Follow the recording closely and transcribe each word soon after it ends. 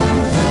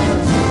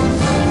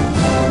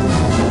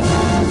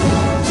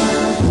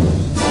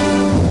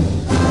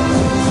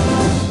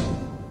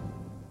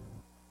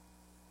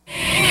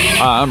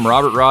Hi, I'm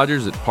Robert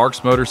Rogers at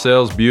Parks Motor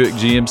Sales Buick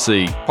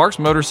GMC. Parks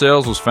Motor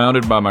Sales was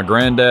founded by my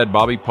granddad,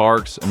 Bobby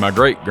Parks, and my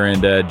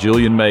great-granddad,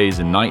 Julian Mays,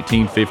 in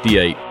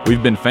 1958.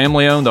 We've been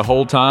family-owned the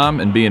whole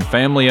time, and being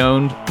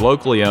family-owned,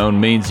 locally-owned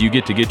means you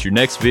get to get your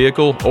next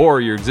vehicle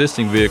or your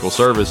existing vehicle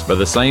serviced by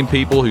the same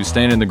people who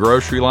stand in the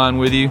grocery line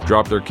with you,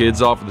 drop their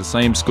kids off at the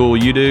same school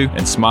you do,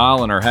 and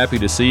smile and are happy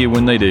to see you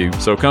when they do.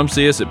 So come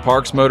see us at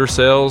Parks Motor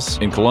Sales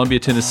in Columbia,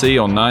 Tennessee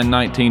on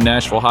 919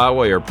 Nashville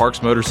Highway or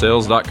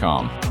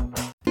parksmotorsales.com.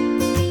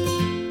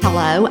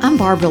 Hello, I'm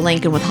Barbara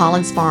Lincoln with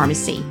Holland's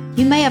Pharmacy.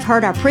 You may have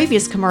heard our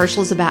previous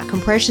commercials about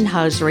compression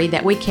hosiery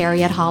that we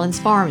carry at Holland's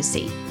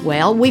Pharmacy.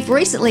 Well, we've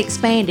recently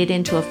expanded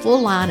into a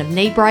full line of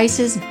knee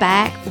braces,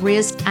 back,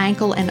 wrist,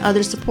 ankle, and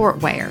other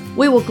support wear.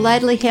 We will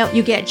gladly help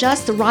you get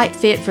just the right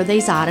fit for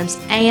these items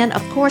and,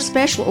 of course,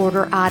 special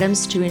order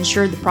items to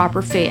ensure the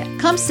proper fit.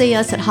 Come see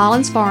us at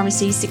Holland's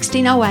Pharmacy,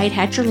 1608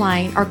 Hatcher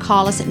Lane, or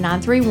call us at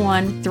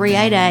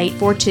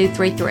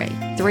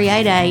 931-388-4233.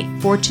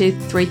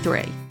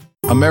 388-4233.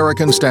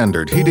 American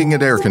Standard Heating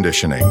and Air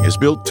Conditioning is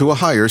built to a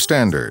higher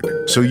standard,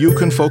 so you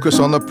can focus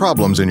on the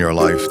problems in your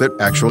life that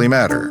actually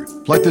matter,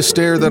 like the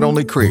stair that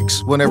only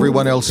creaks when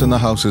everyone else in the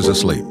house is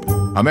asleep.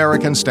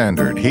 American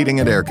Standard Heating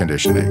and Air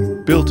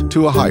Conditioning, built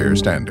to a higher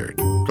standard.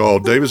 Call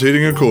Davis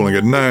Heating and Cooling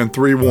at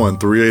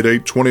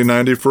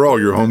 931-388-2090 for all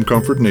your home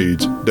comfort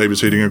needs. Davis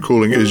Heating and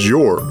Cooling is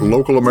your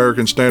local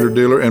American Standard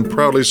dealer and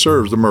proudly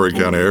serves the Murray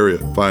County area.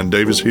 Find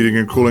Davis Heating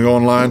and Cooling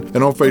online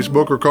and on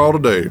Facebook or call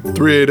today,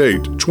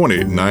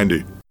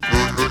 388-2090.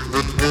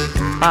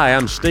 Hi,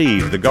 I'm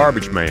Steve, the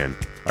Garbage Man.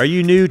 Are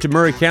you new to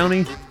Murray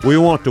County? We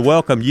want to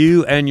welcome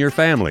you and your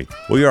family.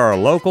 We are a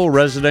local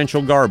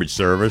residential garbage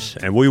service,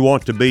 and we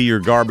want to be your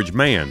garbage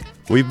man.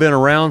 We've been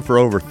around for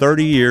over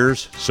 30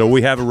 years, so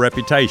we have a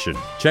reputation.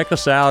 Check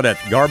us out at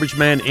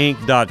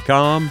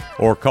garbagemaninc.com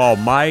or call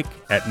Mike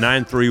at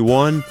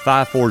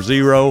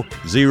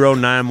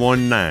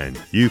 931-540-0919.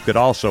 You could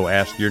also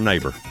ask your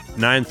neighbor.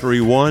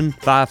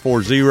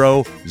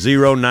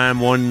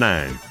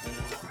 931-540-0919.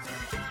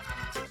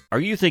 Are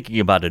you thinking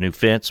about a new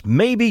fence?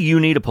 Maybe you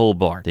need a pole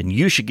barn. Then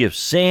you should give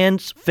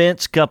Sands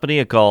Fence Company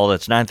a call.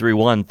 That's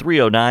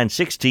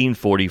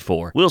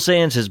 931-309-1644. Will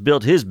Sands has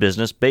built his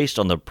business based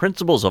on the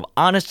principles of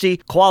honesty,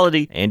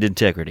 quality, and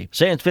integrity.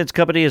 Sands Fence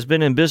Company has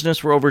been in business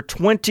for over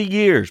 20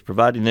 years,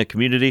 providing the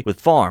community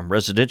with farm,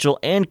 residential,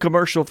 and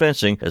commercial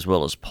fencing, as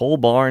well as pole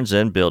barns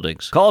and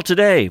buildings. Call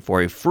today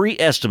for a free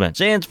estimate.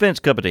 Sands Fence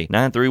Company,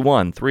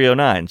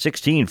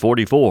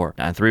 931-309-1644.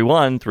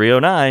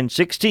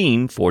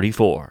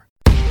 931-309-1644.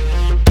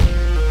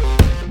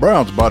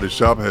 Brown's Body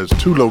Shop has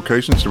 2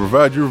 locations to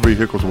provide your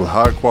vehicles with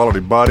high-quality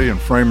body and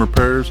frame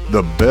repairs,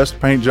 the best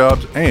paint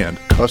jobs, and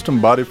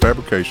custom body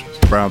fabrications.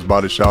 Brown's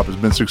Body Shop has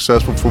been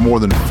successful for more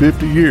than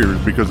 50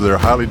 years because of their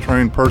highly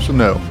trained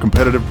personnel,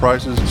 competitive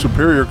prices,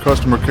 superior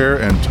customer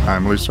care, and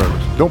timely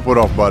service. Don't put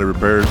off body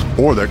repairs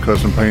or that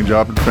custom paint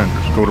job at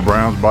Fenders. Go to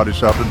Brown's Body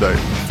Shop today,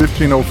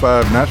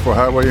 1505 Nashville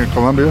Highway in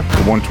Columbia,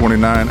 or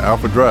 129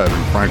 Alpha Drive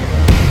in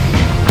Franklin.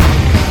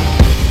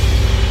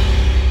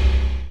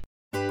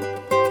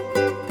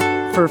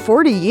 For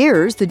 40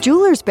 years, the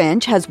Jeweler's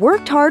Bench has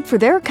worked hard for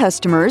their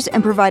customers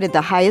and provided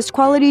the highest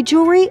quality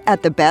jewelry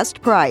at the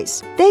best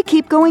price. They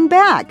keep going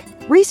back.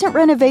 Recent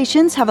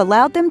renovations have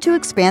allowed them to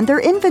expand their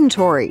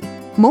inventory.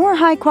 More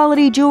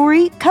high-quality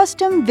jewelry,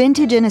 custom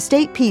vintage and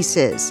estate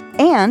pieces,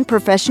 and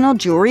professional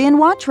jewelry and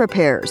watch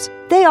repairs.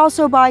 They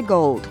also buy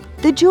gold.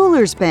 The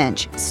Jeweler's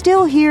Bench,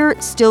 still here,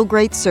 still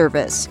great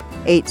service.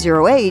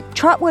 808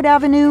 Trotwood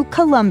Avenue,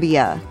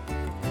 Columbia.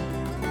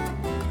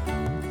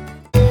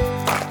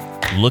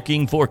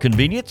 Looking for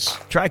convenience?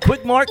 Try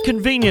Quick Mart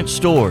Convenience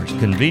Stores,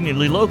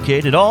 conveniently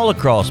located all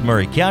across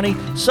Murray County,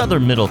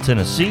 southern Middle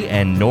Tennessee,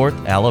 and North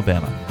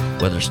Alabama.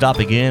 Whether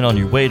stopping in on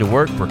your way to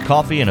work for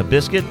coffee and a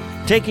biscuit,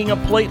 taking a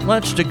plate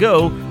lunch to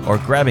go, or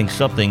grabbing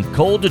something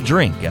cold to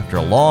drink after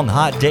a long,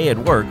 hot day at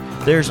work,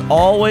 there's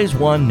always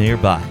one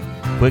nearby.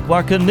 Quick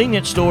Mart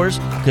Convenience Stores,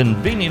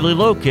 conveniently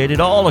located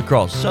all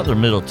across southern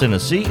Middle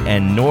Tennessee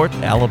and North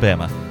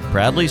Alabama.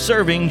 Proudly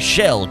serving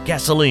Shell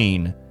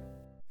gasoline.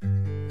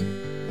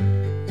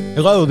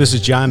 Hello, this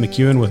is John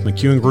McEwen with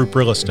McEwen Group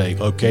Real Estate,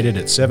 located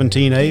at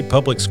 17A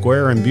Public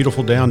Square in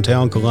beautiful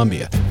downtown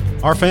Columbia.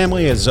 Our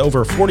family has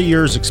over 40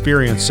 years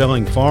experience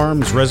selling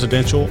farms,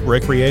 residential,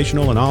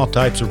 recreational, and all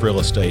types of real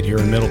estate here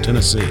in Middle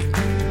Tennessee.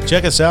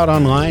 Check us out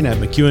online at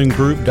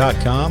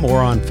McEwenGroup.com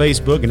or on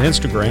Facebook and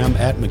Instagram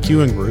at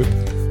McEwen Group,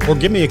 or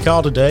give me a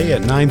call today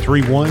at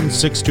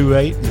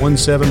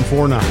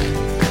 931-628-1749.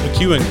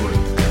 McEwen Group.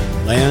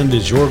 Land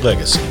is your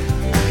legacy.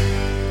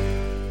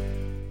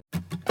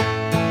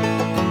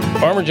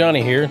 Farmer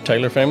Johnny here,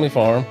 Taylor Family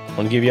Farm. I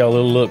want to give y'all a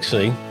little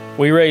look-see.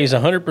 We raise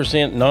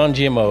 100%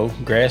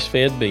 non-GMO,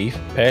 grass-fed beef,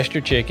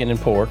 pasture chicken, and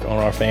pork on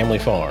our family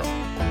farm.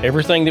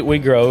 Everything that we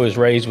grow is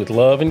raised with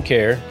love and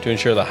care to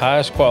ensure the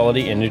highest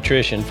quality and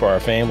nutrition for our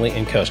family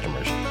and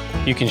customers.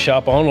 You can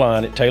shop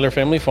online at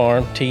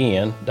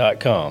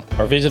TaylorFamilyFarmTN.com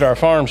or visit our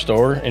farm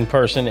store in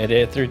person at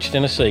Etheridge,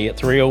 Tennessee at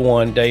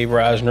 301 Dave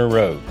Reisner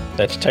Road.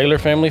 That's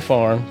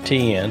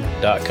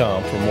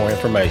TaylorFamilyFarmTN.com for more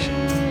information.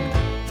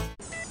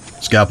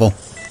 Scalpel.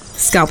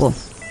 Scalpel.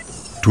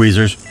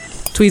 Tweezers.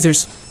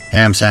 Tweezers.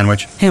 Ham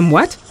sandwich. Ham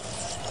what?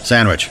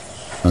 Sandwich.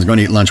 I was going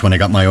to eat lunch when I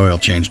got my oil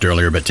changed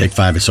earlier, but Take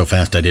 5 is so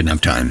fast I didn't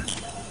have time.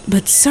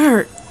 But,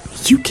 sir,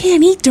 you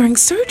can't eat during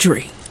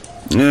surgery.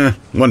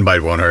 One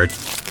bite won't hurt.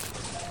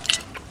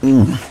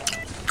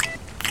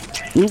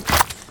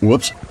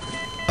 Whoops.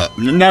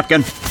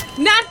 Napkin.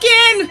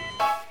 Napkin!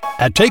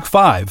 At Take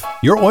 5,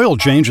 your oil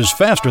change is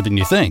faster than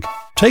you think.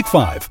 Take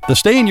 5, the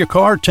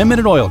stay-in-your-car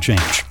 10-minute oil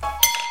change.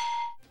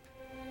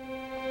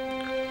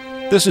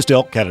 This is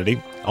Del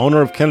Kennedy,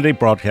 owner of Kennedy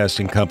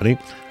Broadcasting Company,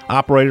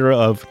 operator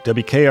of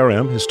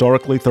WKRM,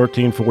 historically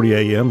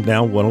 1340 AM,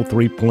 now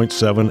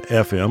 103.7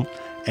 FM,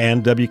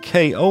 and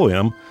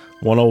WKOM,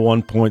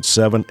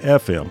 101.7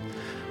 FM.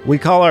 We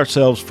call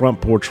ourselves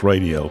Front Porch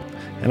Radio,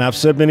 and I've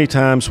said many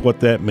times what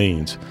that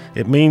means.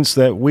 It means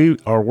that we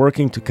are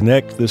working to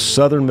connect this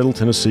southern Middle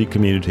Tennessee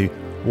community,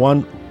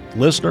 one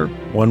listener,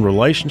 one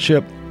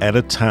relationship at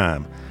a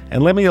time.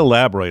 And let me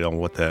elaborate on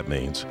what that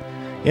means.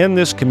 In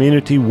this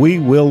community, we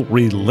will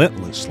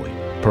relentlessly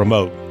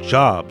promote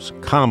jobs,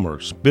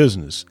 commerce,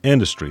 business,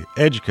 industry,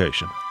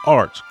 education,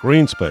 arts,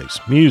 green space,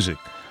 music,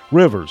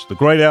 rivers, the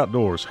great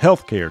outdoors,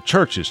 healthcare,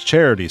 churches,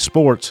 charities,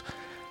 sports,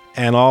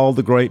 and all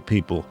the great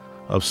people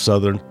of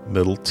southern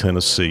Middle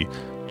Tennessee.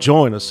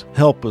 Join us,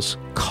 help us,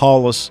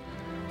 call us.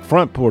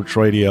 Front Porch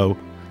Radio,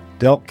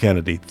 Del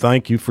Kennedy,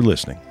 thank you for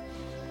listening.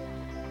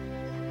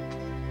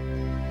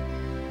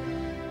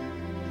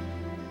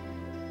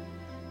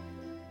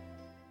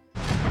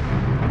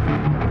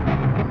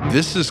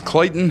 This is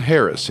Clayton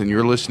Harris, and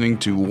you're listening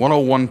to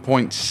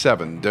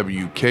 101.7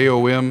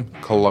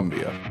 WKOM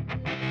Columbia.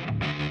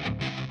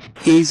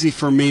 Easy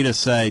for me to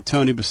say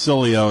Tony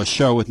Basilio, a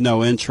show with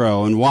no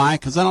intro. And why?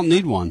 Because I don't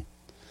need one.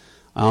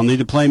 I don't need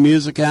to play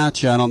music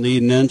at you. I don't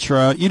need an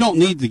intro. You don't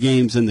need the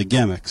games and the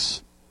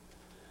gimmicks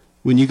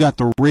when you got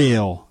the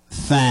real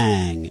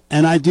thing.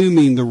 And I do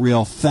mean the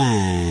real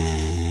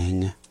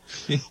thing.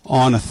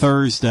 On a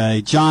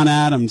Thursday, John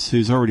Adams,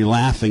 who's already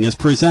laughing, is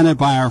presented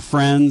by our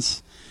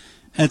friends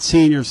at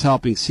Seniors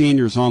Helping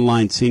Seniors,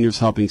 online,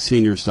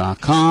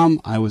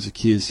 seniorshelpingseniors.com. I was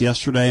accused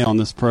yesterday on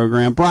this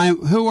program. Brian,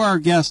 who are our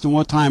guests and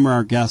what time are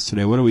our guests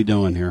today? What are we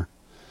doing here?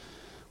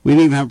 We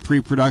didn't even have a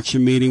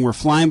pre-production meeting. We're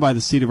flying by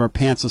the seat of our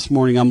pants this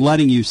morning. I'm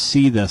letting you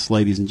see this,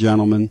 ladies and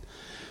gentlemen.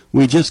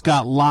 We just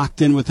got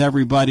locked in with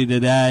everybody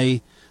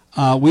today.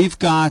 We've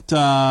got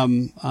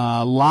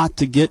a lot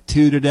to get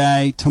to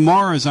today.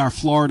 Tomorrow is our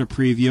Florida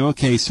preview.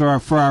 Okay, so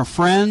for our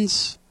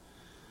friends...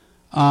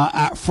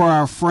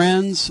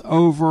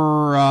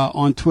 over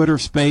on Twitter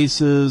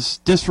Spaces,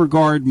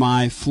 disregard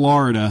my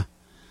Florida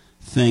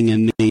thing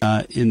in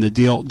the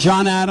deal.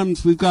 John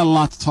Adams, we've got a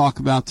lot to talk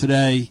about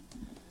today.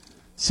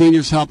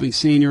 Seniors Helping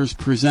Seniors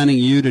presenting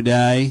you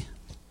today.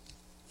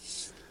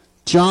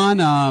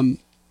 John,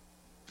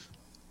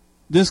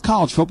 this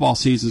college football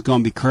season is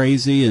going to be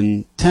crazy,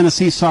 and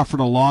Tennessee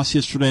suffered a loss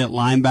yesterday at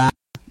linebacker.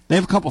 They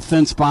have a couple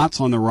thin spots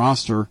on their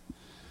roster,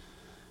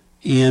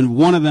 and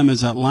one of them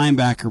is at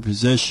linebacker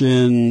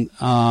position.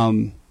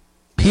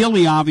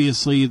 Peely,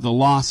 obviously, the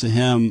loss of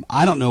him,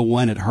 I don't know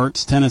when it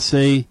hurts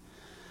Tennessee,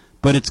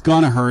 but it's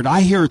going to hurt. I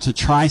hear it's a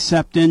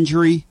tricep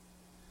injury.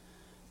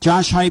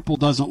 Josh Heupel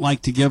doesn't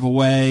like to give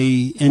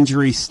away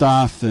injury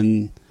stuff,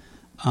 and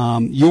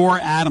your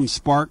Adam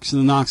Sparks in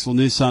the Knoxville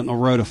News Sentinel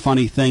wrote a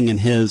funny thing in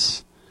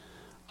his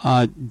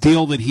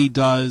deal that he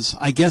does.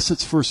 I guess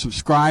it's for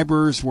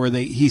subscribers where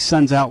he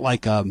sends out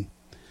like a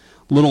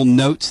little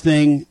notes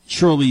thing.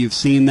 Surely you've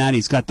seen that.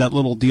 He's got that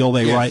little deal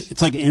they write.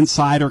 It's like an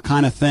insider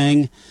kind of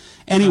thing.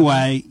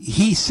 Anyway,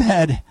 he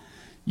said,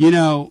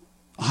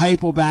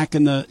 Heupel back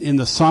in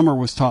the summer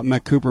was taught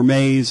Met Cooper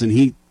Mays, and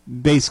he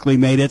basically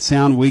made it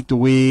sound week to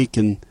week.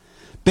 And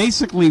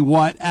basically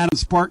what Adam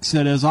Sparks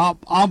said is,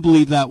 I'll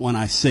believe that when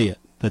I see it,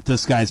 that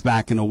this guy's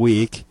back in a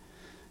week.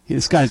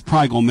 This guy's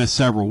probably going to miss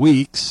several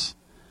weeks.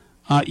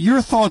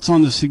 Your thoughts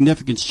on the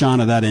significance, John,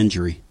 of that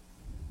injury?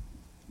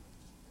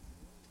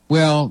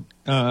 Well,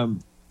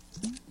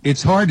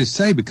 it's hard to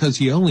say because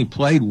he only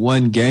played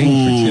one game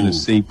for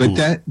Tennessee,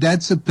 but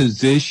that's a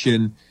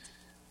position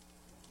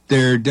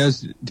there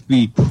does to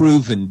be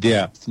proven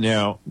depth.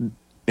 Now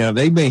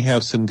they may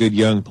have some good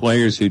young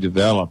players who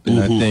develop,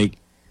 and I think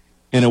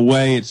in a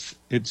way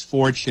it's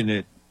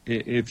fortunate,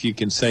 if you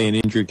can say an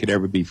injury could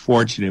ever be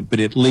fortunate,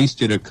 but at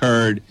least it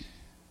occurred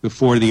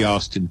before the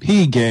Austin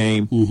Peay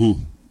game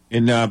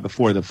and not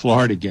before the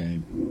Florida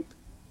game.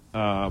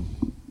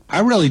 I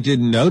really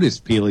didn't notice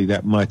Peely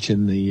that much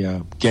in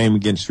the game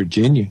against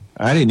Virginia.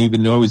 I didn't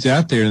even know he was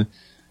out there.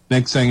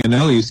 Next thing I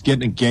know, he was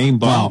getting a game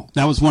ball. Wow,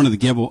 that was one of the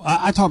giveaways.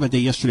 I talked about that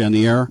yesterday on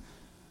the air.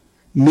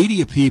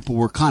 Media people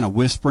were kind of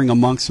whispering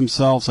amongst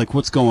themselves, like,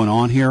 what's going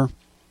on here?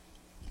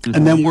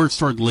 And then word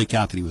started to leak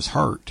out that he was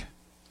hurt.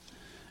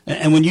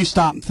 And when you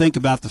stop and think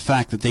about the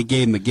fact that they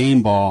gave him a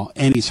game ball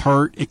and he's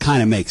hurt, it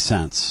kind of makes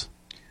sense.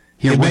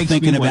 Here, we're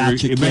thinking about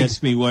you, kid. It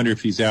makes me wonder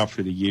if he's out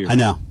for the year. I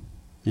know.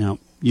 You know,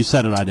 you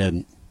said it, I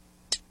didn't.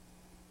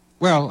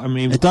 Well, I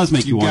mean, it does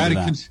make you wonder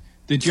that.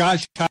 The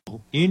Josh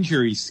Heupel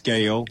injury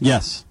scale.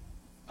 Yes.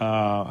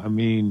 I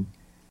mean,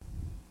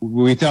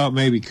 we thought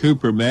maybe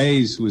Cooper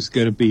Mays was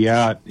going to be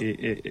out.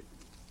 It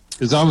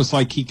was almost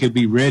like he could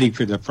be ready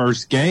for the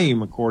first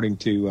game, according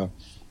to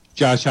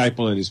Josh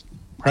Heupel at his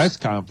press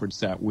conference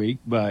that week.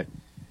 But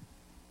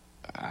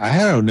I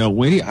don't know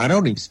when. I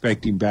don't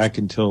expect him back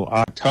until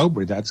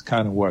October. That's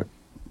kind of what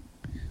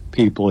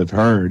people have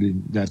heard,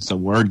 and that's the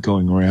word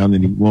going around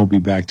that he won't be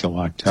back till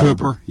October.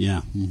 Cooper,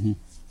 yeah. Mm-hmm.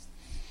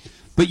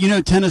 But you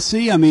know,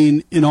 Tennessee. I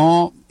mean, in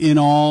all,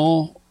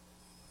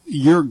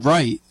 you're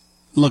right.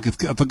 Look,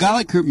 if a guy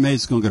like Cooper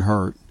Mays is going to get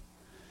hurt,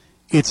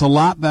 it's a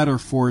lot better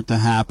for it to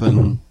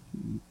happen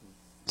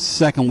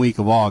second week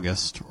of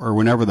August or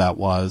whenever that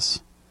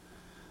was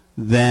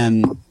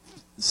than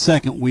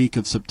second week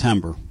of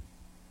September.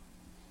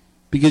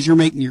 Because you're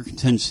making your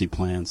contingency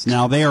plans.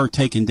 Now, they are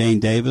taking Dane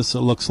Davis,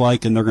 it looks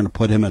like, and they're going to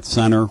put him at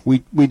center.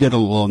 We did a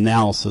little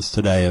analysis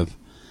today of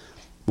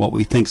what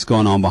we think's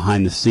going on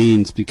behind the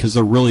scenes because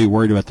they're really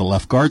worried about the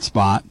left guard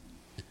spot.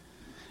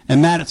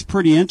 And, Matt, it's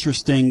pretty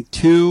interesting.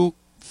 2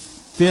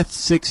 fifth,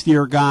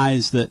 sixth-year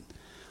guys that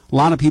a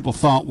lot of people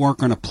thought weren't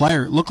going to play.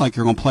 It looked like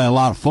you're going to play a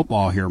lot of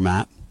football here,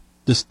 Matt.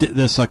 This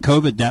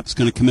COVID depth's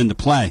going to come into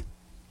play.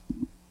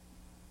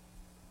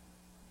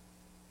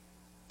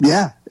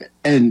 Yeah,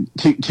 and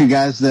two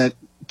guys that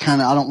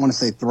kind of, I don't want to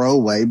say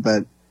throwaway,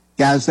 but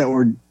guys that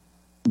were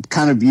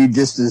kind of viewed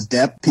just as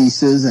depth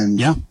pieces and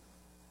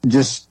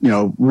just,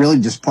 really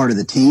just part of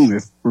the team,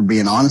 if we're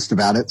being honest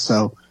about it.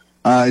 So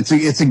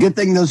it's a good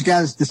thing those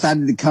guys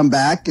decided to come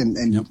back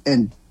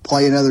and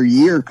play another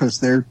year because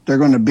they're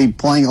going to be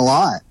playing a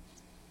lot.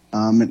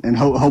 And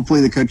hopefully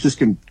the coaches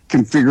can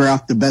figure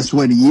out the best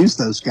way to use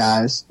those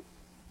guys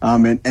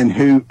and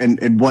who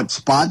and what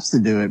spots to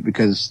do it,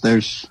 because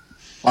there's,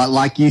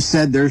 like you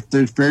said,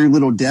 there's very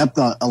little depth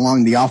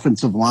along the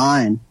offensive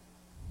line,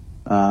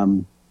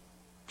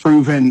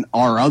 proven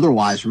or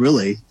otherwise,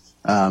 really,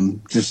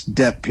 just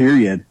depth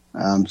period.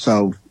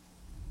 So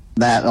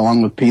that,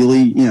 along with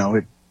Peely,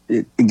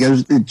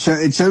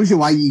 it shows you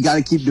why you got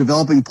to keep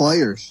developing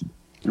players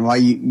and why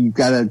you've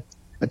got to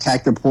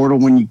attack the portal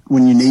when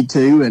you need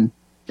to and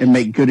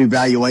make good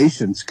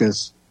evaluations,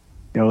 because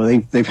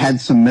they've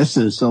had some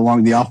misses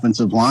along the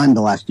offensive line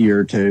the last year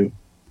or two.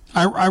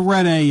 I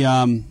ran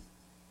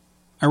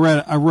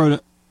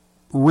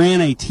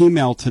a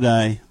T-mail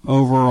today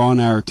over on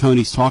our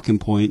Tony's Talking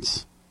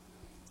Points,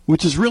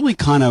 which is really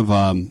kind of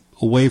a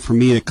way for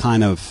me to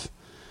kind of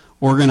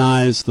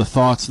organize the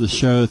thoughts of the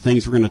show,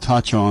 things we're going to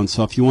touch on.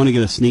 So if you want to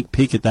get a sneak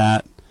peek at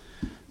that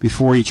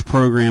before each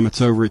program,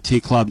 it's over at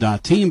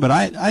tclub.team. But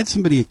I had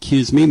somebody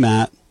accuse me,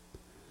 Matt.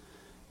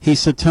 He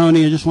said,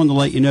 Tony, I just wanted to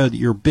let you know that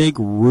your big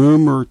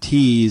rumor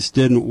tease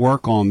didn't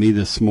work on me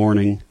this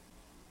morning.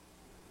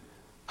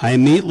 I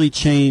immediately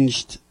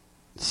changed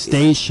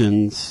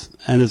stations,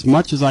 and as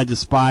much as I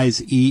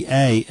despise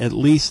EA, at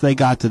least they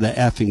got to the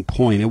effing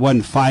point. It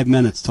wasn't 5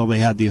 minutes till they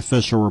had the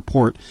official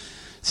report.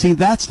 See,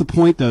 that's the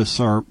point, though,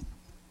 sir.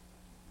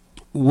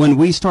 When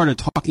we started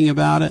talking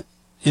about it,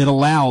 it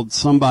allowed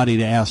somebody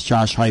to ask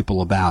Josh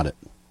Heupel about it.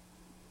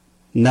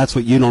 And that's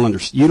what you don't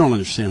understand. You don't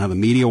understand how the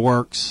media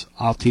works.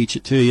 I'll teach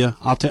it to you.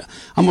 I'm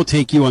going to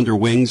take you under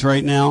wings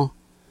right now.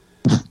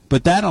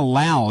 But that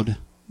allowed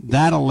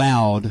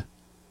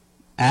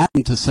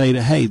Adam to say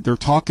that, hey, they're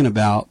talking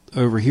about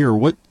over here.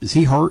 What is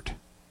he hurt?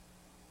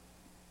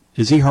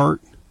 Is he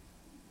hurt?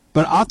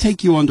 But I'll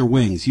take you under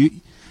wings.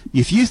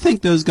 If you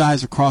think those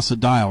guys across the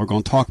dial are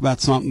going to talk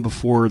about something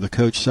before the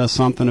coach says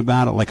something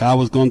about it, like I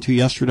was going to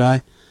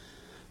yesterday.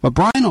 But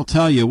Brian will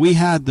tell you, we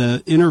had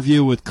the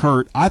interview with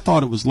Kurt. I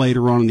thought it was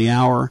later on in the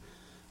hour.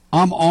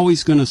 I'm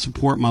always going to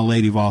support my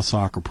Lady Vol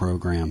soccer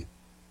program.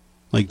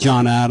 Like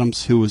John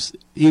Adams, he was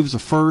the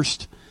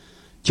first.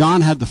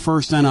 John had the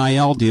first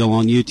NIL deal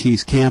on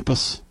UT's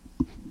campus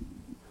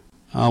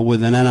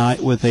with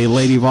a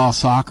Lady Vol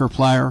soccer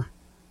player.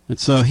 And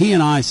so he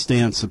and I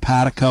stand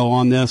simpatico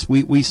on this.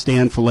 We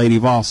stand for Lady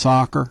Vol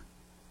soccer.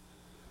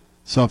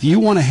 So if you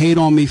want to hate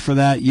on me for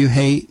that, you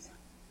hate.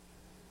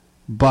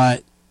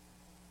 But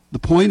the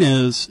point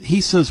is,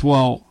 he says,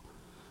 well,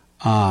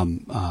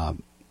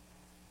 and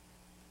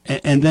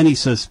then he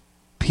says,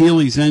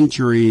 Peely's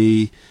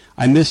injury,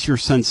 I miss your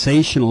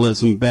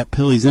sensationalism about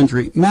Peely's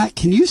injury. Matt,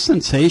 can you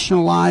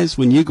sensationalize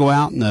when you go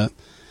out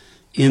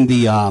in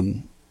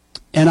the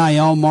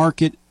NIL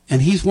market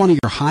and he's one of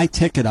your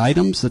high-ticket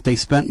items that they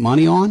spent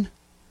money on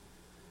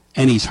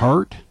and he's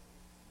hurt?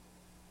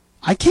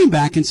 I came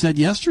back and said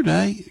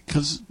yesterday,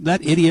 because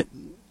that idiot,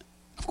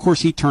 of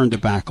course he turned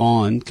it back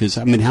on, because,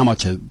 I mean, how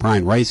much of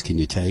Brian Rice can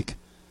you take?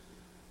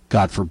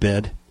 God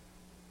forbid.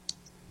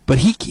 But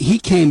he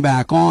came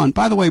back on.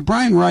 By the way,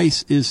 Brian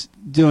Rice is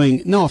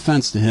doing, no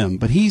offense to him,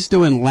 but he's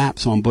doing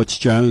laps on Butch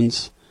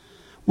Jones.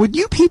 Would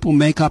you people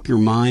make up your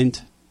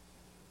mind?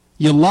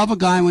 You love a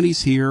guy when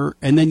he's here,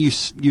 and then you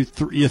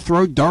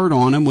throw dirt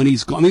on him when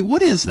he's gone. I mean,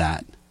 what is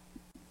that?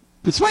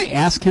 Could somebody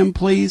ask him,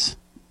 please,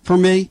 for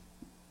me?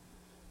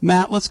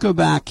 Matt, let's go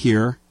back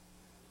here.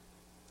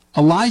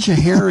 Elijah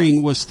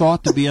Herring was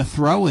thought to be a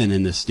throw-in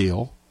in this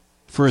deal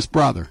for his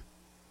brother.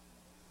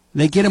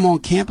 They get him on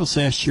campus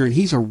last year, and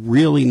he's a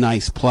really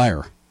nice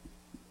player.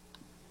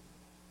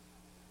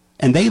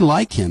 And they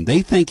like him.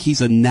 They think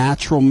he's a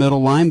natural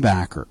middle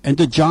linebacker. And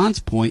to John's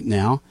point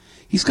now,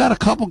 he's got a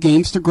couple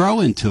games to grow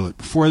into it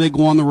before they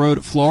go on the road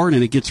at Florida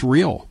and it gets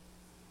real.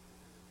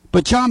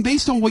 But, John,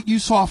 based on what you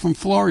saw from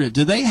Florida,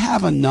 do they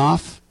have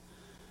enough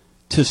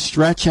to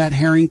stretch that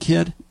Herring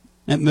kid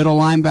at middle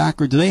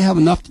linebacker? Do they have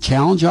enough to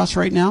challenge us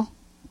right now?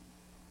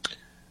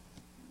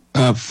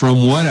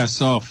 From what I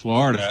saw of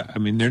Florida, I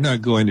mean, they're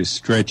not going to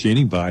stretch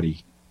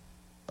anybody.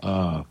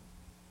 They're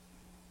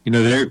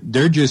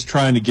just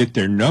trying to get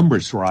their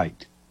numbers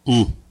right.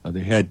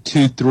 They had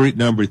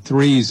number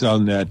threes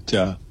on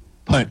that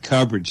punt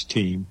coverage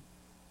team.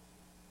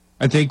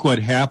 I think what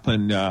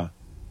happened,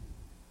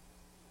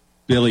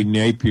 Billy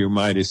Napier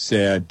might have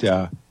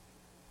said,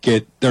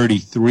 get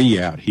 33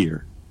 out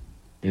here.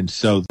 And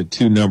so the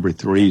 2 number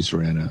threes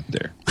ran out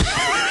there.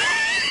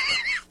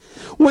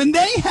 When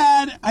they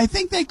had, I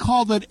think they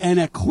called it an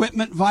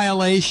equipment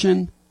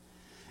violation,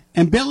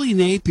 and Billy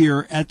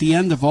Napier, at the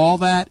end of all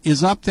that,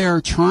 is up there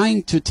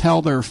trying to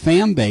tell their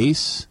fan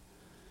base,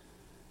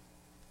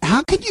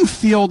 how can you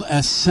field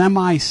a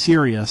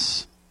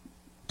semi-serious,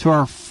 to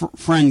our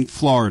friend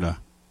Florida,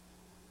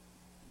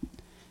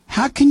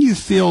 how can you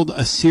field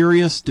a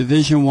serious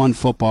Division I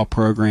football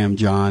program,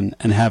 John,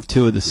 and have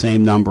 2 of the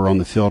same number on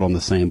the field on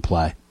the same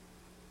play?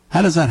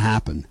 How does that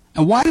happen?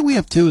 And why do we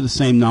have 2 of the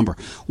same number?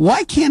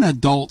 Why can't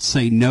adults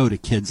say no to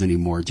kids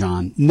anymore,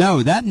 John?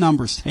 No, that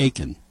number's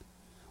taken.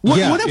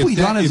 What have we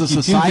done as a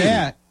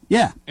society?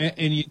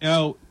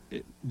 And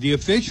the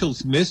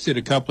officials missed it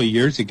a couple of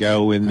years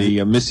ago in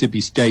the Mississippi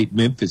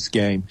State-Memphis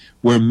game,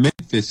 where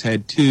Memphis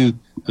had 2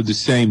 of the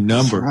same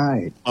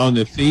number on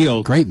the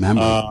field. Great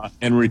memory.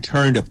 And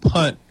returned a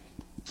punt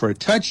for a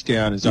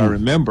touchdown, as I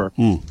remember.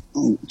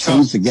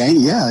 Changed the game.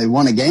 Yeah, they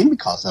won a game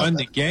because of it. Won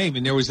the game,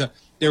 and there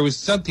was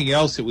something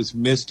else that was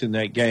missed in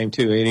that game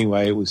too.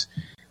 Anyway,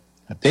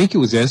 I think it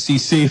was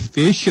SEC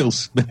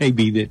officials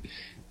maybe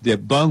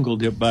that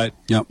bungled it. But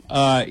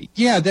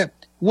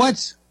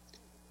what's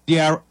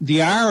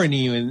the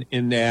irony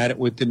in that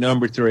with the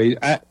number 3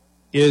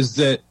 is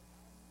that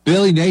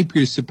Billy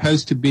Napier is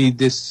supposed to be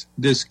this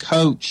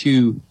coach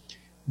who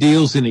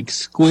deals in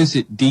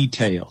exquisite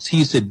details.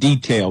 He's a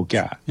detail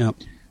guy. Yep.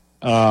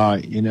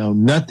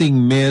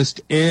 Nothing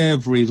missed,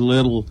 every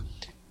little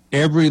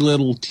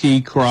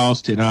T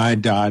crossed and I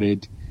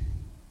dotted,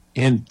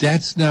 and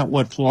that's not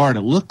what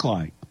Florida looked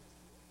like.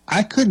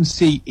 I couldn't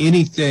see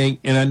anything,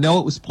 and I know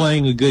it was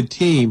playing a good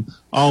team,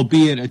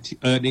 albeit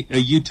a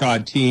Utah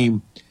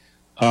team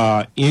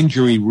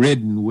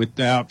injury-ridden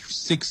without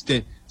 6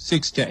 to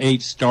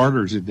 8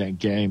 starters in that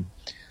game.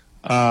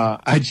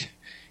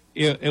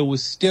 It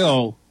was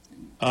still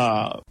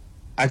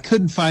I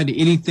couldn't find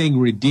anything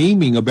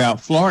redeeming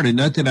about Florida,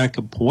 nothing I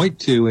could point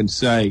to and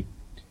say,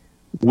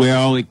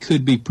 well, it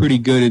could be pretty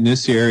good in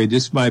this area.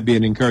 This might be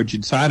an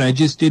encouraging sign. I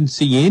just didn't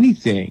see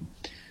anything.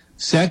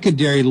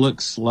 Secondary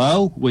looked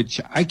slow, which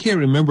I can't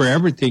remember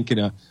ever thinking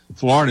a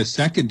Florida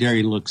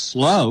secondary looked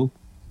slow.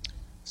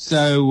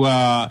 So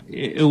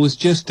it was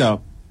just a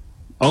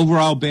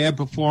overall bad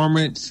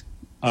performance.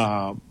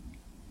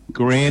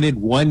 Granted,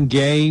 1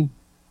 game,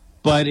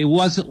 but it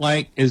wasn't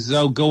like as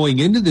though going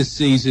into the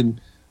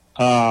season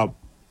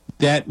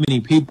that many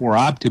people were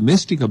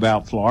optimistic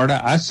about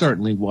Florida. I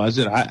certainly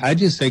wasn't. I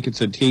just think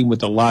it's a team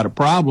with a lot of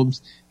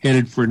problems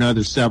headed for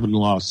another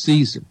 7-loss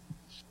season.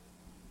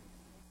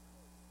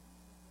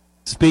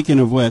 Speaking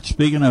of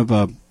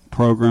a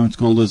program that's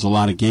going to lose a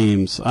lot of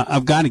games,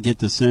 I've got to get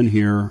this in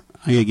here.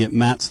 I got to get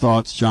Matt's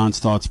thoughts, John's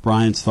thoughts,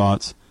 Brian's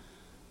thoughts.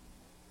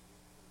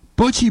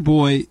 Butchie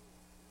Boy,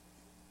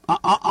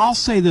 I'll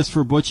say this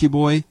for Butchie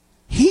Boy,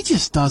 he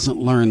just doesn't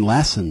learn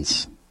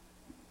lessons.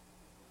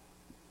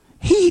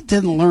 He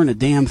didn't learn a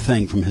damn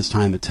thing from his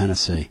time at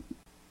Tennessee.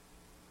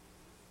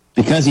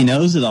 Because he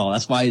knows it all.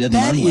 That's why he doesn't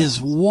learn lessons. That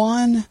is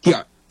one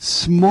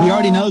small, he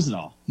already knows it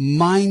all.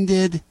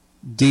 Minded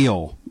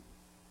deal.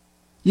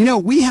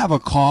 We have a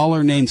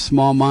caller named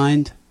Small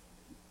Mind.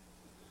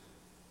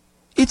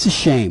 It's a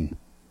shame.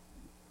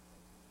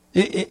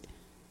 It's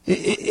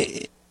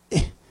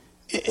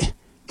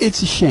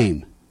a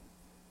shame.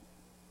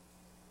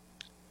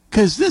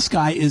 Because this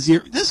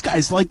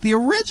guy's like the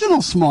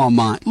original Small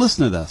Mind.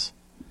 Listen to this.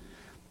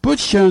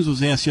 Butch Jones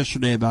was asked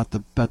yesterday about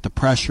the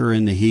pressure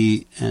and the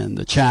heat and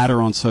the chatter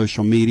on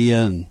social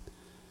media, and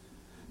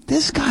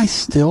this guy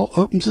still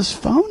opens his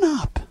phone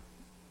up.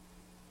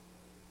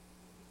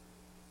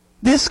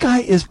 This guy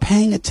is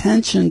paying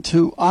attention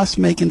to us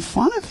making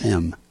fun of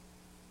him.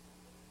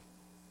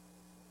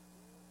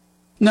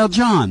 Now,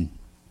 John,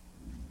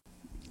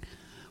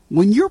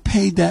 when you're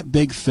paid that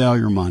big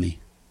failure money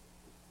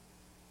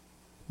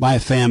by a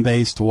fan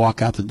base to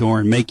walk out the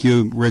door and make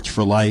you rich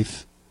for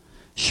life,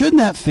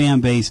 shouldn't that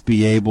fan base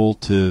be able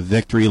to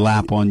victory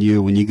lap on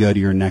you when you go to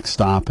your next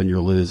stop and you're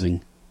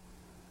losing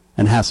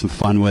and have some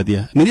fun with you?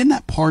 I mean, isn't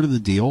that part of the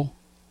deal?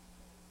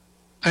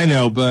 I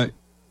know, but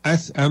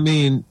I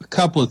mean, a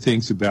couple of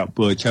things about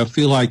Butch. I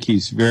feel like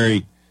he's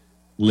very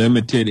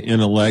limited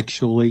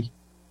intellectually,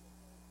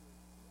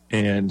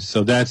 and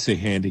so that's a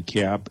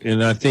handicap.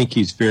 And I think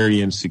he's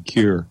very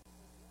insecure,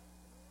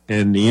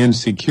 and the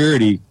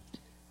insecurity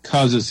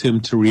causes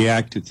him to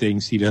react to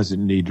things he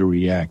doesn't need to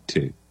react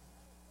to.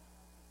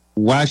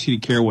 Why should he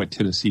care what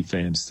Tennessee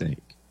fans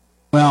think?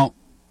 Well,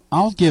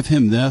 I'll give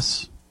him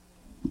this,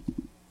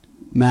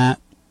 Matt.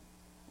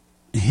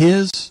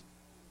 His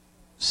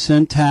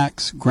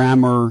syntax,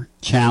 grammar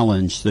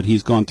challenge that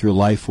he's gone through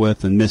life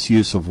with and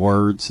misuse of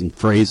words and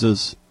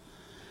phrases,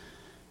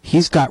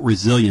 he's got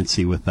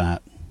resiliency with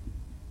that.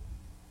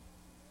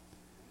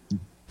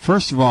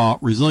 First of all,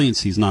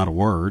 resiliency is not a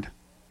word.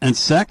 And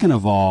second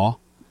of all,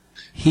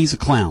 he's a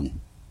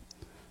clown.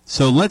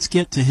 So let's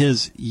get to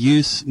his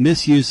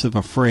misuse of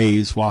a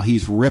phrase while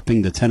he's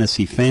ripping the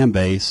Tennessee fan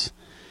base.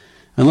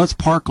 And let's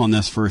park on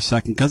this for a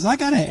second, because I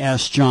got to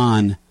ask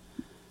John.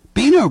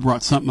 Bino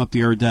brought something up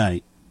the other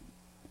day.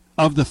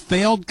 Of the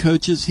failed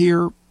coaches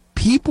here,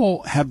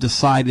 people have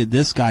decided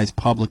this guy's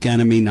public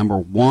enemy number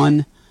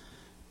 1,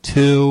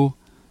 2,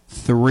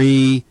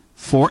 3,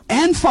 4,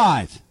 and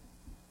 5.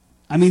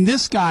 I mean,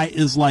 this guy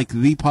is like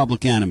the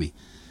public enemy.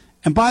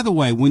 And by the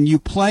way, when you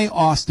play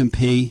Austin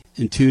Peay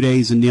in 2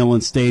 days in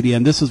Neyland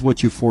Stadium, this is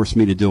what you forced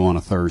me to do on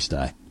a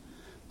Thursday.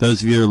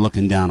 Those of you that are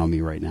looking down on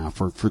me right now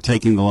for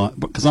taking the,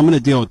 because I'm going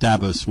to deal with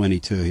Dabo Swinney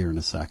too here in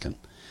a second.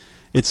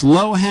 It's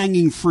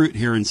low-hanging fruit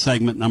here in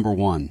segment number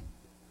 1.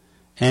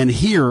 And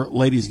here,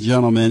 ladies and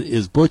gentlemen,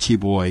 is Butchie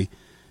Boy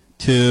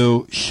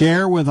to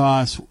share with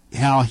us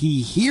how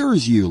he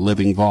hears you,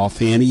 Living Vol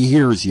fan. He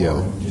hears you.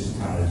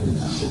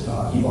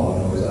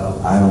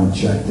 I don't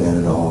check that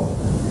at all.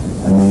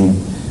 I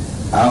mean,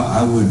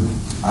 I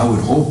would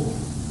hope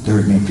there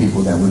would be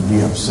people that would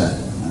be upset.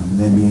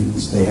 That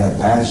means they have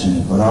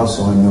passion, but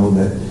also I know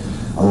that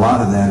a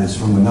lot of that is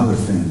from another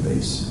fan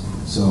base.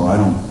 So I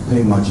don't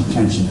pay much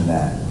attention to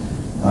that.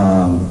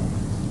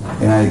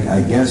 And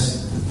I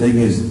guess the thing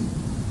is,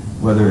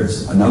 whether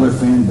it's another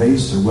fan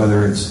base or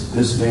whether it's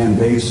this fan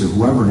base or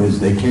whoever it is,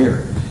 they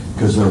care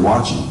because they're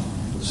watching.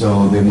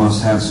 So they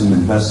must have some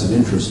invested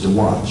interest to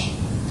watch.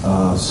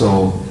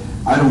 So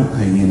I don't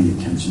pay any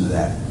attention to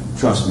that.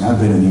 Trust me, I've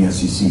been in the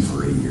SEC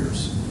for 8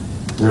 years.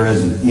 There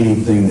isn't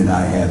anything that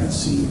I haven't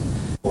seen.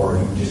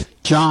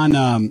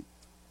 John,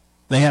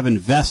 they have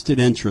invested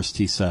interest,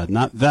 he said.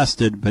 Not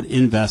vested, but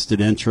invested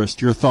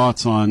interest. Your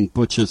thoughts on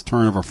Butch's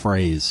turn of a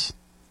phrase?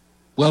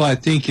 Well, I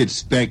think it's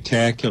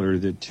spectacular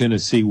that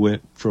Tennessee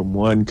went from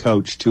one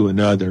coach to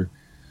another,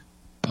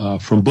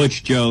 from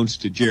Butch Jones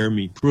to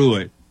Jeremy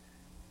Pruitt.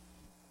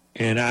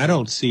 And I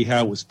don't see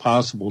how it was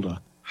possible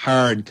to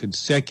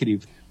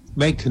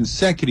make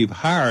consecutive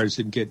hires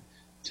and get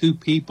two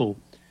people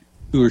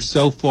who are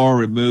so far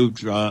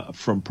removed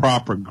from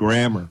proper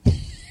grammar.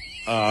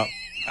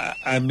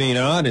 I mean,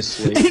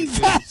 honestly,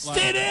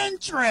 invested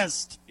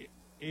interest.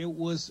 It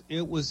was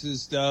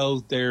as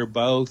though they're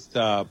both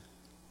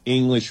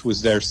English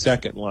was their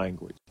second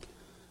language.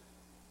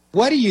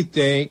 What do you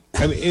think?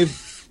 I mean,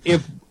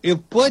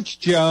 if Butch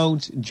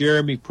Jones and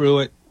Jeremy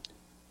Pruitt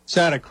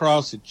sat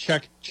across a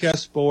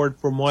chessboard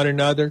from one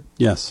another,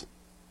 yes,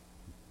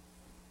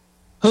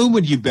 whom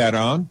would you bet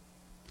on?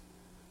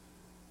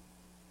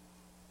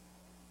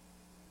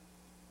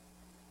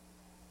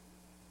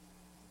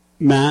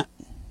 Matt,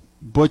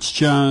 Butch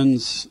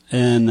Jones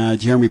and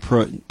Jeremy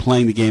Pruitt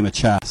playing the game of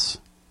chess.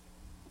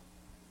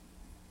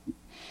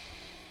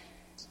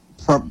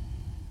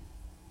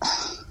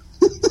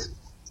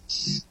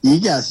 You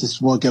guys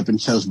just woke up and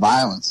chose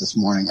violence this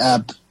morning.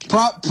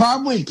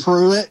 Probably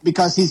Pruitt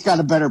because he's got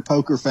a better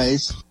poker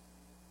face.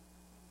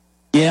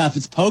 Yeah, if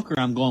it's poker,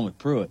 I'm going with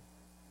Pruitt.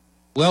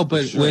 Well,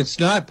 but sure. It's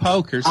not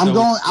poker. So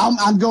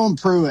I'm going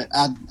Pruitt.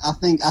 I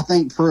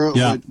think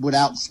Pruitt would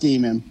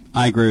out-scheme him.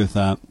 I agree with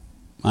that.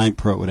 I think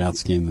Pruitt would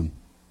out-scheme him.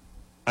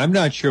 I'm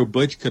not sure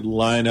Butch could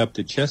line up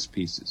the chess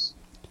pieces.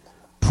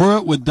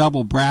 Pruitt would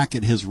double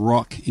bracket his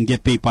rook and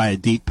get beat by a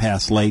deep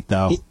pass late,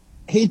 though.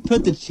 He'd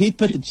put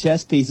the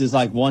chess pieces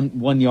like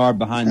one yard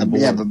behind the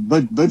board. Yeah,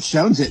 but Butch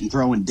Jones isn't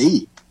throwing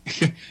deep.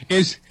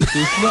 There's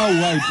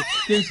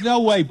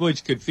no way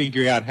Butch could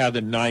figure out how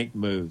the knight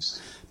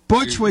moves.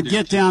 Butch would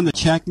get down the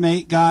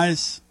checkmate,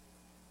 guys,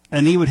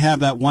 and he would have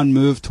that one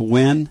move to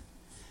win,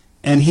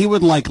 and he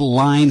would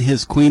line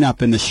his queen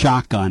up in the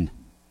shotgun.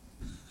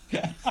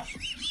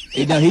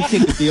 He'd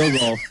kick the field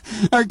goal.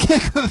 Or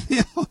kick a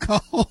field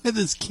goal with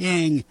his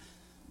king.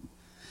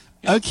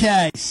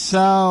 Okay,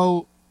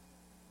 so,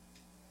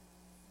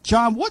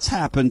 John, what's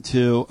happened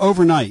to,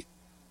 overnight,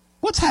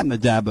 what's happened to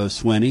Dabo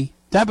Swinney?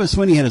 Dabo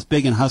Swinney had his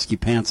big and husky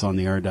pants on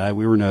the other day.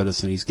 We were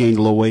noticing he's gained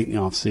a little weight in the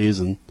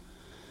offseason.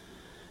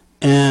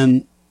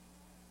 And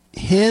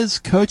his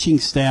coaching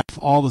staff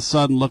all of a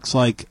sudden looks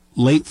like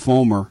late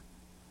Fulmer.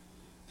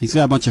 He's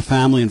got a bunch of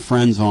family and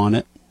friends on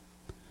it.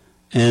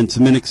 And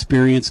some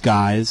inexperienced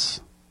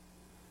guys.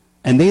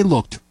 And they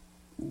looked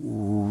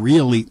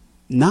really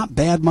not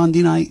bad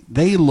Monday night.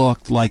 They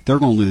looked like they're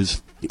going to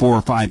lose 4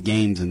 or 5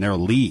 games in their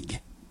league.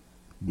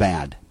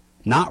 Bad.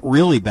 Not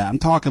really bad. I'm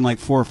talking like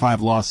 4 or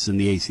 5 losses in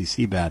the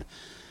ACC bad.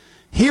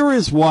 Here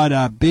is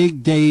what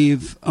Big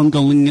Dave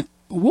Ungeling,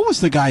 what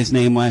was the guy's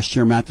name last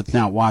year, Matt, that's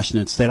now at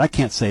Washington State? I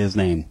can't say his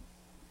name.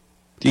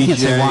 I can't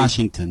say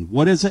Washington.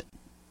 What is it?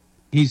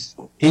 He's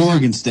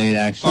Oregon State,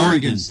 actually.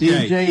 Oregon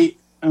State. DJ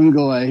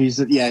Ungala, he's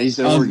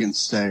at Oregon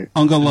State.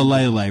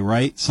 Ungalalele,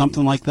 right?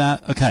 Something like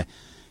that? Okay.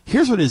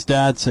 Here's what his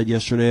dad said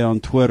yesterday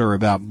on Twitter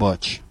about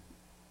Butch.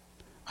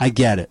 I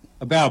get it.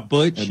 About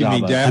Butch? You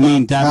mean Dabo? I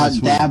mean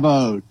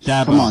Dabo.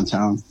 Dabo. Come on,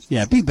 Tom.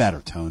 Yeah, be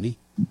better, Tony.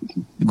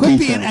 Quit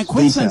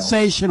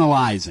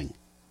sensationalizing.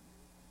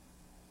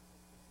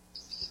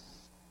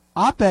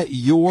 I bet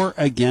you're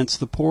against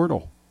the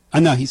portal.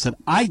 No, he said,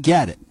 I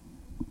get it.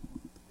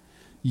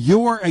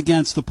 You're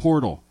against the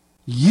portal.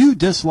 You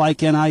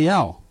dislike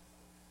NIL.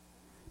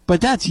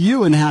 But that's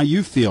you and how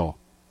you feel.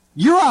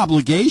 Your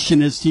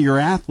obligation is to your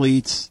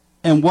athletes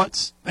and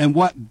what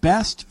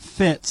best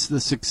fits the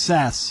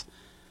success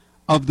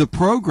of the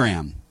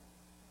program.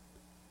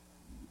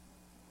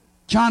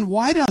 John,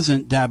 why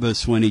doesn't Dabo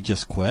Swinney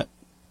just quit?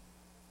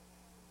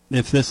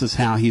 If this is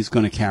how he's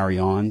going to carry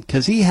on,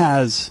 because he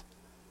has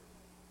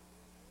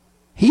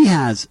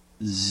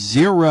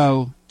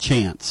zero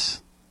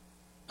chance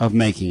of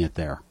making it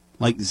there,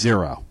 like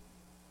zero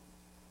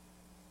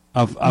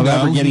of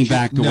ever getting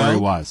back to where he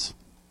was.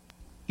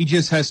 He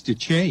just has to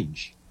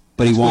change.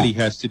 But he That's won't. what he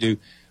has to do.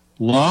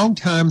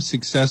 Long-time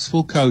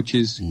successful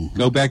coaches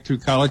go back through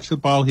college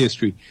football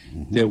history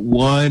that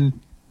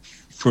won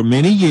for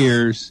many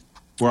years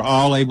were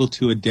all able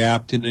to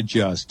adapt and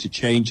adjust to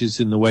changes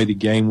in the way the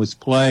game was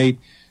played,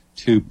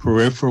 to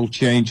peripheral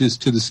changes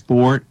to the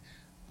sport.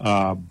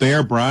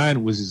 Bear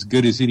Bryant was as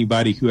good as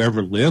anybody who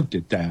ever lived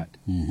at that.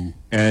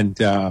 And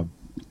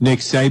Nick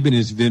Saban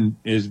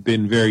has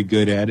been very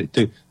good at it.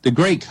 The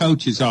great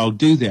coaches all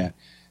do that.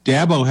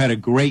 Dabo had a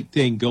great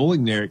thing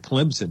going there at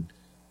Clemson.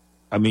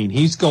 I mean,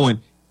 he's going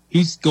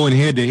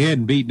head to head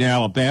and beating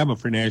Alabama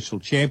for national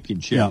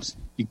championships.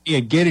 Yep. You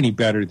can't get any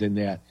better than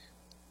that.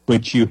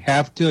 But you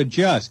have to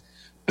adjust.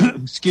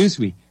 Excuse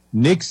me.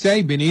 Nick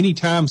Saban,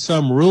 anytime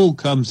some rule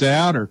comes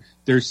out or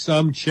there's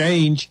some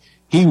change,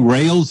 he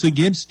rails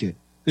against it.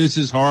 This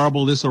is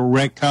horrible. This will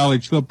wreck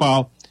college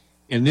football.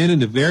 And then in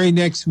the very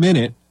next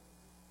minute,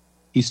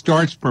 he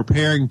starts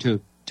preparing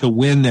to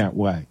win that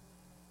way.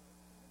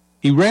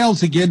 He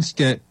rails against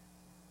it,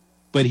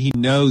 but he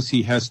knows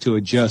he has to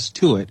adjust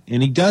to it,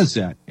 and he does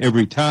that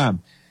every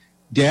time.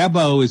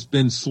 Dabo has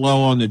been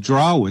slow on the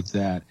draw with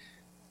that.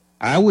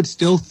 I would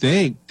still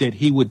think that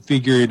he would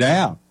figure it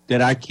out, that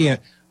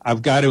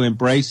I've got to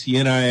embrace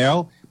the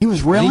NIL. He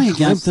was railing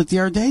against it the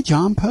other day,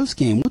 John,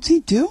 postgame. What's he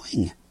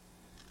doing?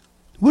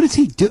 What does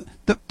he do?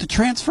 The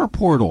transfer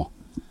portal.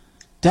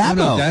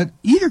 Dabo,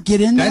 either get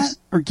in that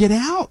or get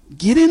out.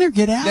 Get in or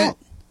get out.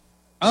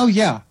 Oh,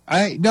 yeah.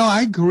 I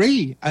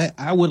agree.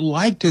 I would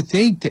like to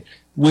think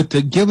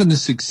that given the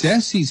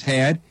success he's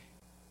had,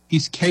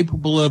 he's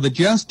capable of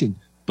adjusting,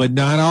 but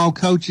not all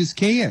coaches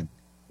can,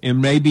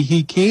 and maybe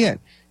he can.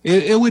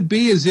 It would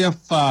be as if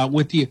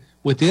with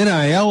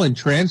NIL and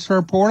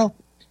transfer portal,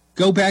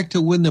 go back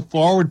to when the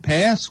forward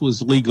pass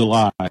was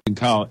legalized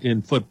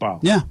in football.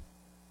 Yeah,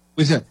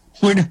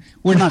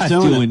 we're not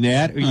doing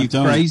that. Are you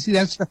crazy?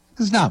 That's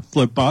not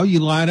football. You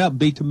line up,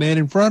 beat the man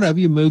in front of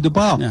you, move the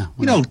ball. Yeah,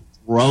 you don't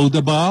throw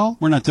the ball.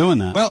 We're not doing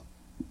that. Well,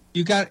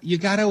 you got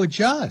to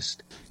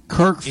adjust.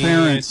 Kirk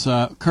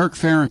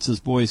Ferentz's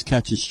boys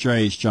catching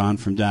strays, John,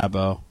 from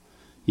Dabo.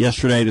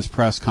 Yesterday at his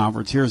press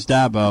conference. Here's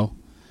Dabo.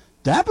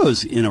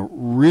 Dabo's in a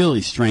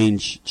really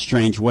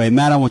strange way.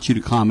 Matt, I want you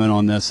to comment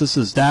on this. This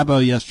is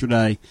Dabo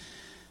yesterday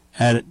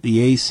at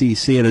the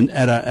ACC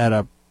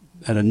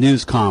at a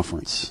news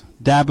conference.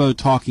 Dabo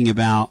talking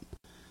about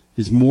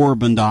his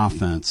moribund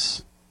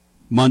offense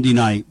Monday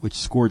night, which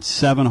scored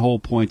 7 whole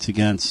points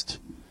against,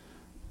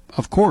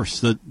 of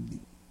course,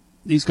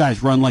 these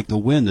guys run like the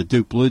wind, the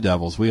Duke Blue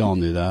Devils. We all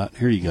knew that.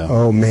 Here you go.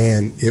 Oh,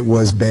 man, it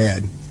was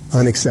bad.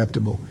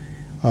 Unacceptable.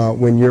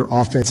 When your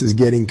offense is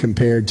getting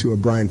compared to a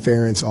Brian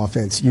Ferentz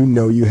offense, you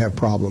know you have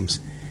problems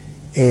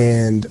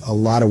and a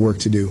lot of work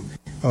to do.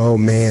 Oh,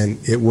 man,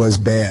 it was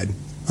bad.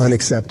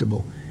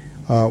 Unacceptable.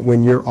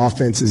 When your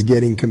offense is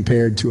getting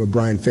compared to a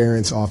Brian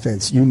Ferentz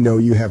offense, you know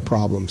you have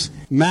problems.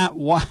 Matt,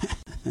 why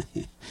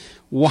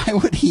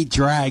would he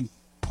drag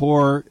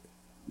poor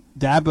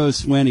Dabo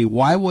Swinney?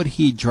 Why would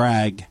he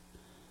drag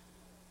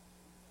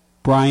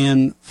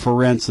Brian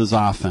Ferentz's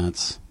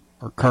offense,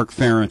 or Kirk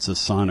Ferentz's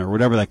son, or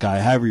whatever that guy,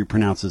 however you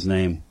pronounce his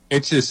name?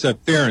 It's just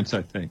Ferentz,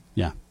 I think.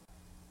 Yeah.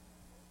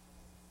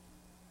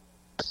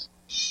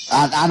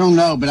 I don't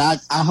know, but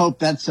I hope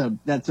that's a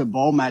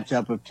bowl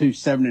matchup of 2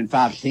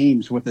 7-5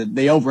 teams with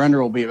the over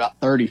under will be about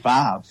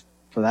 35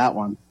 for that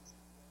one.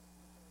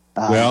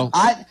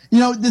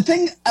 The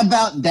thing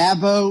about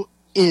Dabo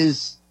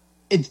is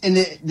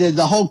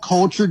the whole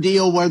culture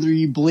deal, whether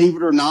you believe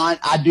it or not,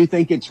 I do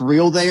think it's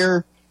real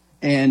there.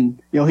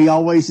 And, he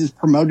always is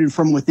promoted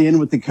from within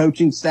with the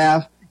coaching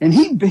staff. And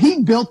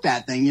he built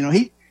that thing.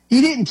 He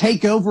didn't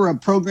take over a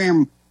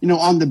program,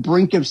 on the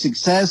brink of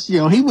success.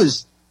 He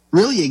was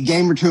really a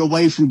game or two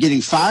away from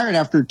getting fired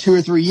after 2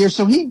 or 3 years.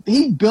 So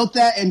he built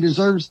that and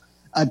deserves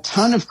a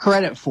ton of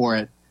credit for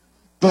it.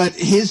 But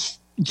his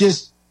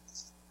just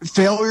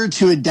failure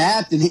to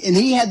adapt, and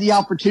he had the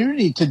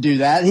opportunity to do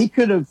that. He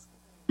could have,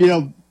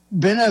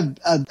 been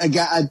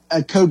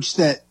a coach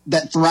that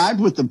thrived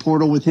with the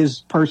portal with his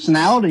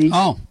personality.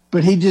 Oh,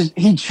 but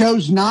he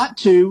chose not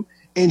to,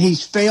 and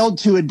he's failed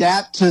to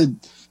adapt to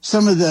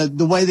some of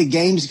the way the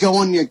game's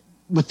going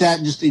with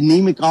that just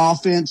anemic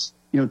offense.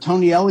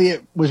 Tony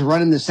Elliott was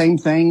running the same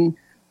thing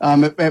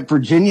at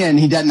Virginia, and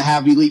he doesn't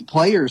have elite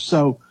players.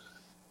 So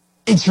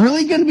it's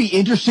really going to be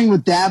interesting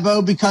with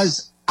Dabo,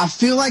 because I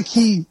feel like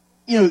we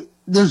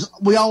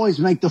always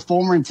make the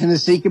Fulmer and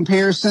Tennessee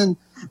comparison,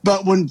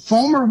 but when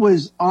Fulmer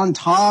was on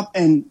top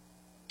and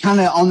kind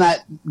of on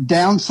that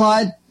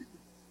downside,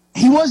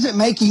 he wasn't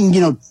making,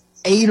 $8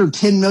 or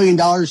 $10 million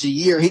a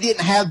year. He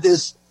didn't have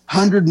this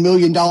 $100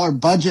 million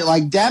budget.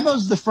 Like,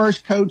 Dabo's the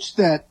first coach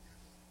that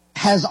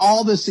has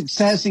all the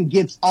success and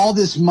gets all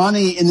this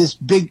money in this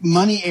big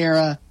money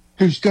era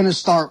who's going to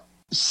start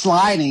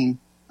sliding,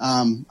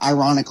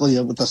 ironically,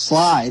 with a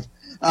slide.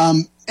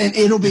 And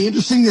it'll be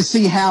interesting to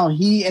see how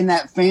he and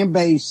that fan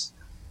base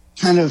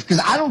because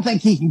I don't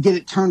think he can get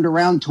it turned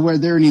around to where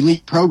they're an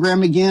elite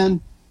program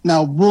again.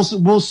 Now,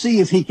 we'll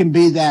see if he can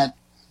be that,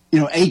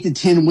 8 to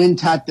 10 win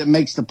type that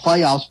makes the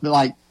playoffs.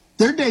 But,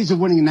 their days of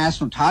winning a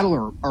national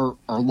title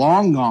are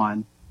long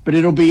gone. But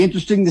it'll be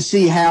interesting to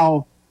see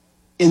how,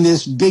 in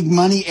this big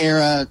money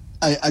era,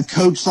 a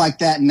coach like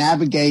that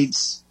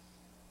navigates,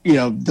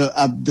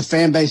 the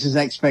fan base's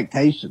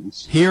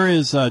expectations. Here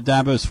is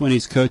Dabo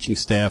Swinney's coaching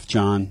staff,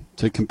 John,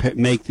 to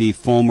make the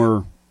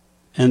Fulmer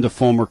and the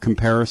Fulmer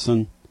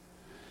comparison.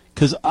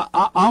 Because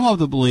I'm of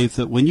the belief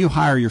that when you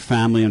hire your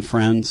family and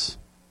friends,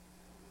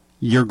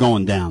 you're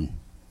going down.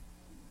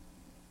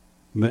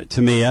 But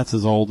to me, that's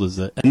as old as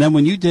it. And then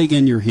when you dig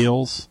in your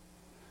heels,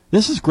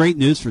 this is great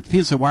news for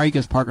people. Say, why are you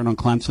guys parking on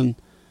Clemson?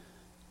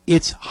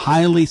 It's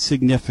highly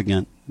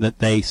significant that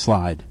they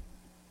slide.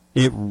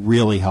 It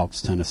really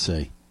helps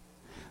Tennessee.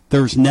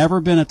 There's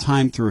never been a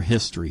time through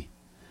history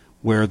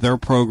where their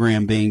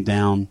program being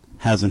down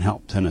hasn't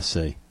helped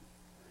Tennessee.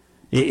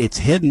 It's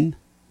hidden.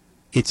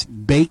 It's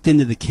baked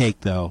into the cake,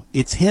 though.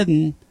 It's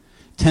hidden.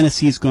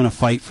 Tennessee's going to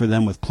fight for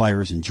them with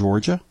players in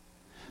Georgia.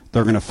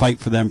 They're going to fight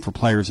for them for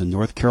players in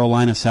North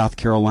Carolina, South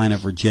Carolina,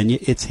 Virginia.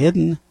 It's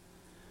hidden.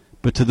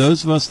 But to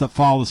those of us that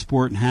follow the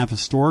sport and have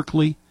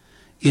historically,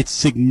 it's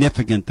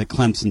significant that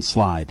Clemson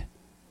slide.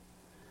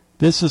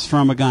 This is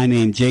from a guy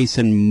named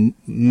Jason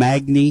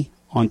Magny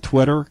on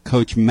Twitter.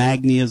 Coach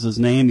Magny is his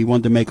name. He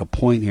wanted to make a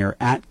point here,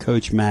 at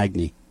Coach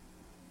Magny.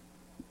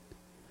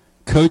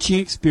 Coaching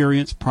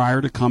experience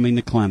prior to coming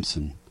to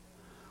Clemson.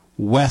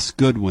 Wes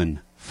Goodwin,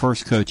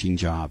 first coaching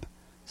job.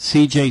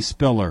 C.J.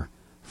 Spiller,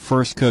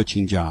 first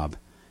coaching job.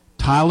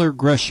 Tyler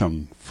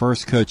Grisham,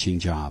 first coaching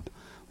job.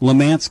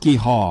 Lemansky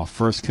Hall,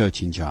 first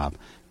coaching job.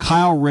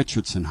 Kyle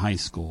Richardson, high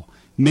school.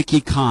 Mickey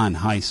Kahn,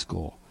 high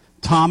school.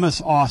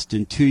 Thomas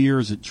Austin, 2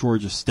 years at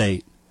Georgia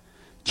State.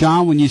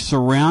 John, when you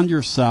surround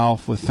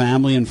yourself with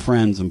family and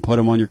friends and put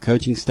them on your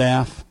coaching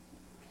staff,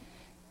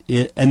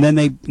 and then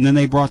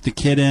they brought the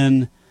kid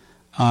in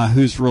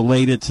who's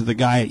related to the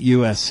guy at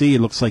USC.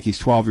 It looks like he's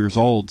 12 years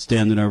old,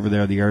 standing over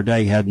there the other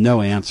day. He had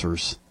no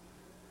answers.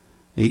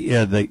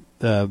 The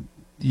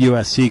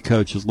USC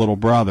coach's little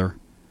brother,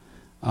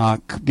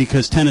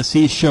 because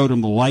Tennessee showed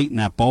him the light in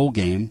that bowl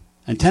game,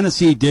 and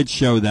Tennessee did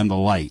show them the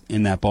light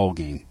in that bowl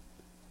game.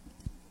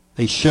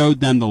 They showed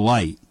them the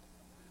light,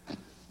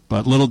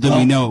 but little did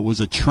we know it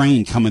was a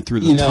train coming through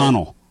the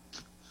tunnel.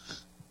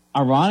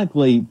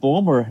 Ironically,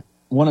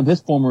 one of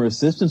his former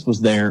assistants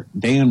was there,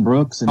 Dan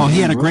Brooks. And he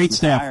Dan had a Brooks great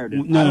staff. I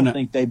don't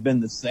think they've been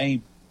the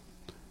same.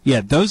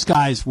 Yeah, those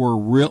guys were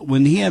real.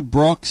 When he had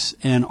Brooks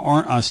and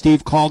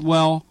Steve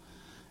Caldwell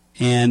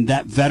and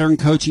that veteran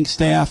coaching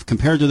staff,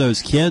 compared to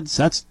those kids,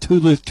 that's two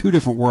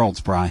different worlds,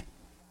 Bri.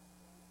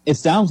 It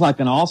sounds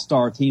like an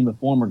all-star team of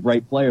former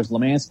great players.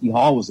 Lemansky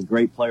Hall was a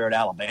great player at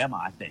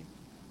Alabama, I think,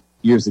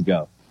 years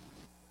ago.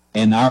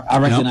 And I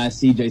recognize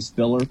C.J.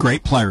 Spiller.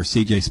 Great player,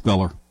 C.J.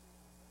 Spiller.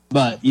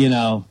 But,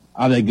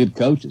 are they good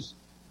coaches?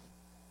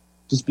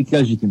 Just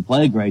because you can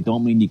play great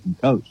don't mean you can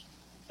coach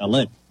a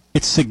lick.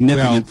 It's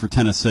significant for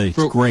Tennessee.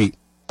 It's great.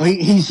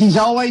 He's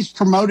always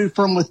promoted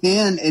from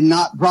within and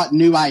not brought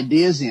new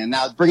ideas in.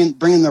 Now,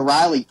 bringing the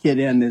Riley kid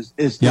in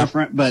is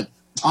different, but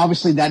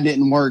obviously that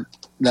didn't work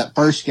that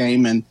first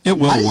game. And it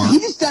will work. He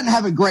just doesn't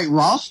have a great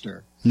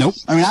roster. Nope.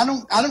 I mean,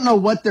 I don't know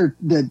what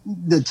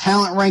the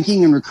talent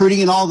ranking and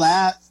recruiting and all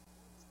that.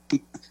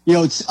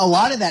 It's a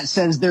lot of that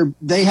says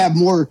they have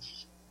more,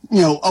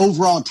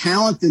 overall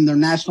talent than their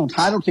national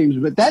title teams.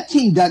 But that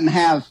team doesn't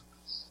have.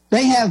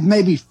 They have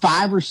maybe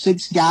 5 or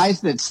 6 guys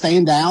that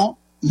stand out.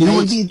 You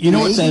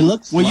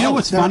know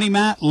what's funny,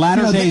 Matt?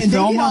 Latter Day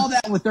Filmer. They did all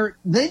that with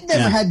they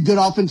never had good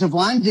offensive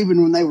lines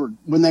even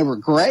when they were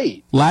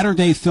great. Latter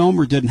Day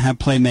Filmer didn't have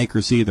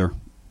playmakers either.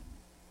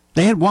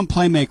 They had one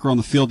playmaker on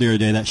the field the other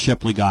day, that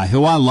Shipley guy,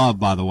 who I love,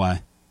 by the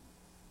way.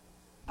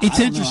 It's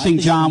interesting,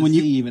 John, when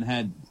you even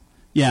had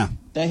Yeah.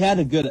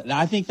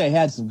 I think they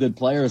had some good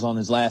players on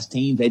his last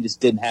team. They just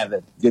didn't have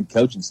a good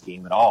coaching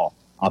scheme at all,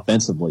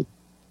 offensively.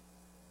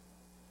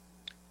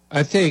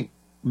 I think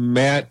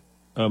Matt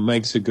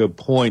makes a good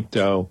point,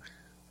 though.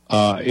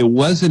 It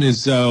wasn't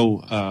as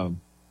though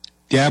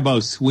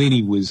Dabo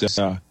Sweeney was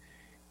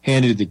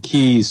handed the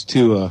keys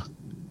to a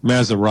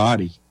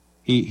Maserati.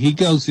 He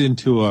goes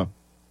into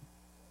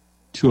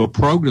a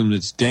program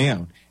that's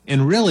down.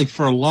 And really,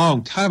 for a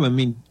long time, I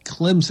mean,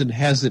 Clemson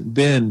hasn't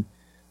been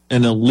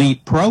an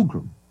elite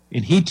program,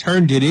 and he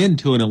turned it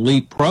into an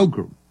elite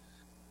program.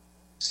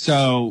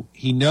 So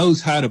he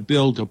knows how to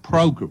build a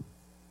program.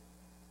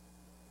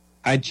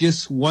 I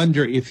just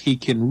wonder if he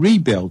can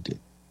rebuild it.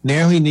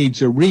 Now he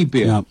needs a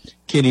rebuild. Yep.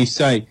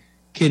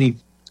 Can he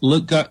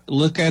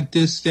look at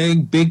this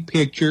thing, big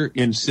picture,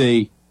 and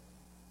say,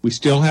 we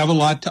still have a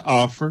lot to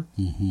offer.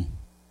 Mm-hmm.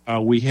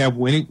 We have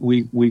winning.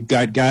 We've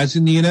got guys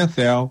in the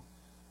NFL.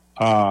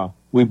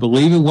 We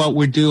believe in what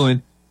we're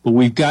doing, but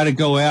we've got to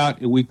go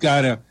out and we've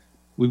got to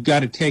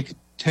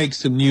take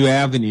some new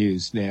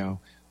avenues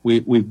now.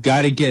 We've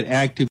got to get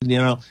active,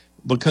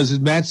 because as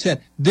Matt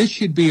said, this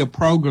should be a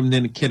program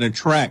that can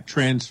attract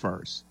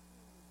transfers.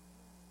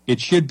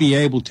 It should be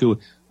able to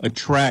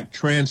attract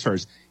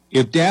transfers.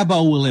 If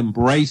Dabo will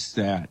embrace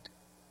that,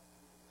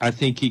 I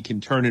think he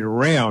can turn it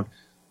around.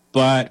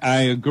 But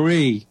I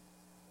agree,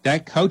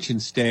 that coaching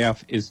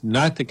staff is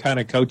not the kind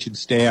of coaching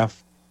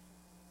staff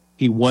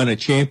he won a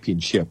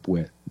championship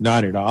with.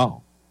 Not at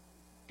all.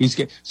 He's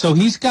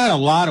got a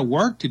lot of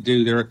work to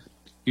do there.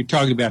 You're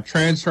talking about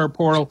transfer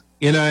portal,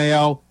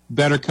 NIL,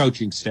 better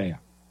coaching staff.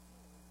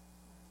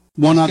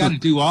 He's got to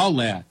do all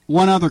that.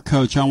 One other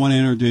coach I want to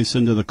introduce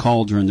into the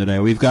cauldron today.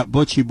 We've got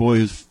Butchie Boy,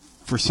 who's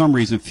for some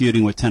reason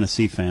feuding with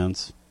Tennessee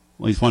fans.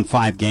 Well, he's won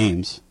 5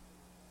 games.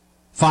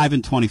 5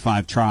 in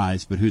 25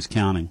 tries, but who's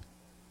counting?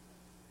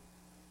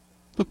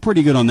 Looked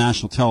pretty good on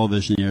national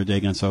television the other day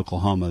against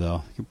Oklahoma,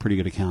 though. They're pretty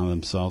good at counting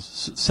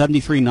themselves.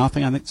 73-0, I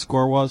think the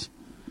score was.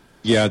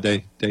 Yeah,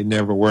 they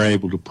never were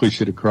able to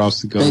push it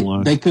across the goal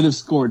line. They could have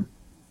scored.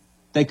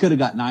 They could have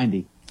got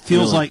 90.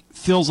 Feels like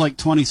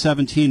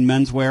 2017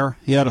 menswear.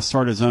 He had to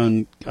start his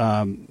own.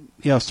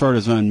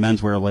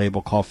 Menswear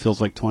label called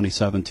Feels Like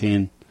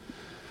 2017.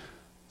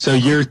 So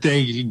you're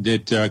thinking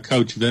that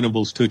Coach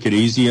Venables took it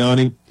easy on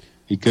him?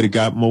 He could have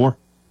got more.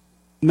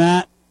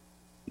 Matt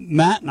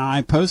and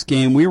I post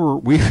game we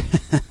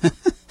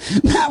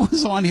Matt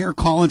was on here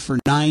calling for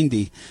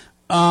 90.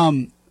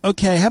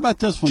 Okay, how about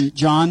this one,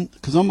 John?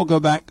 Because I'm gonna go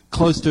back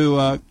close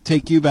to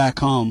take you back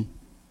home,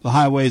 the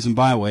highways and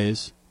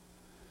byways.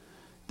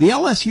 The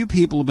LSU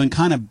people have been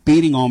kind of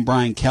beating on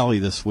Brian Kelly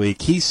this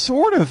week. He's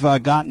sort of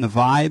gotten the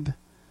vibe.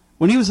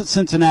 When he was at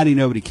Cincinnati,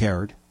 nobody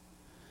cared.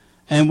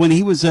 And when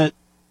he was at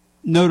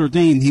Notre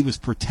Dame, he was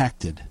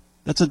protected.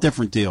 That's a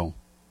different deal.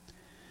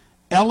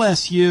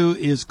 LSU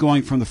is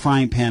going from the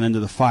frying pan into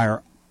the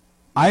fire.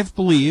 I've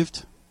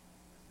believed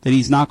that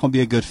he's not going to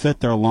be a good fit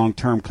there long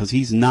term because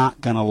he's not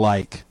going to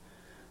like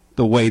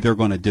the way they're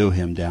going to do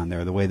him down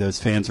there, the way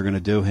those fans are going to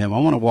do him. I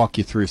want to walk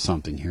you through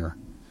something here.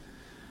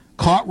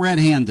 Caught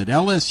red-handed.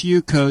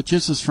 LSU coach,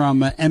 this is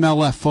from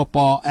MLF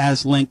Football,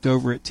 as linked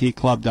over at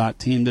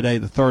tclub.team today,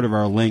 the third of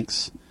our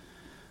links.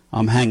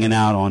 I'm hanging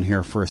out on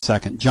here for a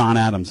second. John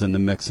Adams in the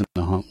mix in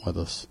the hunt with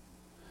us.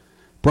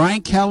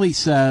 Brian Kelly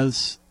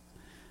says,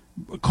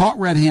 caught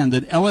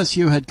red-handed,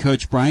 LSU head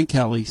coach Brian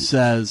Kelly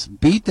says,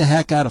 beat the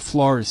heck out of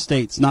Florida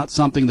State. It's not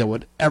something that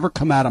would ever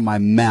come out of my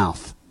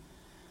mouth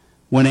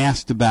when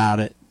asked about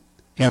it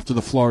after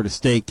the Florida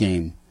State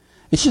game.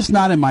 It's just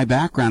not in my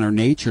background or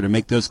nature to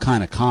make those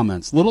kind of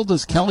comments. Little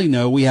does Kelly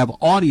know we have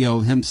audio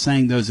of him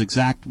saying those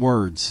exact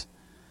words.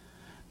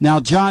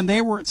 Now, John,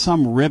 they were at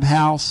some rib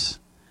house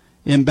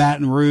in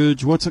Baton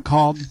Rouge. What's it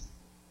called?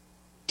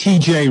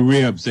 TJ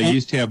Ribs. They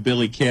used to have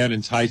Billy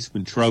Cannon's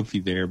Heisman Trophy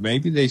there.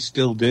 Maybe they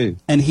still do.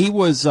 And he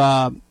was,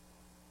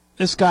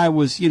 this guy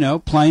was,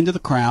 playing to the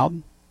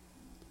crowd.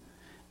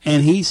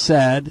 And he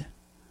said,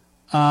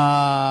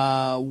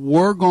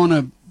 we're going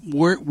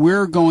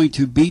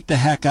to beat the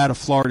heck out of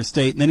Florida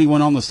State. And then he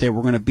went on to say,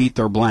 we're going to beat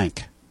their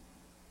blank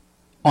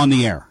on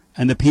the air.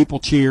 And the people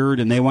cheered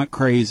and they went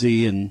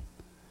crazy. And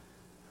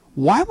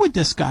why would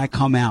this guy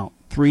come out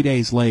 3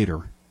 days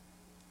later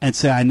and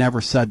say, I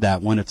never said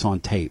that when it's on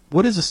tape?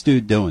 What is this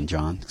dude doing,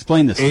 John?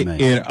 Explain this to me.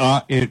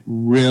 It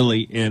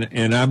really,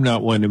 and I'm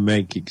not one to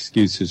make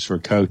excuses for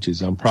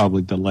coaches. I'm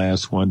probably the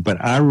last one.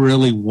 But I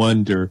really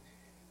wonder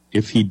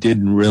if he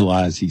didn't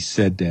realize he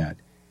said that.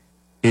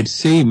 It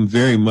seemed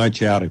very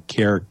much out of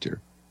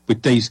character.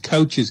 But these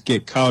coaches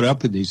get caught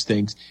up in these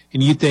things,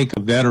 and you think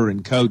a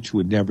veteran coach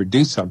would never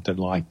do something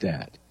like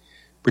that,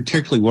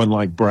 particularly one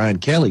like Brian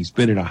Kelly's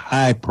been in a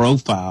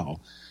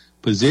high-profile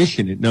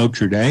position at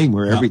Notre Dame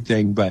or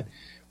everything. But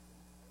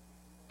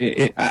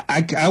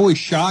I was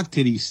shocked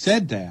that he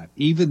said that,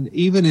 even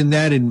in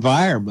that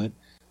environment.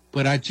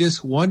 But I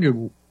just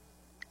wondered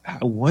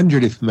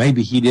if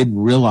maybe he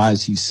didn't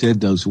realize he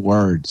said those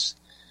words.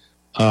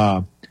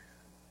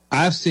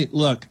 I've seen.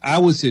 Look, I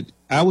was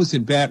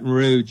in Baton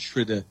Rouge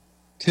for the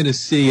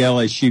Tennessee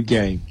LSU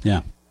game.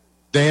 Yeah,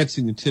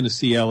 advancing the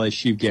Tennessee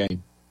LSU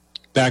game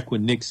back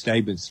when Nick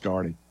Saban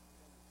started.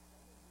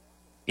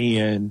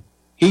 And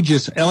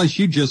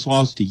LSU just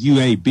lost to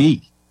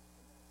UAB.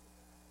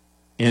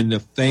 And the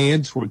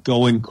fans were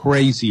going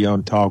crazy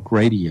on talk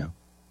radio.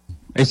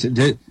 They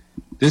said,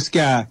 this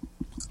guy,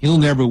 he'll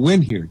never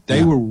win here.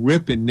 They were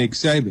ripping Nick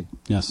Saban.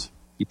 Yes.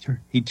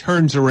 He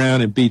turns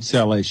around and beats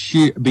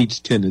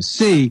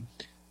Tennessee.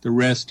 The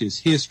rest is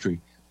history.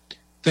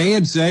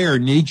 Fans, they are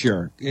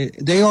knee-jerk.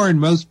 They are in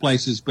most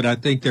places, but I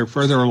think they're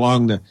further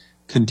along the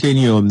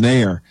continuum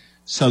there.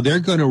 So they're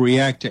going to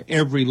react to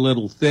every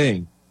little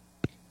thing.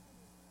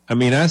 I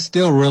mean, I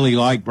still really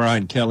like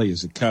Brian Kelly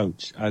as a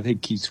coach. I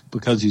think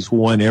because he's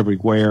won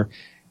everywhere.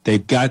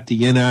 They've got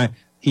the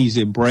he's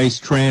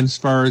embraced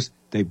transfers.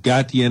 They've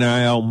got the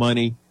NIL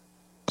money.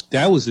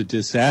 That was a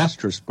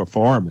disastrous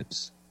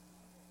performance.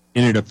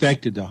 And it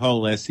affected the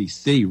whole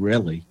SEC,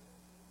 really.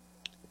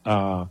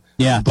 But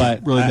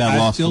really bad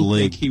loss I to the still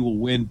league. think he will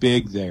win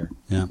big there.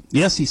 Yeah,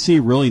 the SEC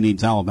really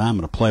needs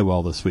Alabama to play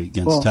well this week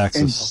against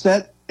Texas.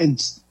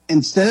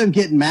 Instead of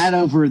getting mad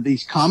over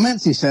these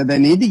comments, he said they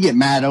need to get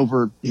mad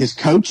over his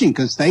coaching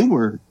because they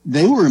were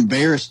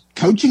embarrassed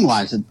coaching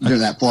wise during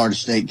that Florida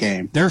State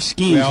game. Their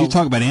schemes, you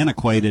talk about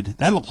antiquated.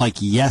 That looked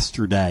like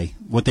yesterday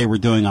what they were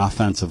doing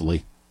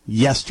offensively.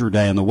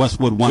 Yesterday on the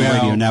Westwood One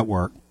Radio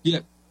Network.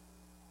 Yeah,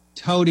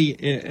 Tony,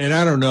 and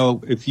I don't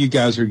know if you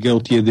guys are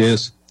guilty of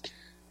this,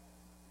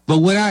 but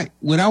when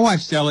I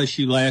watched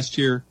LSU last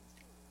year,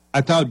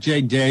 I thought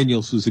Jay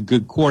Daniels was a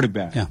good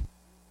quarterback. Yeah.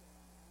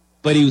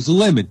 But he was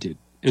limited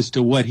as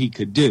to what he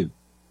could do.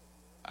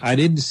 I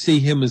didn't see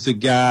him as a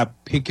guy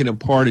picking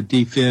apart a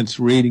defense,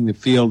 reading the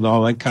field, and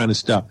all that kind of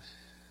stuff.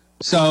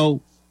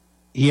 So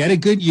he had a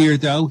good year,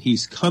 though.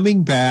 He's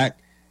coming back.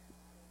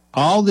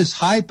 All this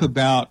hype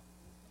about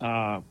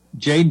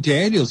Jaden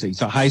Daniels,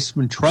 he's a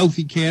Heisman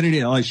Trophy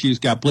candidate. LSU's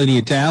got plenty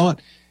of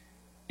talent.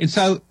 And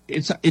so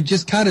it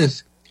just kind of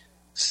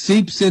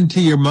seeps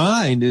into your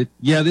mind that,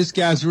 this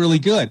guy's really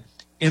good.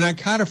 And I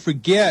kind of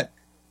forget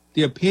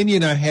the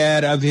opinion I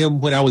had of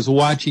him when I was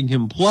watching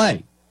him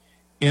play.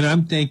 And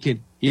I'm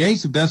thinking,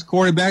 he's the best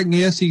quarterback in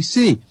the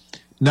SEC.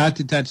 Not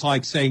that that's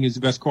like saying he's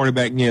the best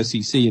quarterback in the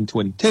SEC in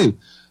 22.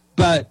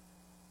 But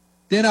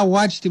then I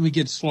watched him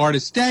against Florida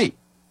State.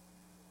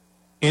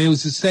 And it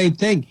was the same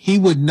thing. He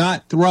would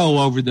not throw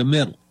over the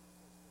middle.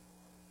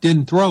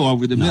 Didn't throw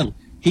over the middle.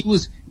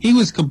 He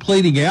was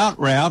completing out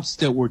routes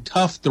that were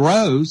tough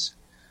throws,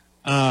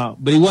 but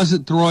he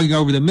wasn't throwing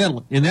over the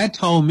middle. And that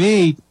told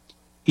me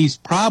he's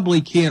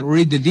probably can't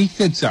read the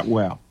defense that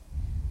well.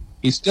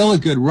 He's still a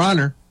good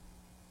runner,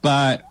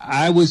 but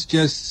I was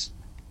just,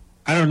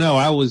 I don't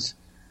know.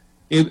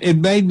 It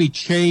made me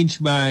change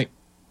my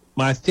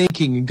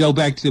thinking and go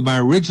back to my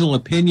original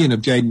opinion of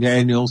Jaden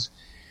Daniels.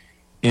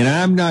 And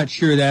I'm not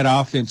sure that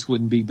offense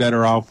wouldn't be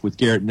better off with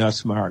Garrett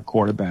Nussmeier at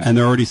quarterback. And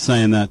they're already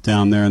saying that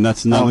down there, and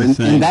that's another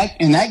thing.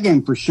 In that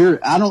game for sure,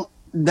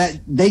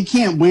 they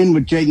can't win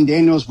with Jaden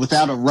Daniels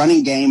without a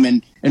running game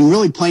and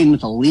really playing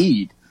with a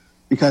lead,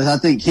 because I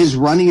think his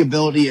running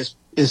ability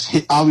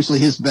is obviously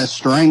his best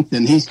strength,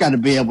 and he's got to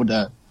be able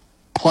to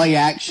play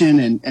action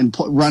and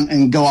run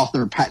and go off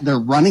their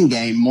running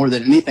game more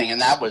than anything.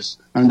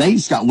 And they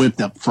just got whipped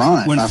up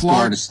front by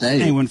Florida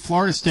State. Hey, when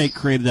Florida State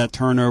created that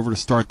turnover to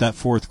start that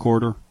fourth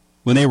quarter,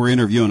 when they were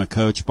interviewing a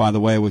coach, by the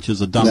way, which is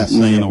the dumbest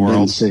thing in the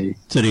world, it's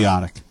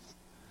idiotic.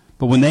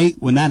 But when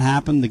that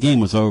happened, the game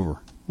was over.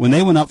 When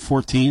they went up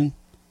 14,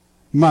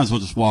 you might as well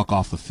just walk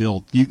off the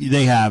field.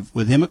 They have,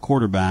 with him at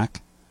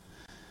quarterback,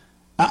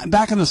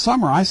 back in the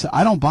summer, I said,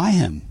 I don't buy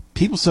him.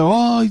 People say,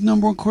 he's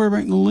number one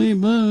quarterback in the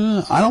league.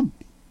 Blah. I don't.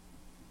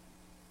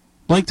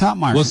 Blake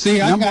Topmeyer. Well, see,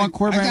 I got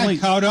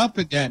caught up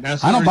at that.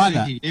 I don't buy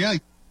that. Yeah.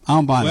 I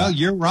don't buy that. Well,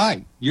 you're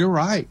right.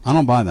 I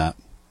don't buy that.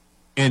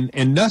 And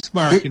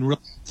Nussmeier can really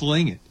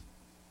fling it.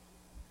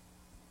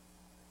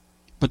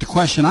 But the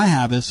question I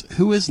have is,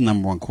 who is the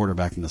number one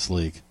quarterback in this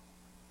league?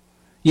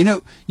 You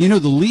know, the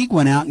league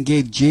went out and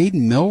gave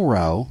Jaden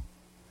Milroe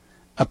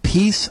a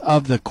piece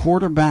of the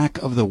Quarterback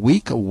of the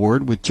Week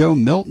award with Joe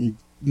Milton.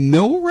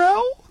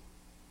 Milroe?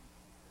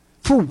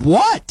 For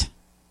what?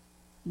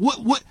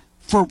 What?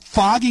 For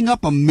fogging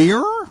up a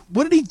mirror?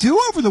 What did he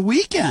do over the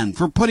weekend?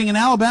 For putting an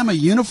Alabama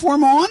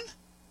uniform on?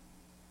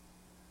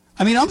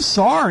 I mean, I'm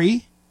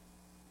sorry.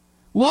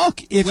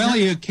 Look, he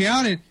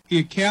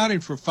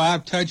accounted for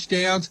 5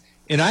 touchdowns,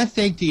 and I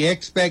think the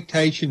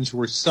expectations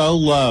were so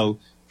low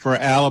for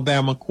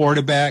Alabama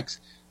quarterbacks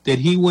that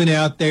he went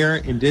out there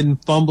and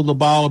didn't fumble the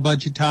ball a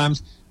bunch of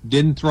times,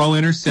 didn't throw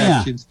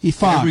interceptions. Yeah, he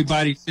fogged.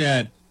 Everybody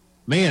said,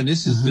 man,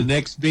 this is the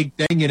next big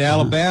thing in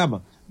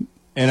Alabama.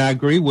 And I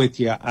agree with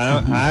you.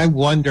 I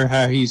wonder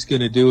how he's going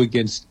to do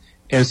against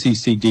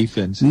SEC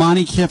defense.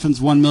 Monty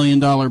Kiffin's $1 million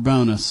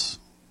bonus.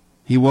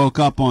 He woke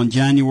up on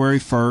January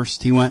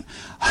 1st. He went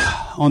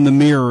on the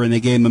mirror, and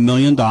they gave him $1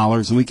 million.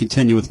 And we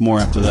continue with more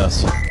after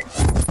this.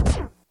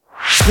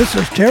 This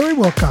is Terry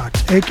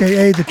Wilcox,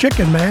 a.k.a. the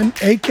Chicken Man,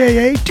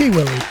 a.k.a.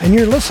 T-Willie, and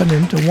you're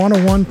listening to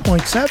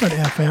 101.7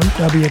 FM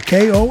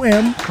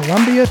WKOM,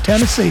 Columbia,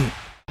 Tennessee.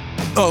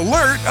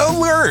 Alert,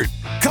 alert!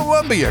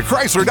 Columbia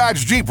Chrysler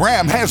Dodge Jeep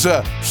Ram has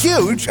a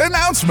huge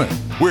announcement.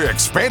 We're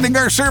expanding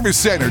our service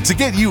center to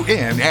get you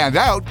in and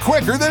out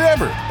quicker than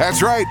ever.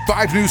 That's right,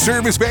 5 new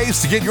service bays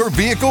to get your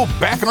vehicle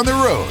back on the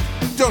road.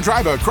 Don't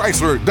drive a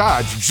Chrysler,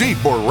 Dodge,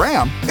 Jeep, or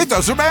Ram. It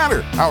doesn't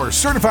matter. Our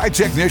certified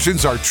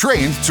technicians are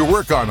trained to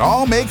work on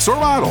all makes or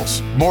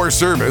models. More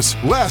service,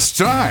 less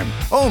time.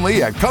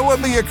 Only at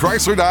Columbia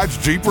Chrysler Dodge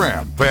Jeep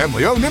Ram.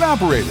 Family owned and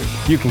operated.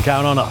 You can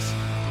count on us.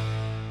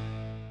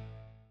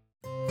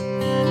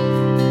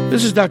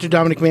 This is Dr.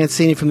 Dominic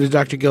Mancini from the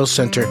Dr. Gill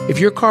Center. If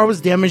your car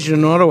was damaged in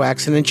an auto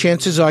accident,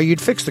 chances are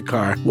you'd fix the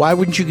car. Why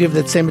wouldn't you give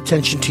that same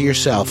attention to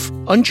yourself?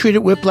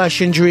 Untreated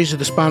whiplash injuries of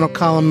the spinal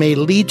column may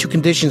lead to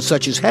conditions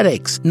such as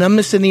headaches,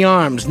 numbness in the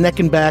arms, neck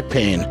and back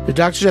pain. The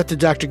doctors at the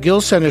Dr.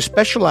 Gill Center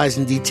specialize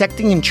in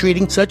detecting and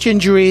treating such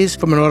injuries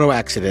from an auto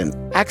accident.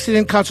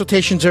 Accident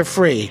consultations are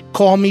free.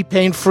 Call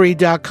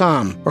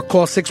mepainfree.com or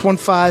call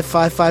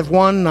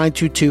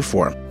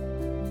 615-551-9224.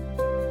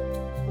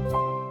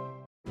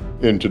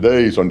 In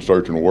today's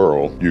uncertain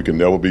world, you can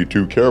never be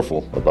too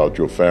careful about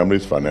your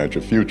family's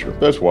financial future.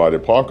 That's why the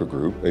Parker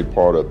Group, a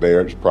part of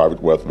Baird's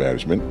Private Wealth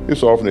Management,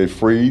 is offering a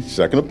free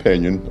second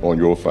opinion on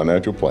your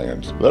financial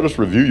plans. Let us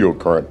review your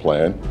current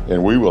plan,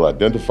 and we will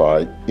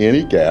identify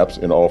any gaps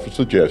and offer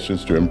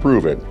suggestions to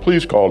improve it.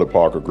 Please call the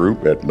Parker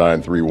Group at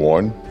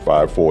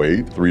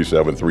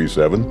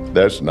 931-548-3737.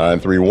 That's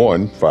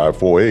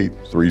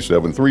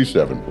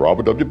 931-548-3737.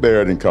 Robert W.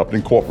 Baird & Company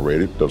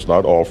Incorporated does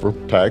not offer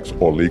tax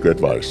or legal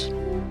advice.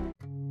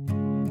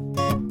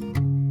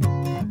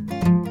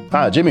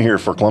 Hi, Jimmy here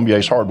for Columbia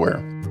Ace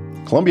Hardware.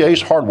 Columbia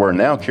Ace Hardware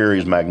now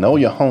carries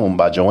Magnolia Home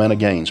by Joanna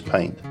Gaines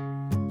paint.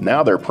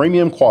 Now their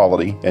premium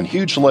quality and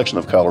huge selection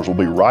of colors will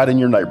be right in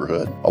your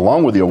neighborhood.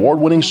 Along with the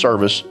award-winning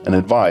service and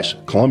advice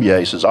Columbia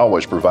Ace has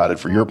always provided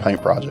for your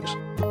paint projects.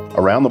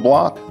 Around the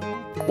block,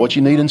 what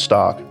you need in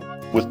stock,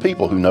 with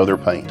people who know their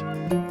paint.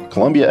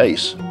 Columbia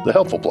Ace, the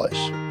helpful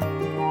place.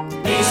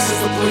 Ace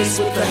is the place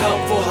with the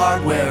helpful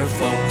hardware,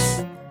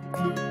 folks.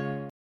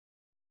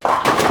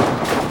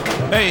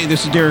 Hey,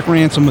 this is Derek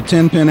Ransom with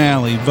 10 Pin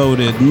Alley,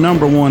 voted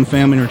 #1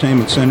 family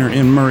entertainment center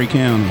in Murray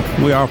County.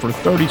 We offer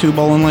 32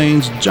 bowling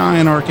lanes,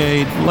 giant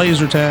arcade,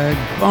 laser tag,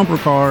 bumper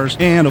cars,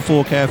 and a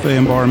full cafe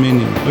and bar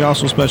menu. We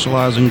also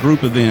specialize in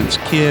group events,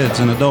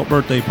 kids and adult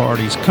birthday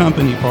parties,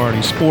 company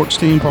parties, sports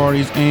team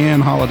parties,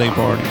 and holiday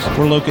parties.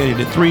 We're located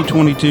at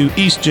 322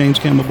 East James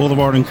Campbell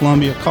Boulevard in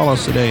Columbia. Call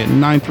us today at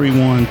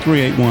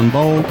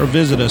 931-381-BOWL or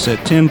visit us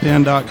at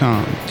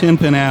 10pin.com. 10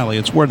 Pin Alley,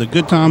 it's where the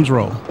good times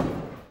roll.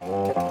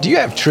 Do you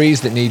have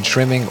trees that need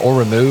trimming or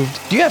removed?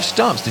 Do you have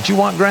stumps that you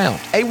want ground?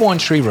 A1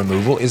 Tree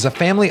Removal is a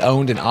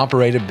family-owned and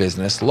operated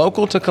business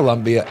local to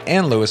Columbia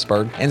and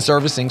Lewisburg and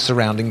servicing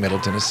surrounding Middle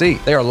Tennessee.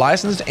 They are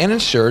licensed and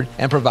insured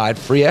and provide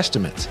free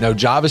estimates. No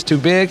job is too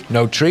big,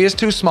 no tree is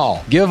too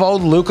small. Give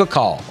old Luke a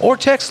call or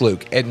text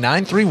Luke at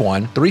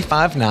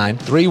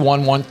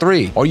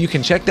 931-359-3113, or you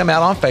can check them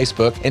out on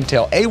Facebook and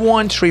tell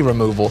A1 Tree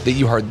Removal that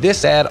you heard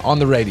this ad on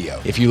the radio.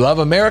 If you love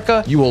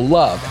America, you will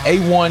love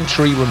A1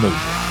 Tree Removal.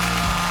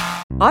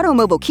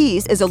 Automobile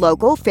Keys is a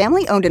local,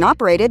 family-owned and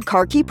operated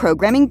car key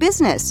programming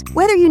business.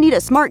 Whether you need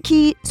a smart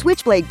key,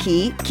 switchblade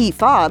key, key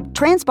fob,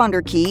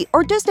 transponder key,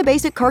 or just a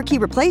basic car key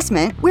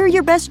replacement, we're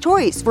your best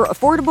choice for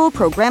affordable,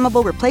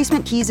 programmable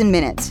replacement keys in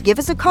minutes. Give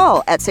us a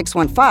call at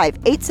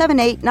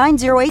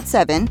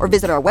 615-878-9087 or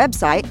visit our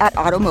website at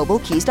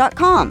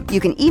automobilekeys.com. You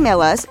can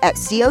email us at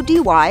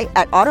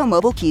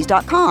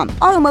cody@automobilekeys.com.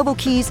 Automobile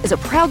Keys is a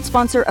proud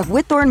sponsor of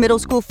Whitthorne Middle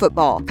School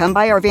football. Come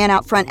by our van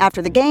out front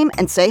after the game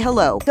and say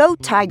hello. Go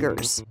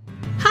Tigers!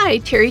 Hi,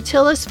 Terry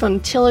Tillis from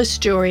Tillis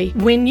Jewelry.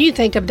 When you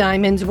think of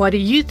diamonds, what do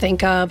you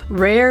think of?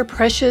 Rare,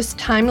 precious,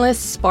 timeless,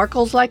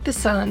 sparkles like the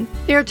sun.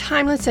 They are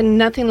timeless and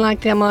nothing like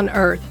them on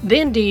earth.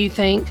 Then do you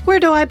think, where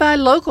do I buy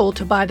local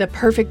to buy the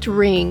perfect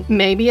ring?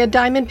 Maybe a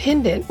diamond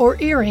pendant or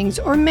earrings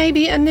or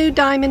maybe a new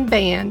diamond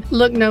band.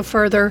 Look no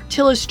further.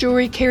 Tillis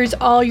Jewelry carries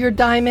all your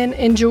diamond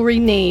and jewelry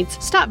needs.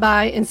 Stop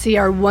by and see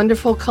our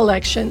wonderful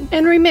collection.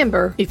 And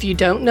remember, if you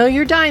don't know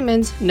your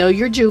diamonds, know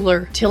your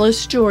jeweler.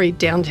 Tillis Jewelry,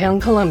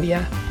 downtown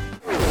Columbia.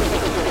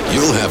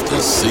 You'll have to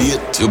see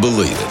it to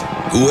believe it.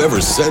 Whoever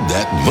said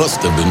that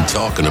must have been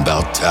talking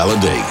about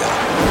Talladega.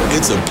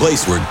 It's a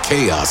place where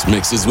chaos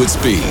mixes with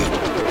speed,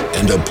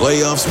 and a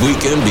playoffs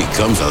weekend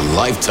becomes a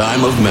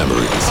lifetime of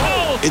memories.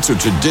 It's a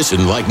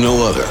tradition like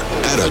no other,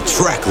 at a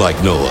track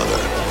like no other.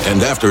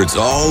 And after it's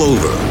all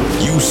over,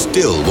 you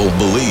still won't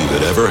believe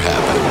it ever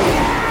happened.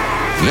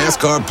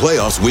 NASCAR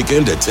Playoffs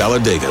Weekend at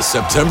Talladega,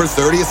 September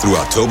 30th through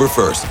October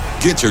 1st.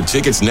 Get your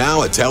tickets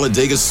now at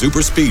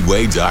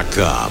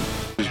TalladegaSuperspeedway.com.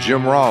 This is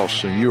Jim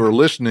Ross, and you are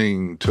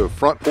listening to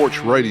Front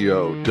Porch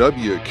Radio,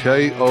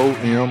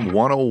 WKOM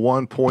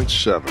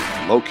 101.7,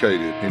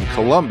 located in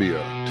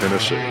Columbia,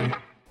 Tennessee.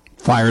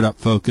 Fired up,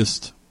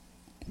 focused,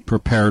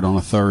 prepared on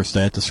a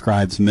Thursday. That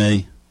describes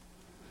me.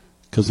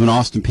 Because when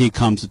Austin Peay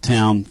comes to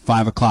town,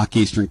 5 o'clock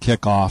Eastern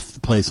kickoff,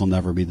 the place will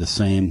never be the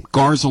same.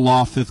 Garza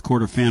Law, fifth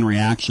quarter fan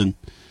reaction.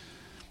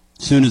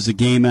 As soon as the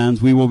game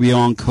ends, we will be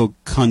on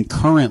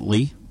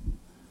concurrently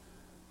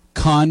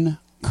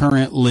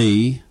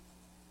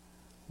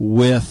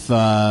with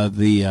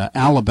the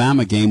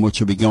Alabama game,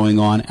 which will be going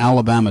on,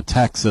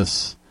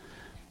 Alabama-Texas.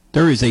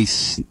 There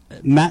is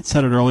Matt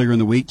said it earlier in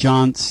the week,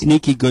 John,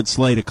 sneaky good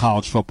slate of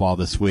college football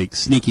this week.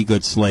 Sneaky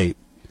good slate.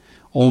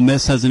 Ole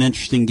Miss has an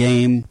interesting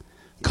game.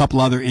 A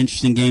couple other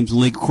interesting games in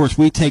the league. Of course,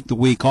 we take the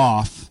week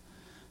off,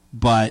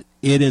 but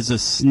it is a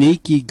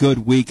sneaky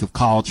good week of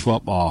college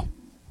football.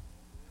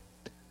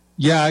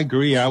 Yeah, I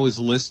agree. I was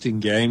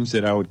listing games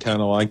that I would kind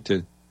of like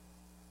to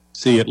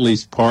see at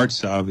least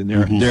parts of, and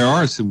there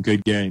are some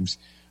good games.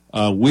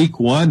 Week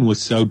 1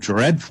 was so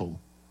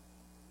dreadful.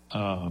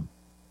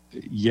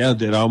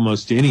 That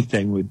almost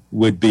anything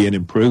would be an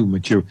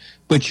improvement.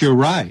 But you're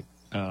right.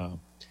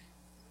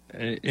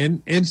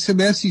 And some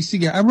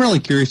SEC. I'm really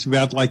curious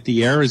about like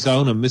the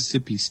Arizona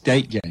Mississippi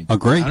State game.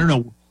 Agree. I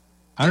don't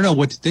know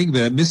what to think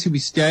about it. Mississippi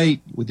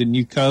State with the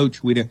new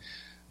coach.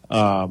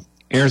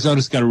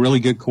 Arizona's got a really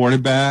good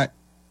quarterback.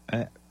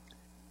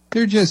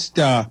 They're just,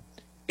 and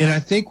I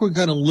think we're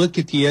going to look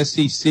at the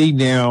SEC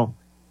now,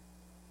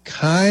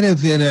 kind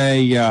of in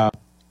a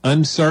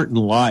uncertain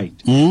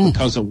light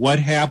because of what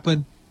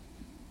happened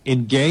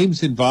in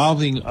games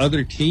involving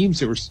other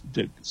teams that were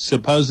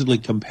supposedly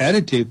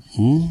competitive.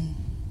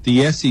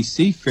 The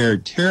SEC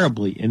fared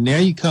terribly, and now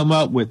you come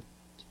up with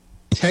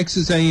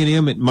Texas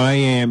A&M at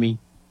Miami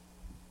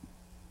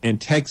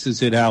and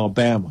Texas at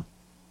Alabama.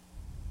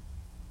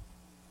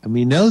 I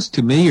mean, those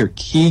to me are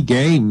key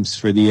games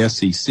for the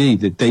SEC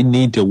that they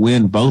need to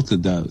win both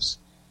of those.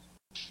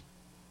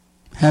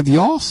 Have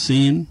y'all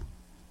seen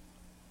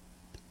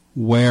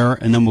where,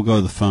 and then we'll go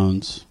to the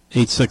phones,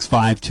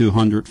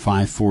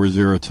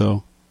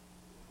 865-200-5402.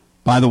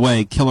 By the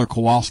way, Killer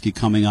Kowalski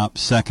coming up,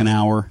 second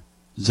hour,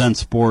 Zen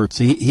Sports.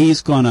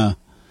 He's going to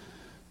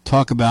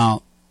talk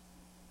about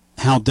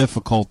how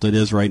difficult it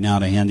is right now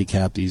to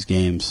handicap these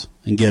games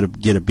and get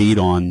a beat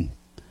on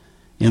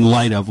in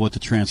light of what the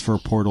transfer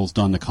portal's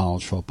done to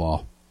college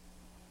football.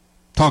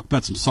 Talk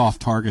about some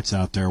soft targets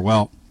out there.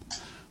 Well,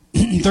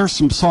 there's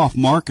some soft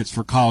markets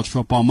for college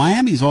football.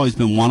 Miami's always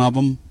been one of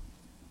them.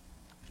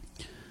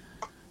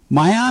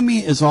 Miami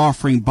is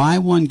offering buy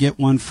one, get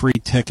one free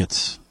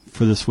tickets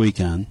for this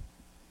weekend.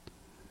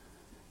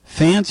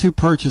 Fans who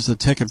purchase a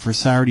ticket for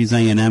Saturday's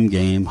A&M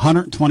game,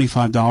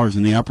 $125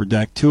 in the upper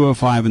deck,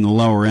 $205 in the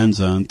lower end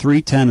zone,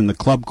 $310 in the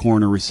club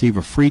corner, receive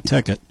a free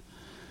ticket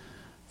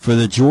for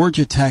the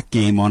Georgia Tech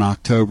game on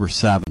October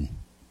 7.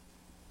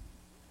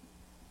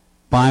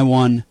 Buy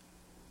one,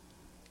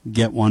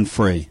 get one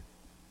free.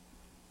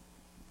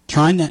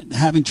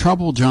 Having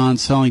trouble, John,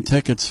 selling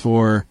tickets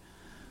for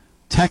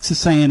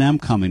Texas A&M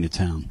coming to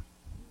town.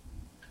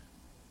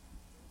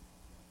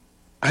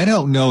 I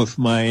don't know if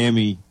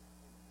Miami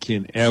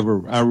can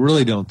ever, I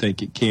really don't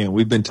think it can.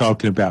 We've been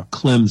talking about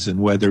Clemson,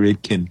 whether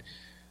it can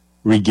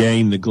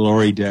regain the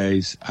glory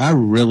days. I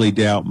really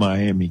doubt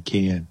Miami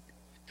can.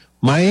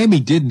 Miami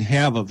didn't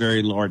have a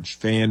very large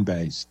fan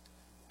base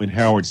when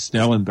Howard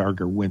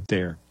Snellenberger went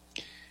there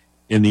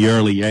in the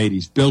early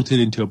 80s, built it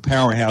into a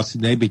powerhouse,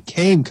 and they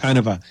became kind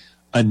of a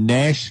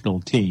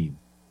national team.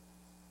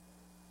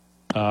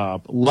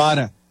 A lot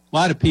of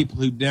people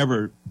who'd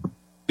never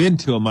been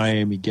to a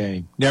Miami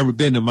game, never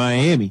been to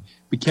Miami,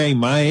 became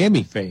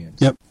Miami fans.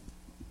 Yep.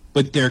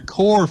 But their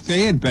core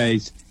fan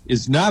base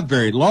is not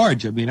very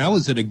large. I mean, I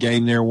was at a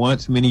game there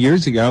once many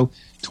years ago,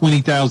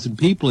 20,000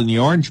 people in the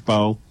Orange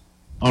Bowl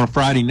on a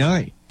Friday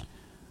night.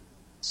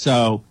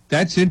 So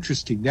that's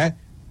interesting. That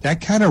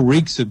kind of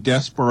reeks of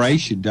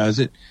desperation,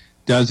 doesn't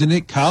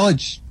it?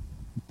 Colleges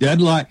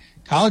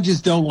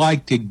don't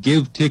like to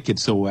give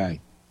tickets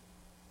away.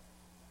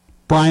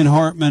 Brian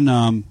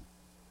Hartman,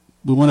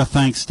 we want to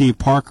thank Steve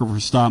Parker for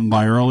stopping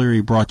by earlier.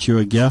 He brought you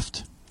a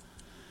gift.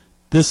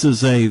 This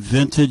is a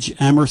vintage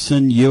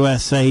Emerson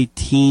USA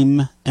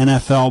Team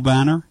NFL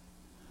banner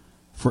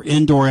for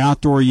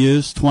indoor-outdoor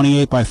use,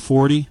 28 by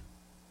 40,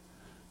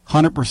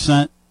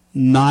 100%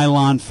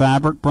 nylon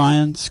fabric,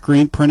 Brian,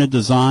 screen-printed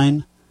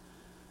design,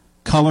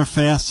 color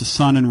fast to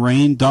sun and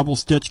rain,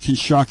 double-stitch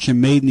construction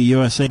made in the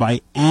USA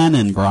by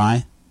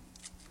Annenbry.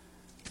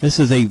 This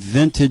is a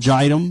vintage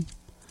item.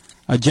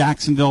 A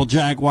Jacksonville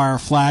Jaguar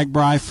flag,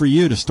 Bry, for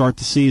you to start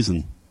the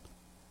season.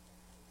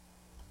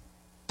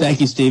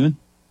 Thank you, Stephen.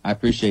 I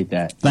appreciate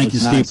that. Thank you,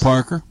 Steve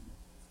Parker.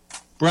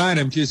 Brian,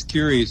 I'm just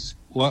curious,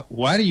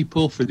 why do you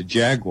pull for the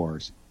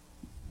Jaguars?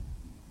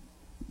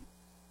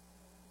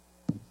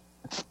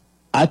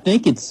 I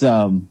think it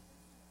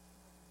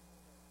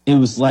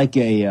was like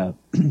a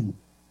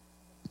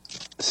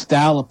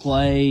style of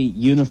play,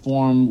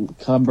 uniform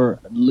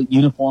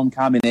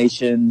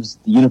combinations,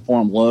 the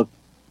uniform look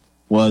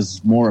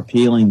was more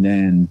appealing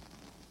than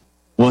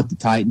what the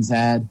Titans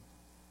had,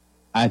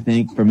 I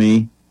think, for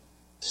me.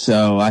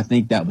 So I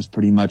think that was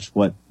pretty much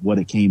what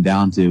it came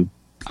down to.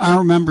 I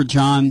remember,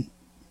 John,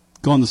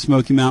 going to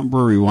Smoky Mountain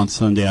Brewery one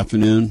Sunday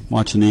afternoon,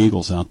 watching the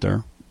Eagles out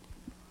there.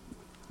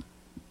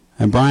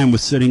 And Brian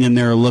was sitting in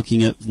there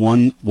looking at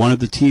one of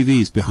the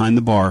TVs behind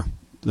the bar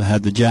that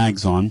had the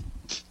Jags on.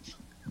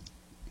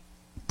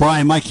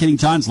 Brian, am I kidding?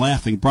 John's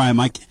laughing. Brian,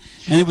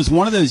 and it was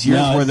one of those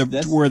years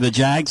where the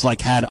Jags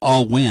like had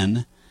all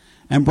win,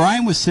 And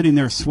Brian was sitting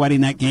there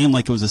sweating that game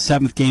like it was the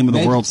 7th game of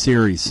the World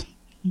Series.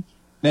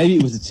 Maybe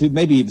it was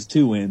Maybe it was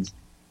 2 wins.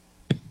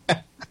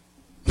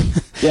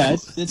 Yeah.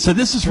 So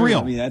this is real.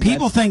 I mean,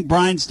 People think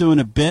Brian's doing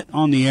a bit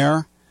on the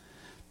air.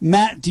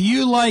 Matt, do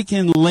you like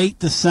in late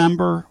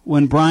December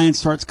when Brian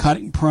starts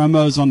cutting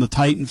promos on the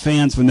Titan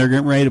fans when they're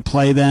getting ready to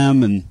play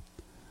them, and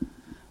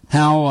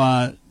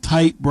how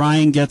tight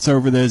Brian gets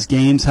over those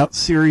games? How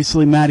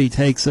seriously Matt he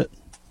takes it?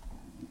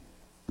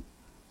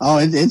 Oh,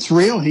 it's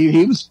real.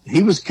 He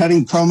was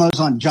cutting promos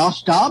on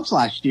Josh Dobbs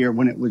last year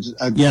when it was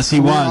a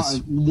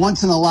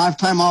once in a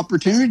lifetime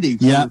opportunity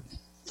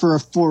for a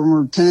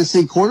former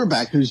Tennessee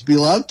quarterback who's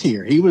beloved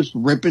here. He was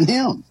ripping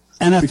him.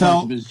 NFL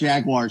because of his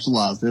Jaguars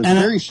love. It was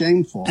very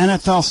shameful.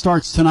 NFL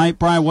starts tonight,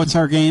 Brian. What's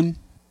our game?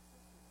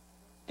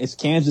 It's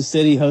Kansas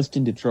City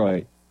hosting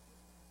Detroit.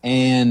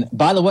 And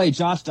by the way,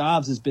 Josh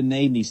Dobbs has been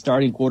named the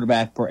starting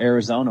quarterback for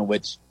Arizona,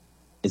 which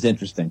is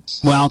interesting.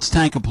 Well, it's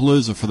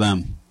Tankapalooza for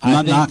them. I'm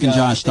not knocking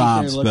Josh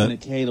Dobbs, they're looking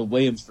at Caleb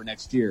Williams for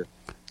next year.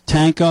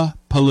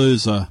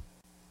 Tankapalooza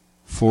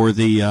for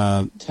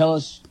the. Tell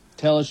us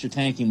you're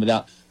tanking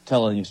without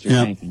telling us you're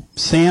tanking.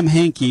 Sam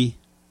Hinkie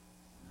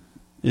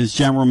is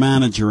general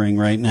managering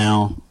right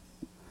now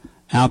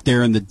out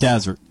there in the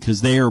desert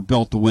because they are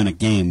built to win a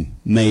game,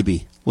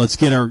 maybe. Let's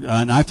get our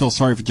and I feel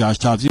sorry for Josh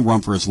Dobbs. He'll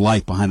run for his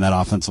life behind that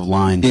offensive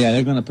line. Yeah,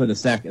 they're going to put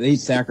they're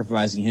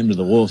sacrificing him to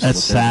the wolves.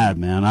 That's sad,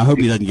 man. I hope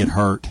he doesn't get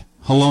hurt.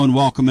 Hello and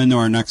welcome into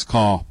our next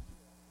call.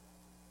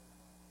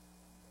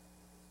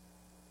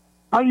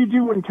 How you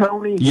doing,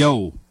 Tony?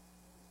 Yo.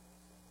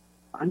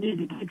 I need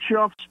to get you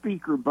off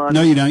speaker, buddy.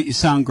 No, you don't. You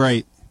sound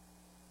great.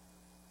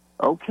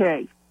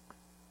 Okay.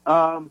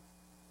 I'm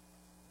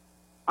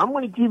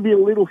going to give you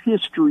a little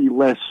history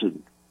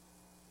lesson.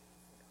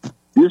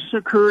 This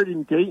occurred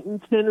in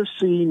Dayton,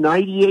 Tennessee,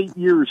 98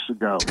 years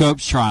ago.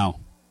 Scopes trial.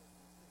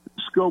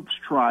 Scopes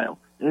trial.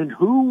 And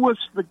who was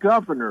the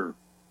governor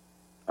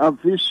of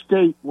this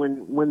state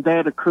when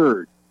that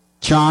occurred?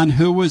 John,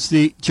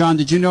 John,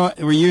 did you know,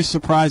 were you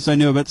surprised I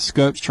knew about the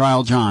Scopes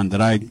trial, John, that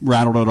I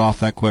rattled it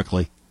off that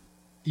quickly?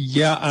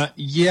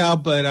 Yeah,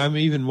 but I'm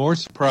even more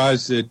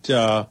surprised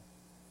that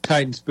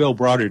Titans Bill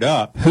brought it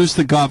up. Who's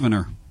the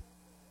governor?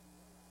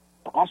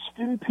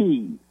 Austin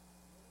Peay.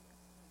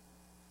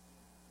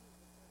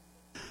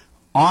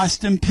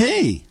 Austin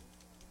Peay.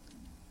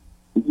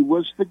 He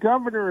was the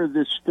governor of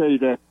this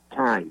state at the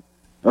time.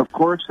 Of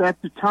course,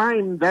 at the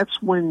time,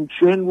 that's when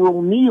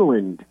General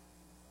Nealand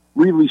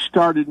really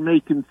started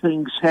making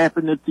things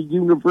happen at the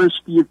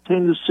University of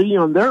Tennessee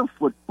on their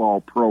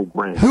football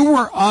program. Who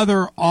were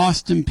other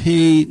Austin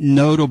Peay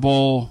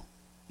notables,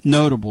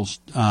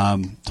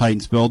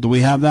 Titans Bill? Do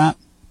we have that?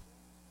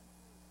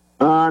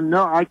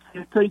 No, I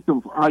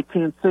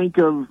can't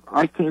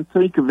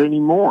think of any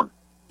more.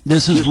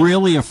 This is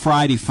really a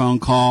Friday phone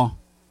call,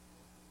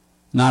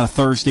 not a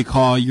Thursday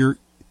call.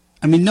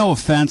 No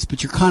offense,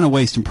 but you're kind of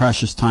wasting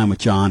precious time with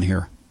John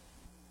here.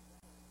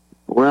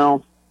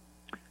 Well,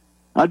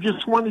 I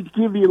just wanted to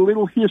give you a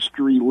little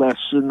history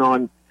lesson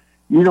on,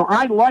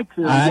 I like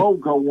their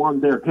logo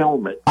on their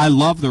helmet. I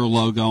love their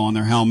logo on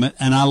their helmet,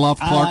 and I love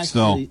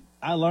Clarksville.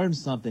 I learned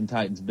something,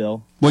 Titans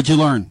Bill. What'd you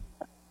learn?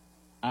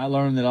 I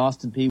learned that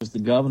Austin Peay was the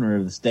governor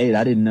of the state.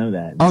 I didn't know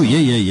that. Oh,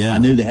 yeah. I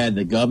knew they had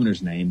the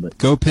governor's name, but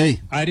go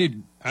Peay. I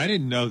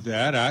didn't know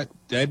that.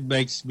 That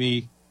makes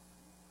me.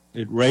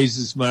 It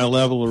raises my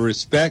level of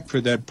respect for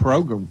that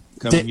program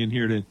coming in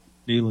here to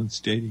Neyland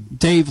Stadium.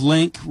 Dave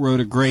Link wrote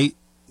a great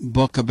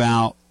book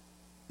about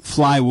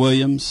Fly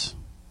Williams,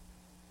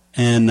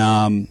 and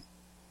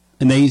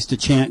they used to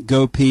chant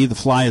 "Go Peay, the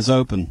fly is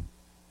open."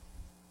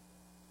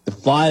 The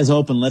fly is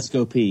open. Let's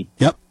go Peay.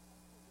 Yep,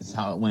 that's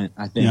how it went.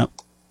 I think. Yep.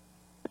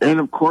 And,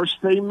 of course,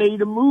 they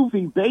made a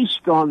movie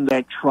based on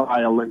that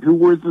trial. And who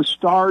were the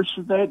stars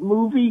of that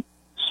movie?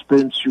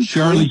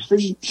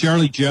 Tracy.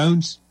 Shirley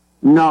Jones?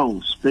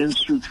 No,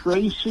 Spencer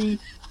Tracy,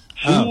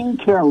 Gene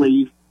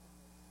Kelly,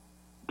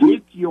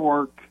 Dick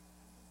York.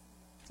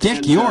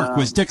 Dick York?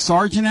 Was Dick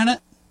Sargent in it?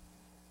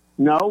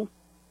 No,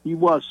 he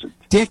wasn't.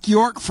 Dick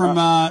York from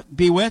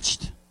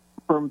Bewitched?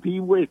 From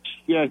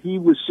Bewitched, yeah, he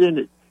was in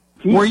it.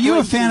 Were you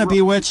a fan of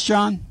Bewitched,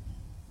 John?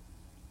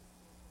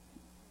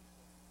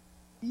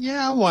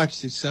 Yeah, I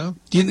watched it some.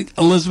 Do you think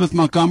Elizabeth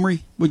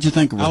Montgomery? What'd you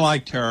think of her? I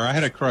liked her. I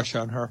had a crush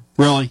on her.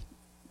 Really?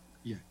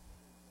 Yeah.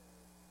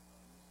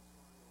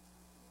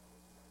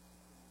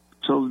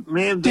 So,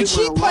 man, did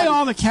she play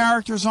all the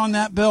characters on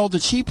that bill?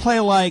 Did she play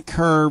like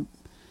her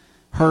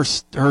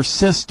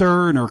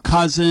sister and her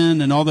cousin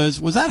and all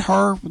those? Was that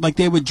her? Like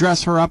they would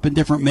dress her up in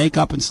different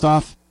makeup and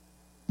stuff?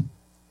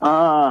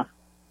 I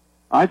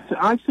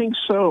think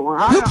so.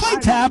 Who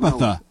played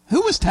Tabitha?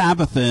 Who was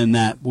Tabitha in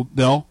that,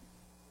 Bill?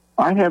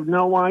 I have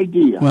no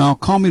idea. Well,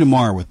 call me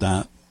tomorrow with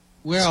that.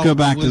 Well, let's go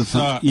back to the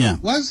phone. Yeah.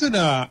 Wasn't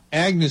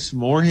Agnes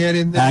Moorehead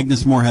in that?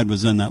 Agnes Moorehead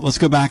was in that. Let's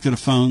go back to the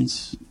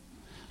phones.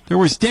 There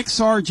was Dick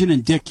Sargent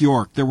and Dick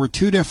York. There were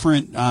two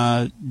different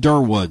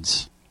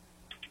Durwoods.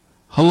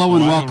 Hello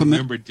and welcome. I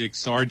don't remember Dick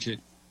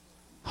Sargent.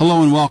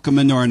 Hello and welcome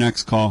into our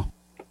next call.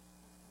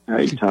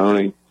 Hey,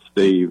 Tony.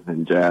 Steve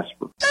and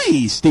Jasper.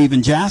 Hey, Steve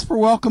and Jasper,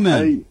 welcome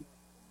in. Hey,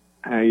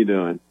 how you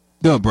doing?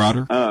 Good,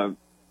 brother.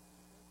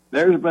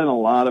 There's been a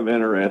lot of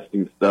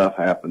interesting stuff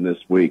happen this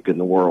week in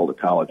the world of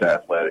college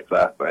athletics,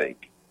 I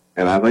think.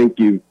 And I think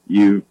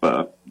you've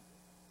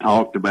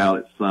talked about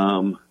it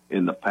some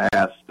in the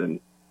past, and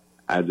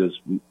I just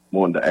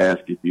wanted to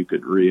ask if you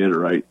could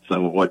reiterate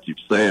some of what you've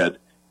said.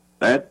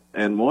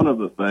 And one of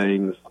the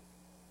things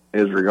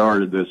is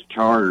regarding this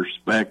Charter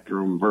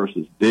Spectrum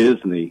versus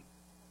Disney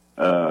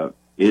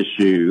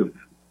issue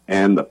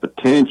and the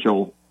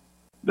potential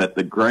that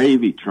the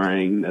gravy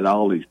train that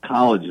all these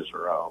colleges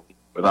are on,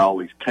 with all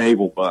these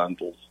cable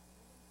bundles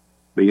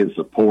being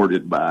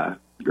supported by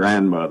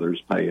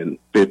grandmothers paying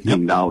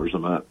 $15 a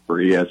month for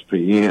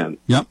ESPN,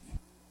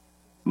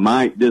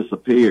 might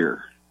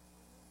disappear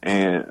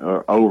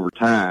or over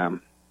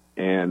time.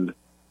 And,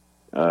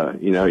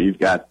 you've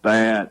got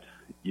that.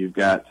 You've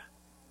got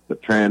the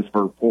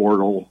transfer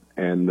portal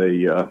and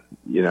the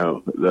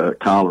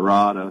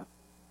Colorado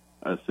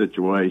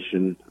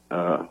situation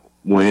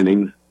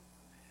winning.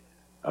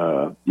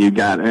 You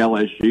got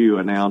LSU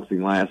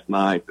announcing last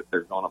night that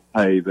they're going to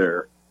pay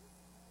their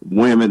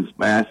women's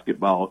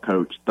basketball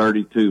coach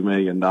 $32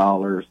 million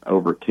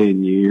over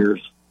 10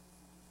 years.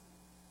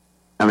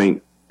 I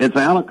mean, it's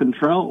out of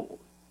control.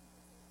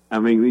 I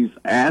mean,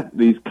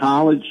 these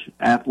college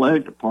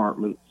athletic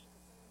departments,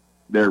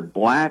 they're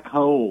black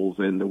holes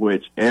into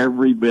which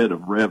every bit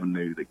of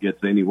revenue that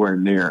gets anywhere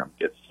near them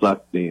gets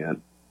sucked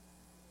in.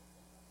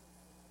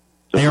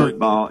 They are,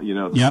 football,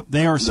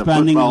 they are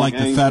spending like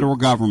the federal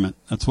government.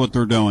 That's what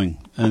they're doing.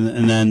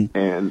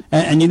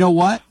 And you know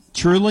what?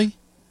 Truly,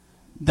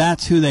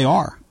 that's who they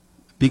are.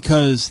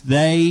 Because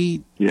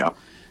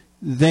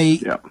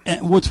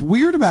what's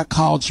weird about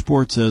college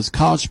sports is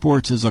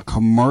a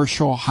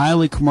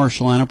highly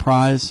commercial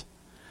enterprise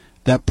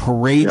that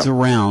parades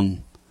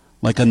around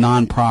like a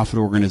nonprofit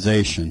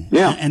organization.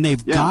 Yeah. And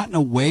they've gotten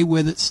away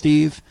with it,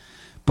 Steve,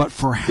 but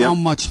for how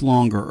much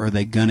longer are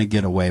they going to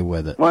get away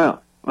with it?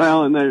 Well,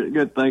 and the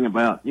good thing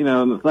about,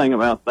 and the thing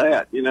about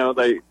that,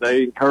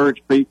 they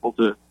encourage people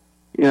to,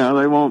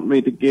 they want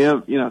me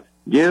to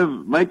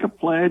make a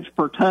pledge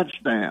per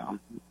touchdown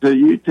to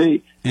UT.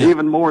 Yeah.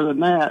 Even more than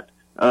that,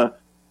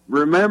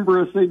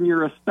 remember us in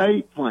your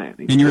estate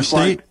planning. In your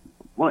estate? Like,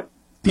 what?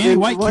 Danny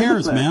White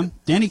cares, man.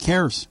 Danny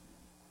cares.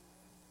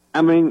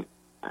 I mean,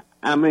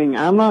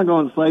 I'm not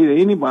going to say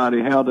to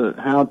anybody how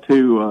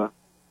to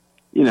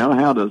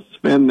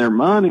spend their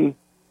money.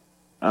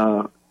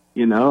 But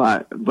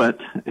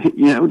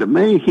to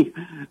me,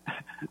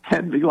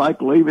 that'd be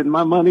like leaving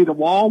my money to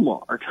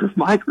Walmart or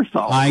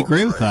Microsoft. I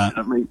agree with that.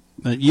 I mean,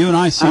 but you and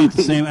I see it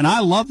the same. And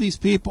I love these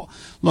people.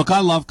 Look,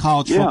 I love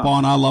college football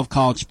and I love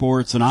college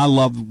sports and I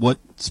love what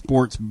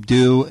sports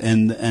do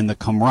and the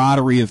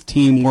camaraderie of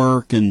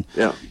teamwork and,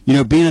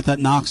 being at that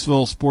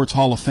Knoxville Sports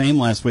Hall of Fame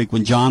last week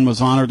when John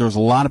was honored, there was a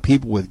lot of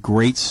people with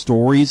great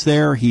stories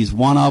there. He's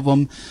one of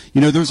them.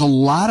 There's a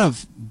lot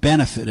of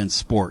benefit in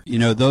sport,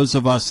 those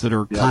of us that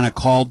are kind of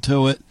called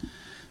to it,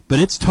 but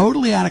it's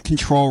totally out of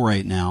control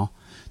right now.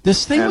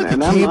 This thing with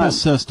the cable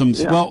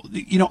systems,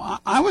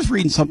 I was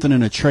reading something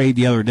in a trade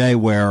the other day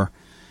where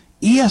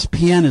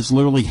ESPN is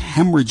literally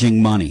hemorrhaging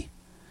money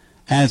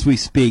as we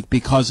speak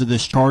because of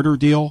this Charter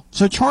deal.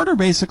 So Charter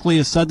basically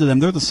has said to them,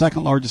 they're the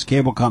second largest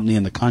cable company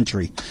in the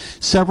country,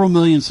 several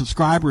million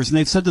subscribers, and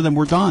they've said to them,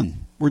 we're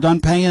done. We're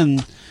done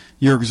paying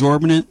your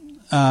exorbitant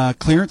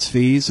clearance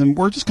fees, and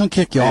we're just going to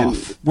kick you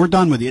off. We're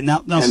done with you.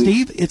 Now,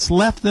 Steve, it's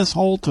left this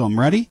hole to them.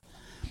 Ready?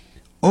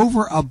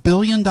 Over $1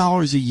 billion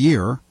a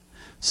year,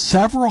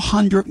 several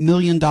 $100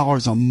 million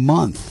a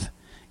month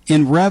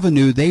in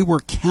revenue they were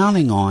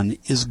counting on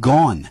is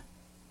gone.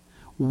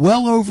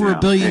 Well over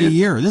 $1 billion a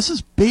year. This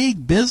is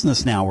big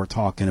business now we're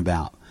talking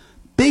about.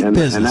 Big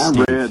business.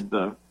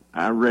 And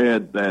I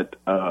read that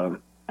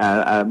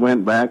I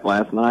went back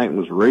last night and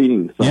was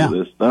reading some of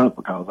this stuff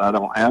because I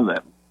don't have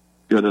that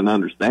good an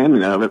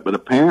understanding of it, but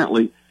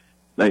apparently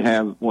they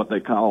have what they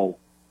call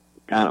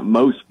kind of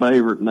most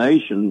favored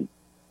nation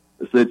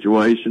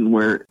situation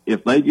where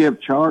if they give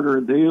Charter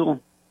a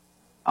deal,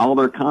 all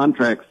their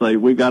contracts say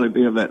we got to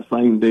give that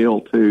same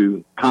deal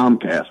to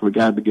Comcast. We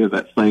got to give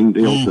that same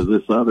deal to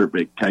this other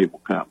big cable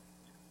company.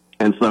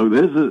 And so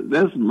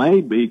this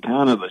may be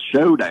kind of the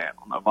showdown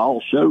of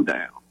all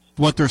showdowns.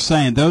 What they're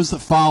saying, those that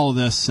follow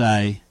this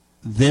say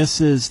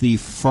this is the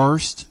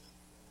first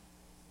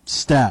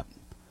step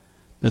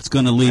that's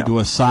going to lead to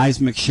a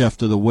seismic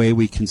shift of the way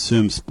we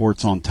consume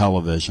sports on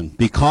television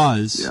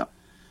because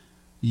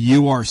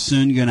you are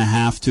soon going to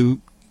have to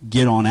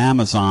get on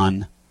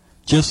Amazon,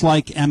 just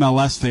like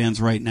MLS fans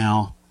right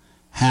now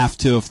have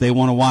to, if they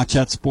want to watch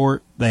that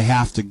sport, they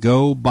have to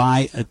go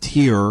buy a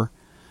tier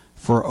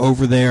for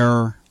over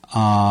there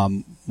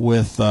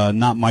with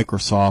not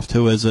Microsoft.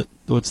 Who is it?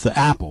 It's the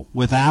Apple.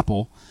 With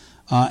Apple,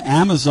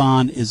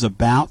 Amazon is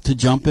about to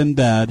jump in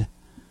bed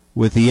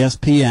with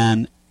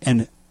ESPN.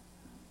 And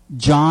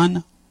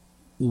John,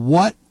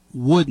 what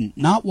wouldn't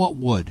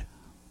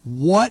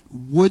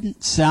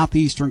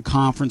Southeastern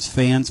Conference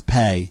fans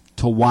pay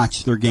to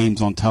watch their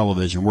games on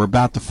television. We're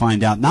about to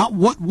find out. Not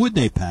what would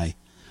they pay.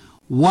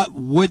 What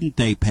wouldn't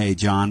they pay,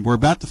 John? We're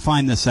about to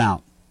find this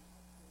out.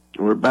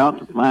 We're about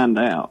to find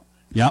out.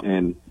 Yep.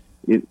 And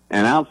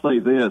I'll say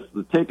this,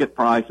 the ticket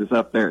price is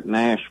up there at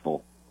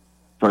Nashville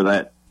for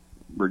that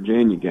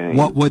Virginia game.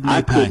 What wouldn't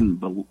they pay?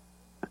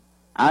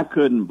 I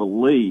couldn't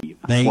believe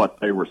what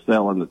they were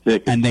selling the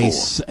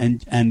tickets for.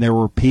 And there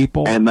were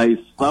people and they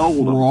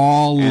sold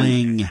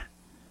crawling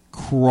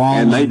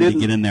to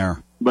get in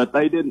there. But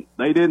they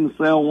didn't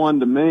sell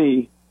one to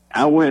me.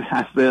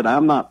 I said,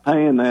 I'm not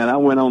paying that. I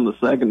went on the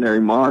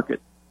secondary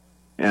market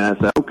and I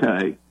said,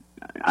 okay,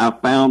 I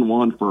found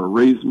one for a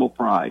reasonable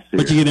price here.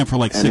 But you get in for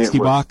like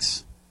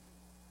 $60?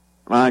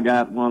 I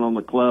got one on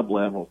the club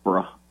level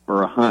for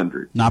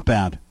 $100. Not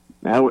bad.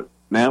 Now it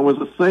was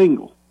a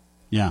single.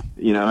 Yeah.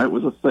 It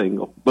was a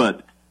single.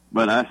 But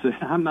I said,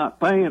 I'm not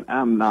paying.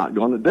 I'm not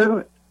going to do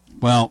it.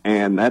 Well.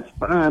 And that's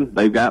fine.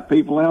 They've got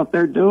people out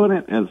there doing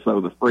it. And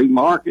so the free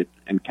market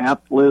and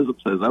capitalism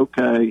says,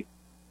 okay,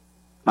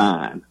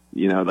 fine.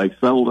 They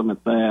sold them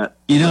at that.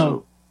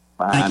 So,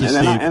 fine. Thank you,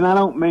 and Steve.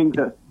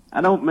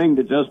 I don't mean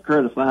to just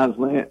criticize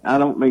that. I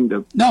don't mean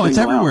to. No, it's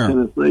everywhere.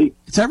 Tennessee.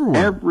 It's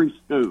everywhere. Every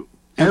school.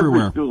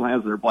 Everywhere. Every school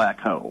has their black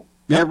hole.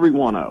 Yep. Every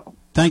one of them.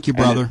 Thank you,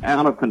 brother. And it's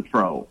out of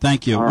control.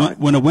 Thank you. Right.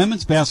 When a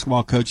women's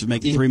basketball coach is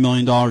making $3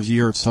 million a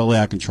year, it's totally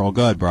out of control.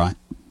 Go ahead, Brian.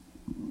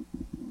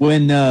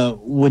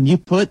 When you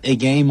put a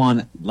game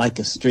on like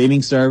a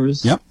streaming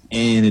service, yep,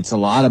 and it's a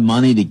lot of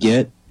money to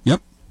get,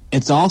 yep,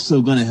 it's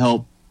also going to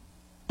help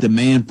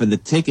demand for the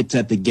tickets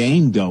at the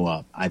game go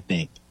up. I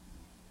think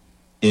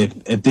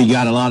if they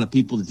got a lot of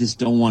people that just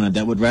don't want to,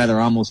 that would rather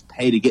almost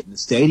pay to get in the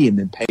stadium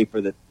than pay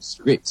for the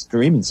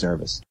streaming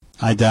service.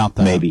 I doubt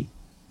that. Maybe.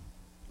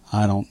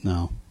 I don't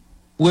know.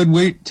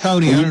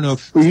 Tony, I don't know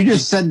if... Well, you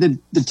just said that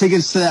the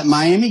tickets to that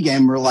Miami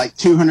game were like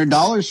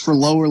 $200 for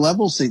lower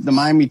level seats. The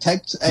Miami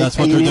Tech. That's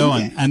what they're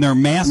doing. Game. And they're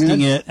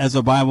masking it as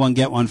a buy one,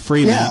 get one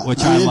free, which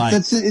I like.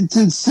 It's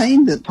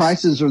insane that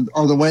prices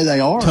are the way they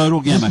are.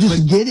 Total gimmick.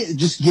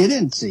 Just get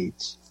in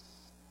seats.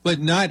 But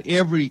not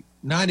every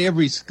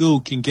school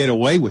can get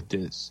away with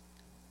this.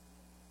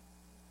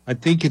 I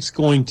think it's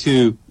going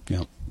to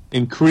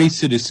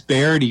increase the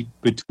disparity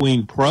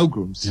between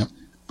programs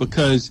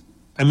because...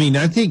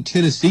 I think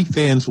Tennessee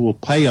fans will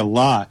pay a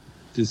lot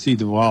to see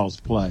the Vols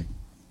play.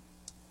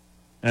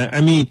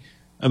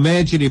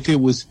 Imagine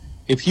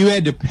if you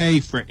had to pay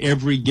for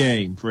every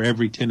game, for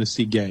every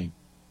Tennessee game.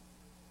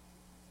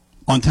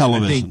 On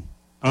television.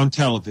 On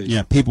television.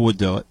 Yeah, people would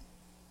do it.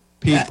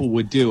 People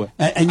would do it.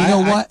 And you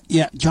know what?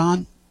 Yeah,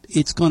 John,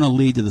 it's going to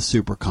lead to the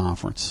Super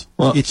Conference.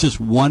 Well, it's just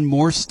one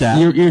more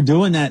step. You're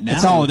doing that now.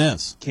 That's all it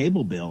is.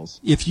 Cable bills.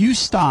 If you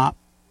stop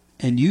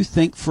and you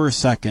think for a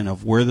second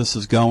of where this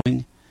is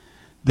going,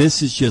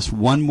 this is just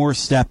one more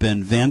step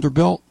in.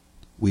 Vanderbilt,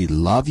 we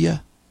love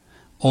you.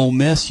 Ole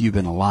Miss, you've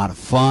been a lot of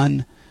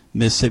fun.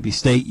 Mississippi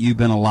State, you've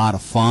been a lot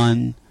of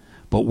fun.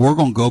 But we're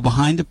going to go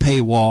behind the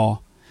paywall,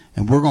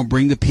 and we're going to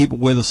bring the people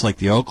with us like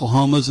the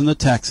Oklahomas and the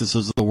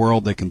Texases of the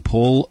world that can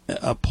pull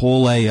a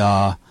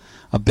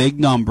big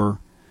number,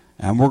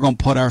 and we're going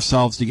to put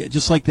ourselves together.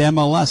 Just like the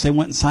MLS, they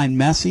went and signed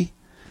Messi.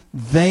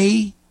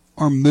 They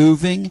are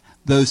moving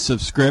those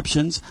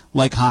subscriptions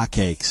like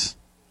hotcakes.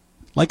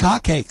 Like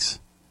hotcakes.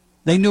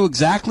 They knew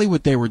exactly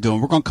what they were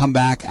doing. We're going to come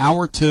back,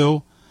 hour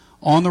 2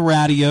 on the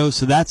radio,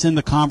 so that's in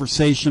the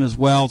conversation as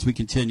well as we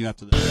continue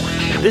after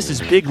this. This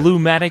is Big Lou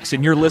Maddox,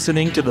 and you're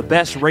listening to the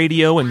best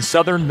radio in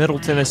southern Middle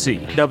Tennessee,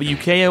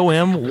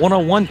 WKOM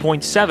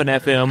 101.7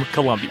 FM,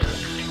 Columbia.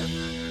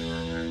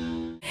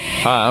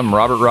 Hi, I'm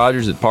Robert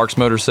Rogers at Parks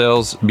Motor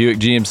Sales Buick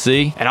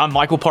GMC. And I'm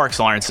Michael Parks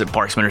Lawrence at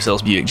Parks Motor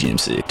Sales Buick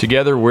GMC.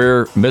 Together,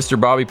 we're Mr.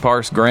 Bobby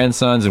Parks'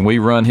 grandsons, and we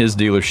run his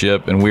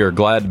dealership, and we are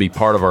glad to be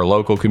part of our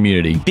local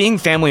community. Being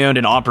family-owned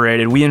and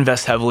operated, we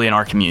invest heavily in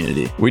our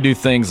community. We do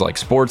things like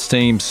sports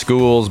teams,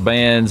 schools,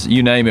 bands,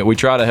 you name it. We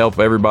try to help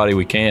everybody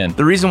we can.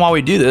 The reason why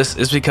we do this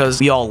is because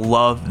we all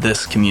love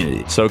this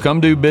community. So come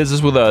do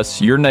business with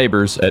us, your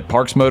neighbors, at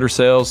Parks Motor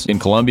Sales in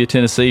Columbia,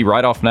 Tennessee,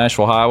 right off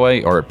Nashville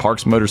Highway, or at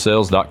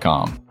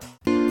parksmotorsales.com.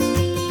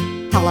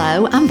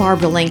 Hello, I'm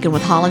Barbara Lincoln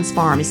with Holland's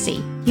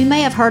Pharmacy. You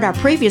may have heard our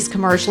previous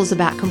commercials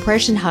about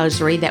compression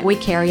hosiery that we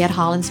carry at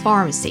Holland's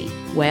Pharmacy.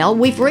 Well,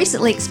 we've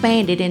recently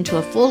expanded into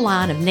a full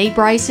line of knee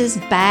braces,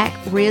 back,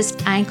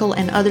 wrist, ankle,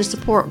 and other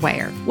support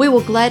wear. We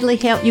will gladly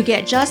help you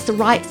get just the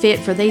right fit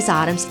for these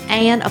items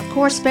and, of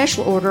course,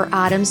 special order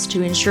items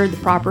to ensure the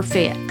proper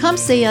fit. Come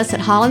see us at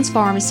Holland's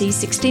Pharmacy,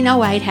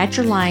 1608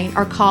 Hatcher Lane,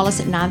 or call us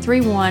at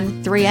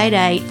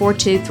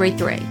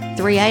 931-388-4233.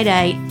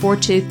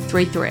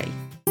 388-4233.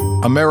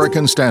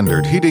 American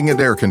Standard Heating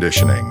and Air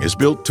Conditioning is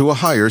built to a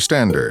higher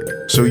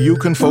standard, so you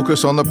can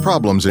focus on the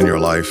problems in your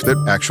life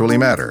that actually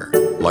matter,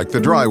 like the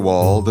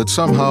drywall that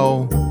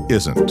somehow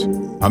isn't.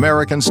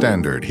 American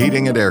Standard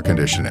Heating and Air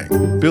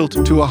Conditioning,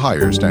 built to a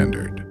higher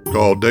standard.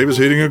 Call Davis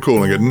Heating and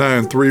Cooling at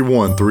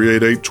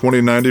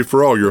 931-388-2090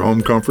 for all your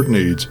home comfort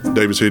needs.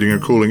 Davis Heating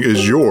and Cooling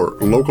is your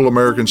local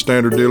American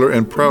Standard dealer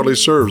and proudly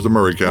serves the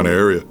Murray County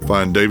area.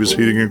 Find Davis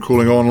Heating and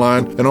Cooling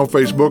online and on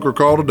Facebook or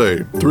call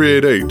today,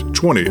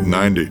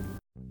 388-2090.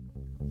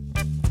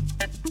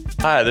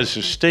 Hi, this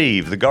is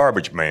Steve, the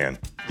garbage man.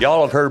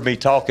 Y'all have heard me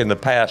talk in the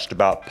past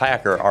about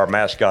Packer, our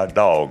mascot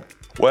dog.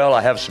 Well,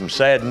 I have some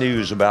sad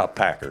news about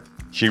Packer.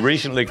 She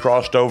recently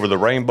crossed over the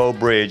Rainbow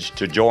Bridge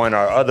to join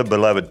our other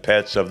beloved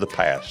pets of the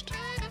past.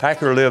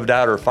 Packer lived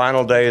out her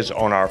final days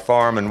on our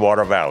farm in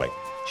Water Valley.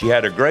 She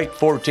had a great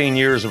 14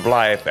 years of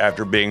life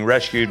after being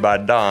rescued by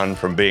Don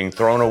from being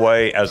thrown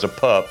away as a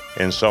pup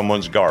in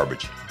someone's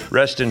garbage.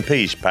 Rest in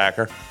peace,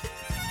 Packer.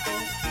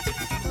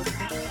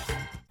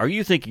 Are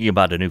you thinking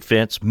about a new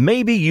fence?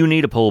 Maybe you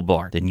need a pole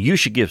barn. Then you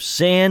should give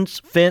Sands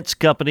Fence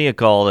Company a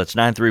call. That's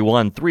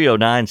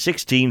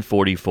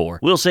 931-309-1644.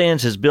 Will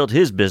Sands has built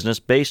his business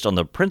based on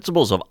the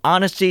principles of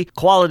honesty,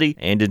 quality,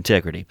 and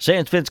integrity.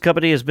 Sands Fence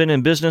Company has been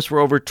in business for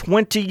over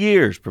 20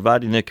 years,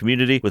 providing the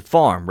community with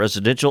farm,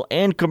 residential,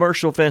 and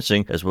commercial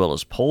fencing, as well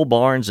as pole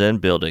barns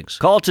and buildings.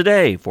 Call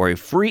today for a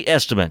free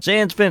estimate.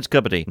 Sands Fence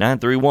Company,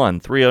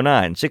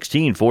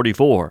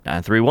 931-309-1644.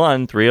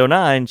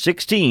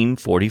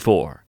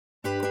 931-309-1644.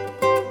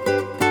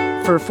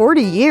 For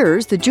 40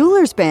 years, the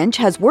Jewelers Bench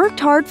has worked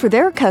hard for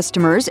their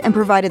customers and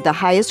provided the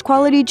highest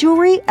quality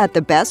jewelry at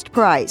the best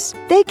price.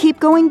 They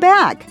keep going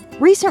back.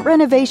 Recent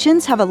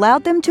renovations have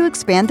allowed them to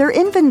expand their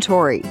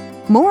inventory.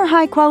 More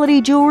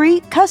high-quality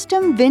jewelry,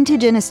 custom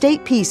vintage and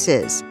estate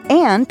pieces,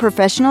 and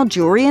professional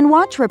jewelry and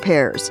watch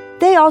repairs.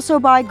 They also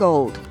buy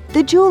gold.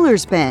 The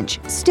Jewelers Bench,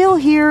 still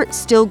here,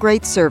 still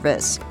great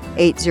service.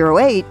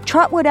 808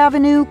 Trotwood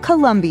Avenue,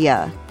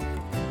 Columbia.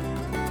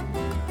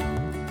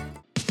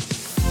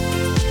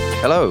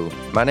 Hello,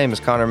 my name is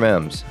Connor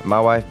Mims.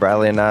 My wife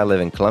Bradley and I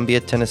live in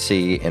Columbia,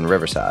 Tennessee in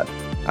Riverside.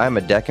 I am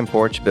a deck and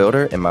porch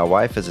builder and my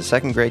wife is a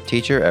second grade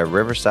teacher at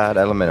Riverside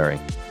Elementary.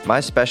 My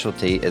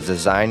specialty is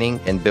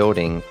designing and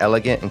building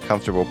elegant and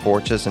comfortable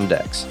porches and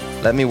decks.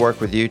 Let me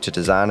work with you to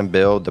design and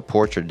build the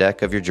porch or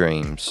deck of your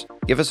dreams.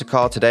 Give us a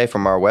call today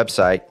from our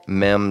website,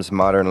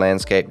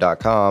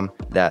 mimsmodernlandscape.com.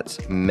 That's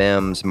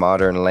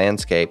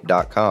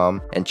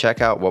mimsmodernlandscape.com and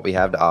check out what we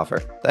have to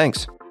offer.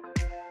 Thanks.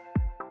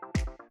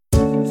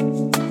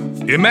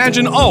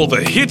 Imagine all the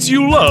hits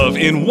you love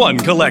in one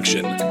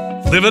collection.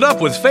 Live it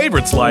up with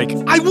favorites like,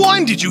 I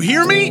won, did you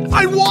hear me?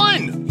 I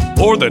won!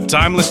 Or the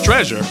timeless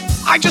treasure,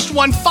 I just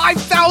won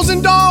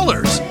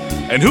 $5,000!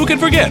 And who can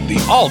forget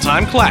the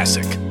all-time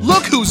classic,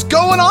 Look Who's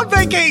Going on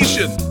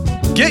Vacation!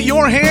 Get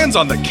your hands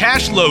on the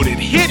cash-loaded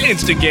Hit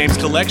Instant Games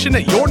collection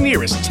at your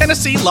nearest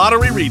Tennessee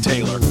Lottery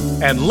retailer.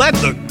 And let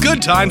the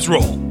good times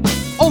roll.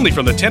 Only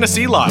from the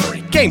Tennessee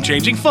Lottery.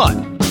 Game-changing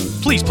fun.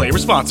 Please play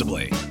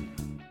responsibly.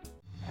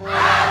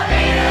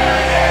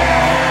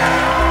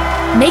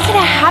 Make it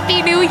a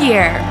happy new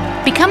year.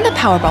 Become the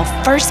Powerball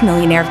First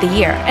Millionaire of the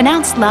Year,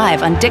 announced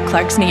live on Dick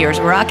Clark's New Year's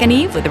Rockin'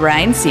 Eve with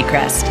Ryan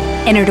Seacrest.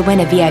 Enter to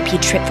win a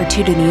VIP trip for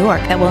two to New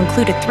York that will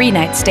include a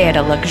 3-night stay at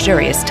a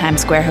luxurious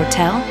Times Square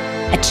hotel,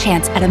 a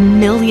chance at $1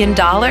 million,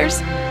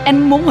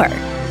 and more.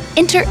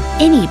 Enter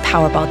any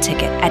Powerball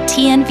ticket at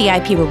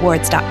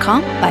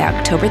tnviprewards.com by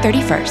October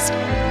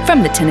 31st.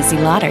 From the Tennessee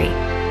Lottery.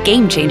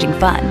 Game-changing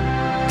fun.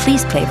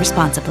 Please play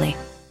responsibly.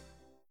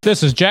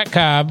 This is Jack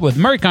Cobb with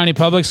Murray County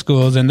Public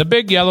Schools and the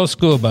Big Yellow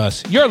School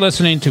Bus. You're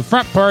listening to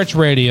Front Porch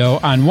Radio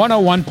on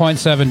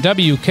 101.7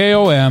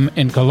 WKOM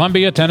in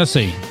Columbia,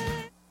 Tennessee.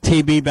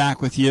 TB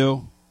back with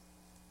you.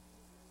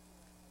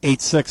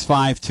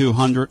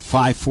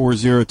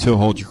 865-200-5402.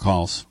 Hold your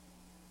calls.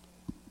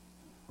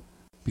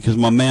 Because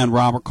my man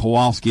Robert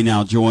Kowalski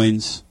now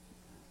joins,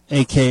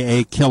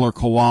 a.k.a. Killer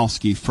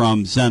Kowalski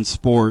from Zen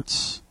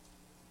Sports.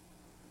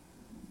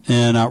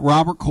 And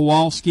Robert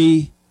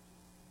Kowalski,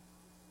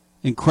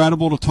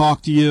 incredible to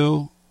talk to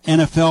you.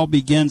 NFL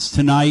begins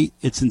tonight.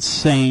 It's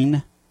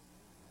insane.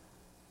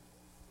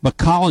 But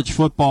college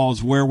football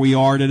is where we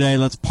are today.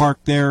 Let's park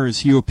there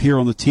as you appear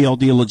on the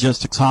TLD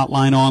Logistics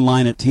hotline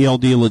online at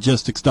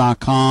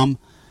tldlogistics.com.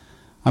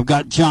 I've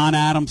got John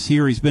Adams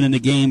here. He's been in the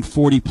game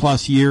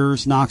 40-plus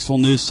years. Knoxville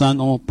News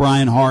Sentinel,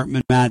 Brian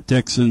Hartman, Matt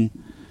Dixon.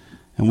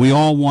 And we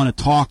all want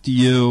to talk to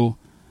you.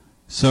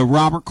 So,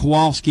 Robert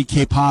Kowalski,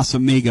 que pasa,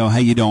 amigo? How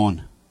you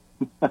doing?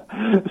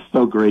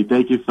 So great.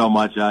 Thank you so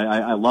much.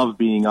 I love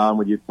being on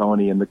with you,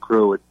 Tony, and the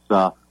crew. It's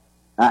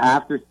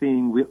after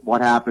seeing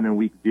what happened in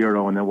week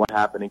 0 and then what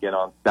happened again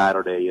on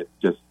Saturday, it's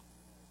just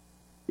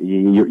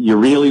you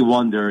really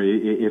wonder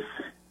if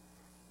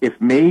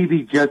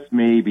maybe, just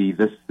maybe,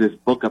 this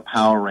book of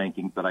power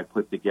rankings that I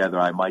put together,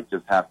 I might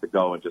just have to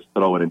go and just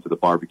throw it into the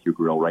barbecue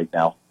grill right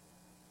now.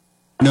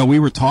 No, we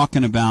were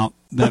talking about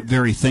that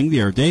very thing the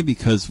other day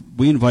because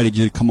we invited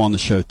you to come on the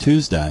show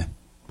Tuesday.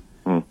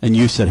 And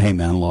you said, "Hey,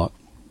 man, look,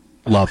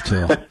 love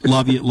your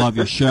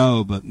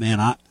show, but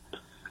man,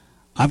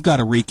 I've got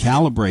to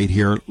recalibrate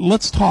here.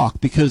 Let's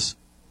talk because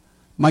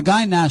my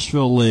guy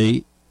Nashville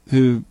Lee,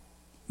 who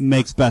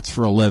makes bets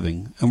for a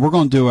living, and we're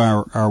going to do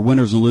our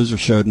winners and losers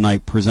show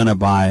tonight, presented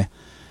by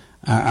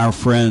our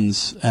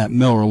friends at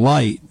Miller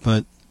Lite,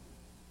 but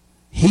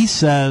he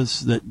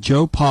says that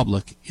Joe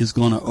Public is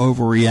going to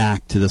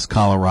overreact to this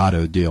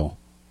Colorado deal.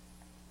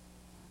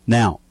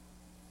 Now,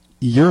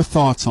 your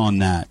thoughts on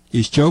that?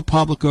 Is Joe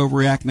Public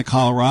overreacting to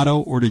Colorado,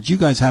 or did you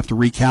guys have to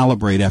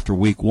recalibrate after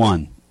week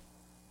 1?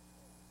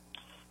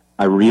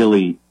 I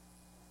really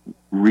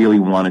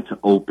wanted to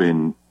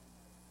open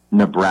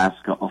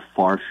Nebraska a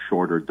far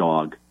shorter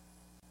dog,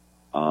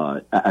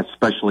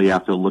 especially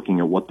after looking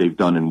at what they've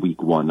done in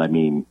week 1. I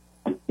mean,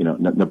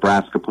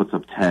 Nebraska puts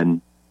up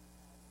 10.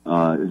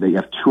 They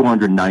have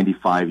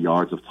 295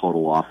 yards of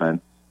total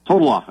offense.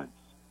 Total offense.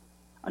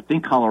 I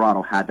think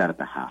Colorado had that at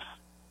the half.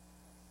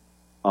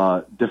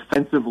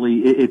 Defensively,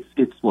 it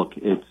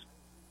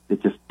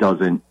just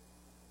doesn't.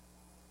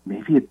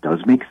 Maybe it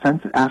does make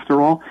sense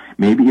after all.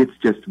 Maybe it's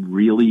just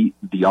really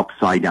the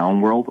upside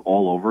down world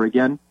all over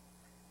again.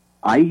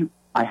 I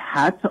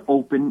had to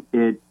open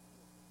it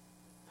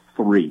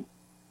 3,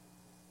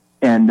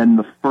 and then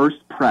the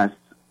first press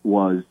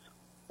was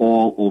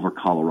all over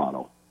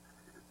Colorado.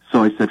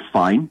 So I said,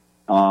 fine.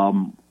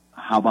 How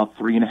about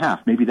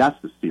 3.5? Maybe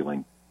that's the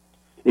ceiling.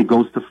 It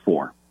goes to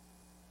 4.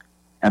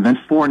 And then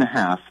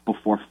 4.5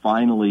 before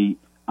finally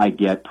I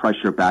get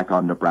pressure back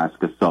on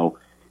Nebraska. So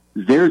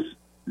there's,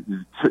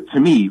 to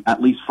me,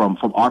 at least from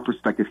our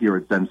perspective here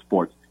at Zen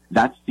Sports,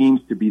 that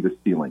seems to be the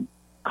ceiling.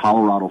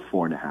 Colorado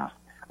 4.5.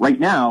 Right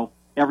now,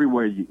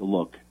 everywhere you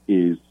look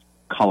is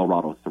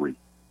Colorado 3.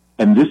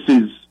 And this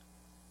is,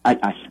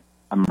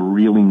 I'm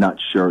really not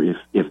sure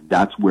if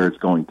that's where it's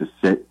going to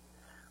sit.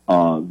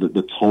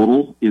 The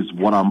total is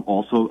what I'm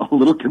also a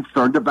little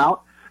concerned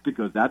about,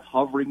 because that's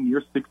hovering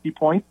near 60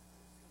 points.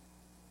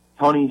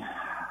 Tony,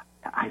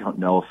 I don't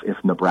know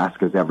if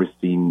Nebraska's ever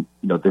seen,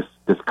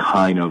 this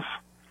kind of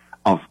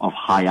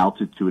high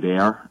altitude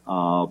air,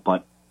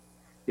 but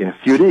in a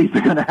few days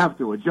they're going to have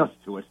to adjust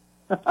to it.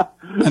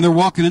 And they're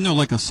walking in there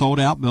like a sold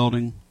out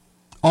building.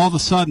 All of a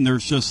sudden,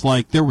 there's just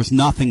like there was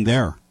nothing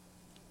there.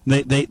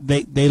 They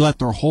let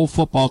their whole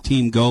football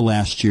team go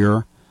last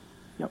year.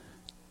 Yep.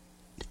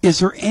 Is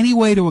there any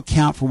way to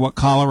account for what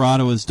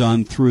Colorado has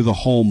done through the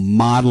whole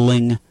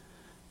modeling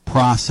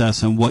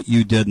process and what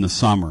you did in the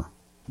summer?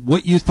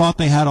 What you thought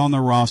they had on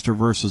their roster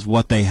versus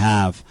what they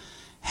have?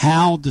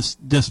 How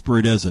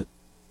disparate is it?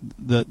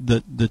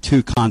 The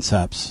two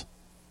concepts.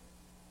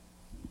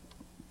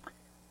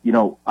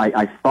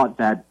 I thought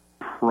that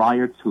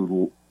prior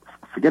to,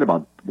 forget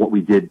about what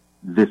we did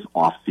this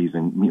off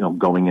season,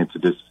 going into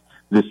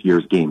this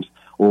year's games.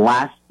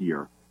 Last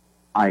year,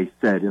 I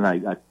said, and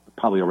I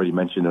probably already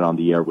mentioned it on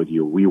the air with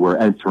you, we were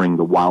entering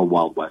the wild,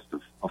 wild west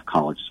of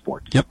college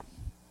sports. Yep.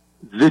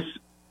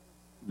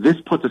 This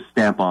puts a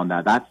stamp on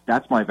that.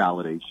 That's my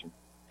validation,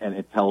 and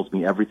it tells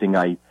me everything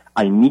I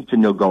need to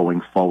know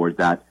going forward,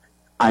 that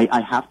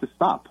I have to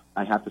stop.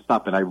 I have to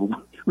stop, and I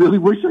really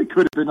wish I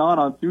could have been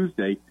on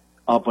Tuesday,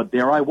 but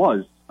there I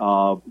was,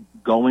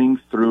 going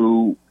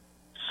through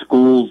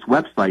schools'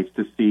 websites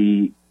to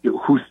see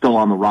who's still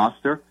on the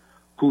roster,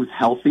 who's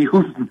healthy,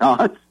 who's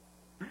not,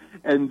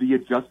 and the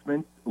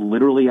adjustments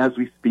literally as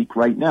we speak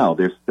right now.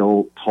 There's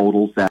still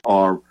totals that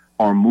are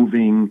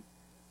moving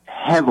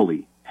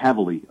heavily,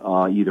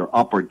 either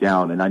up or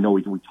down. And I know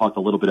we talked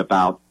a little bit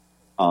about,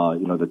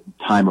 the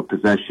time of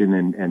possession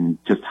and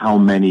just how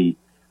many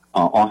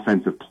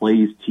offensive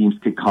plays teams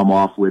can come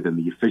off with, and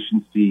the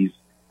efficiencies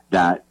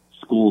that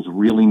schools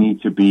really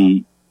need to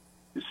be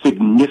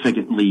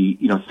significantly,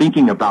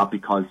 thinking about,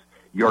 because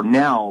you're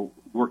now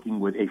working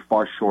with a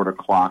far shorter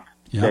clock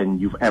than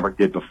you've ever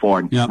did before,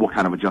 and what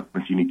kind of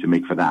adjustments you need to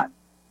make for that.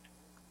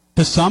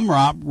 To some,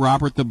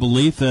 Robert, the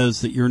belief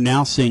is that you're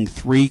now seeing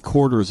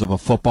 3/4 of a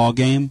football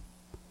game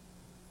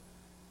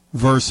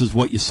versus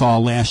what you saw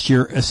last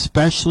year,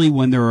 especially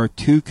when there are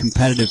two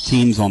competitive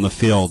teams on the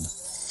field.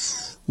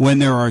 When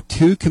there are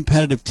two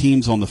competitive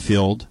teams on the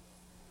field,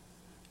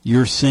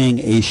 you're seeing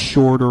a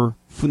shorter.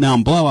 Now,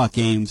 in blowout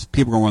games,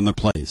 people are going to run their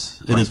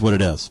plays. It is what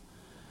it is.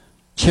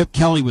 Chip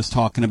Kelly was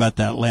talking about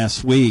that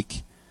last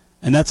week,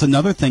 and that's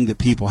another thing that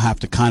people have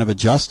to kind of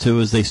adjust to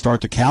as they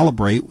start to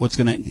calibrate what's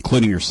going to,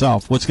 including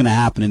yourself, what's going to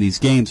happen in these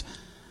games.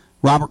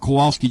 Robert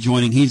Kowalski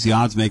joining. He's the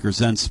odds maker,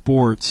 Zen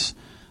Sports.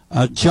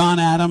 John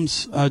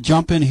Adams,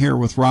 jump in here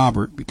with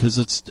Robert, because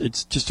it's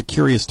just a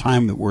curious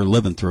time that we're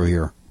living through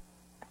here.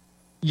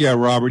 Yeah,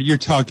 Robert, you're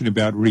talking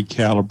about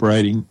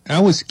recalibrating. I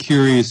was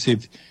curious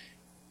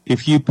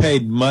if you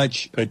paid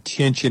much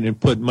attention and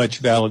put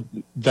much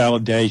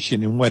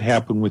validation in what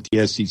happened with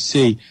the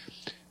SEC.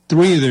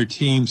 3 of their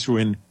teams were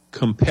in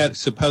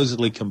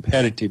supposedly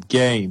competitive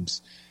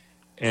games,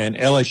 and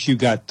LSU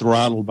got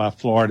throttled by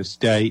Florida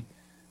State.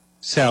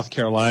 South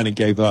Carolina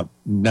gave up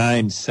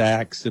 9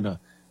 sacks in an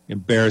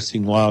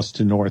embarrassing loss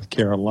to North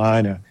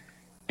Carolina,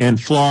 and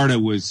Florida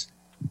was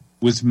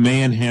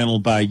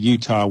manhandled by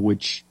Utah,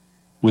 which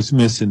was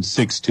missing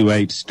 6 to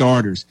 8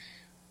 starters.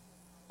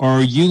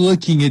 Are you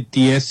looking at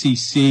the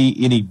SEC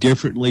any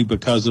differently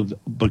because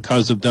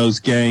of those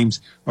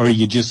games, or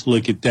you just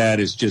look at that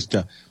as just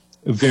a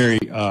very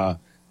very,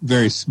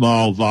 very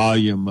small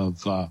volume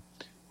of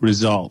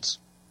results?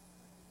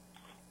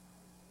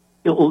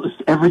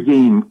 every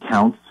game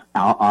counts,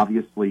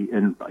 obviously.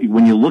 And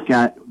when you look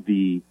at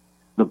the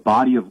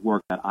body of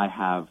work that I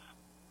have,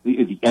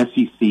 the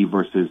SEC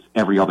versus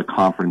every other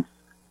conference,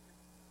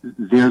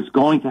 there's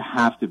going to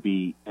have to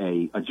be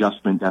a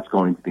adjustment that's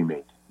going to be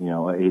made. You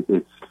know,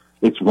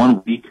 it's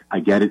 1 week. I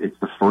get it. It's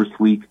the first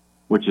week,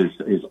 which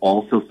is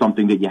also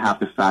something that you have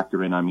to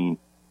factor in. I mean,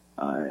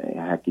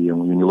 heck, you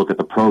know, when you look at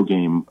the pro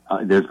game,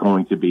 there's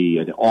going to be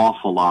an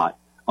awful lot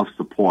of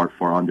support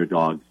for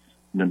underdogs,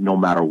 no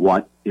matter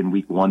what, in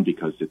week one,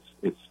 because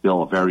it's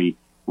still a very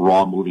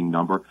raw moving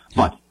number.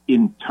 But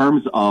in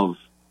terms of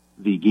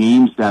the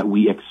games that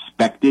we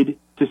expected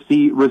to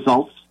see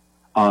results,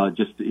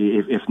 just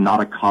if not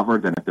a cover,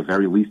 then at the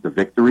very least a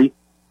victory,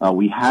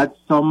 we had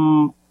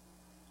some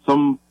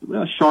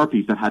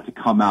Sharpies that had to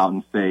come out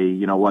and say,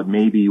 you know what,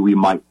 maybe we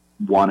might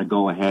want to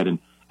go ahead and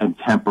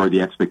temper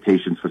the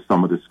expectations for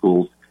some of the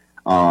schools.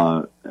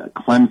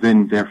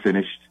 Clemson, they're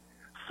finished.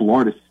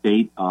 Florida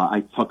State,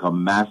 I took a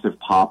massive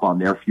pop on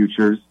their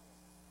futures.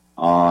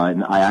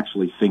 And I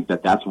actually think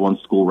that that's one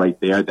school right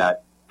there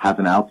that has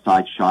an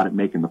outside shot at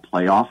making the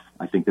playoff.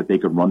 I think that they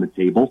could run the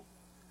table.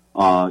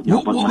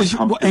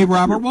 Hey,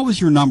 Robert, what was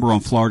your number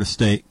on Florida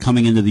State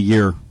coming into the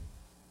year?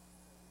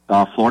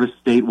 Florida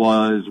State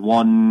was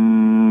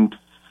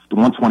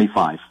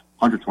 125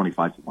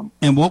 to 1.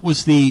 And what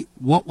was the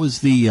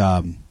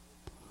win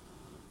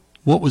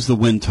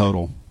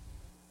total?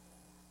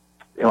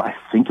 I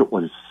think it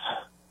was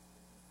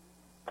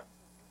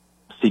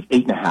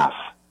 8.5.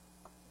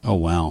 Oh,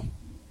 wow.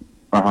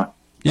 Uh-huh.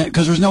 Yeah,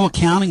 because there's no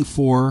accounting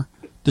for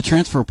the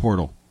transfer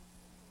portal.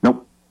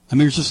 Nope. I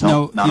mean, there's just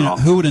who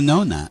would have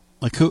known that?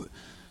 Like, who?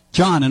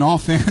 John, in all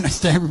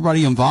fairness to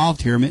everybody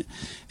involved here, I mean,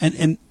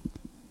 and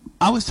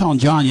I was telling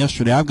John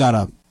yesterday,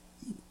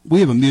 we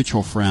have a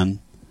mutual friend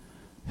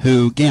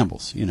who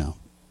gambles, you know.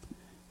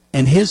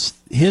 And his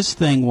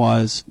thing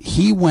was,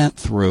 he went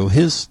through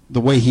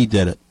the way he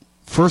did it.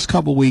 First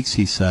couple weeks,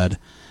 he said,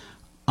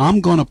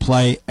 I'm going to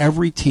play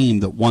every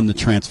team that won the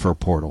transfer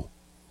portal.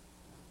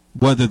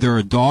 Whether they're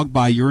a dog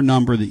by your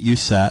number that you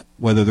set,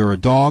 whether they're a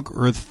dog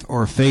or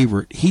a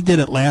favorite. He did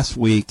it last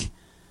week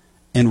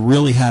and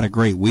really had a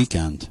great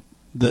weekend.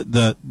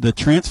 The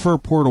transfer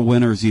portal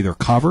winners either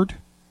covered,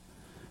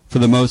 for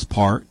the most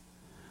part,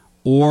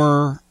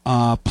 or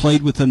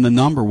played within the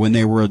number when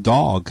they were a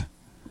dog.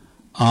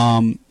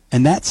 And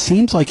that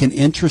seems like an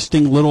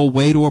interesting little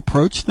way to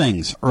approach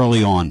things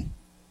early on.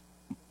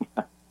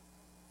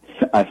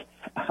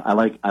 I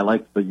like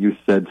what you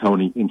said,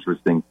 Tony.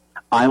 Interesting.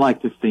 I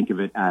like to think of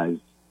it as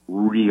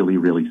really,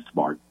 really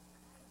smart.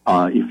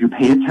 If you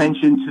pay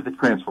attention to the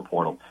transfer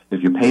portal,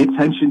 if you pay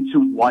attention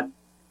to what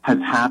has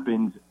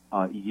happened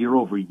year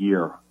over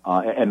year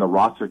and the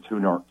roster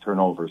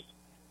turnovers,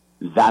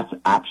 that's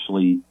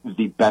actually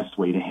the best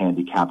way to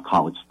handicap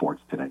college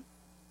sports today.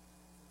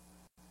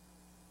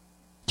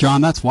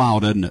 John, that's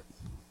wild, isn't it?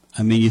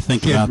 I mean, you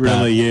think about that. It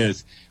really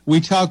is. We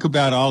talk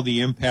about all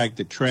the impact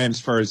that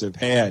transfers have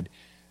had,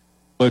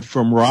 but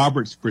from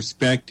Robert's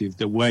perspective,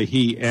 the way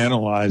he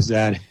analyzed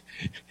that,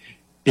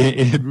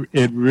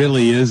 it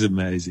really is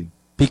amazing.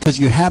 Because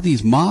you have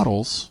these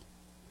models,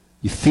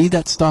 you feed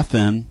that stuff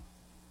in,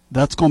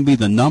 that's going to be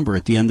the number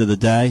at the end of the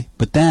day.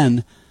 But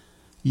then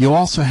you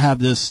also have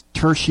this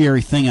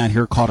tertiary thing out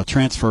here called a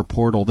transfer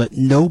portal that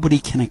nobody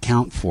can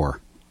account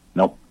for.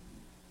 Nope.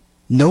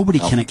 Nobody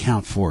can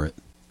account for it.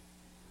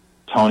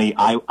 Tony,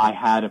 I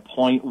had a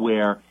point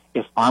where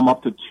if I'm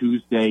up to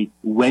Tuesday,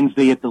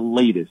 Wednesday at the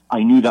latest,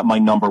 I knew that my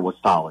number was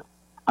solid.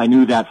 I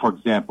knew that, for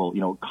example,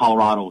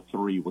 Colorado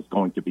 3 was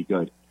going to be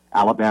good.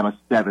 Alabama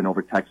 7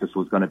 over Texas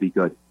was going to be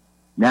good.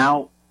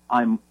 Now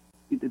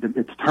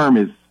its term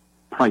is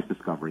price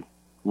discovery,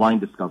 line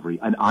discovery,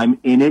 and I'm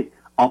in it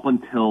up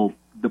until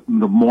the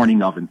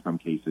morning of, in some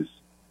cases.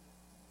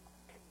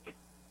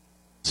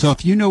 So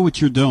if you know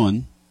what you're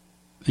doing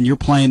and you're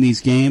playing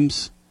these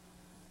games,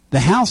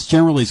 the house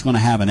generally is going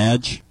to have an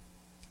edge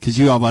because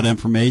you have that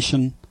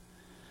information.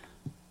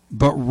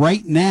 But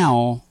right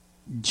now,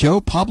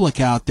 Joe Public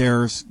out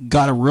there's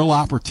got a real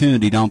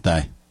opportunity, don't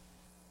they?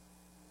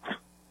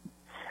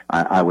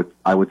 I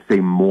would say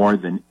more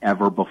than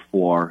ever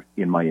before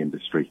in my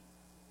industry.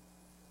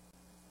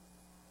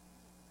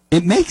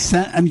 It makes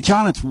sense. I mean,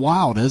 John, it's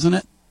wild, isn't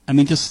it? I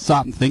mean, just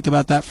stop and think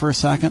about that for a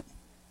second.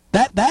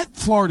 That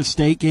Florida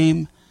State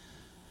game,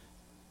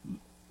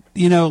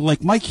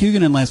 like Mike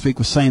Huguenin last week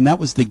was saying, that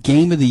was the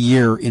game of the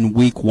year in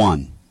week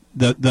one,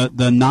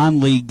 the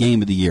non-league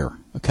game of the year,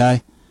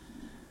 okay?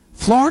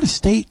 Florida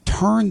State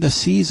turned the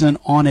season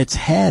on its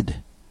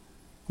head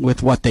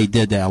with what they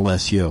did to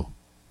LSU.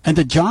 And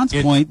to John's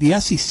point, the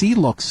SEC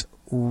looks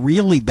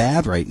really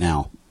bad right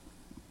now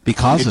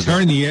because of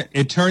it.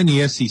 It turned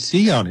the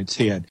SEC on its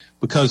head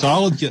because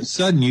all of a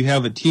sudden you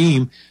have a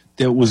team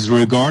that was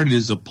regarded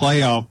as a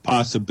playoff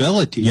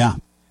possibility,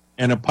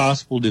 and a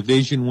possible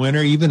division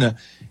winner, even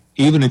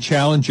a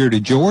challenger to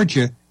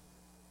Georgia,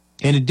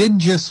 and it didn't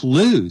just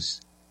lose;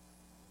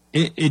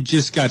 it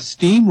just got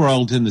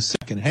steamrolled in the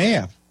second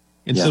half.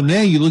 And so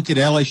now you look at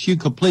LSU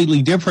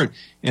completely different,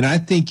 and I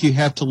think you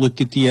have to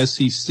look at the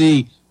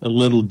SEC a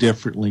little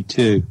differently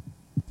too.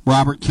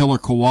 Robert Killer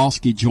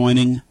Kowalski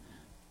joining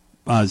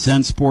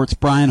Zen Sports.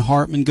 Brian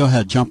Hartman, go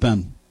ahead, jump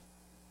in.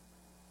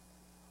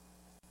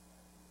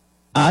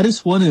 I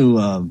just want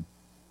to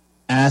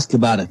ask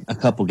about a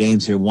couple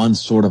games here.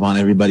 One's sort of on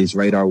everybody's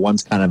radar,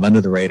 one's kind of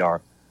under the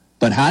radar.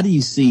 But how do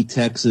you see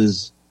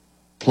Texas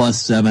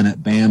 +7 at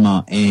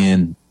Bama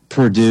and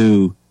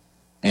Purdue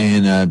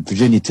and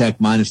Virginia Tech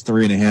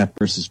 -3.5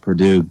 versus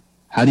Purdue?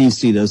 How do you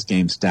see those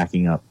games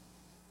stacking up?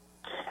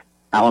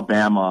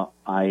 Alabama,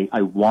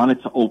 I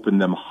wanted to open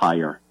them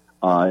higher,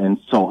 and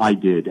so I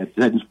did. At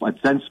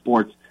Zen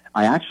Sports,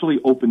 I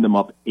actually opened them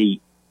up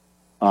 8.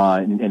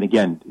 And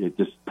again, it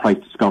just price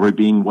discovery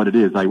being what it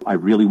is, I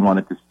really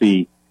wanted to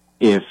see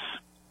if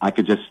I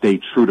could just stay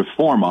true to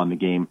form on the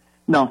game.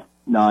 No,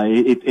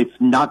 it's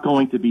not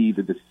going to be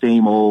the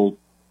same old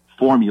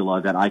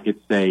formula that I could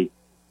say,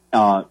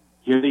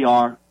 here they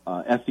are,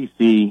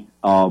 SEC,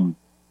 and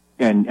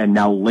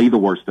now lay the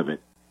worst of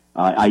it.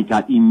 I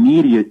got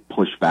immediate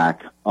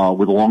pushback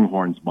with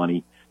Longhorns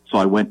money, so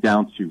I went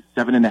down to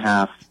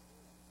 7.5.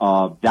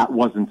 That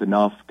wasn't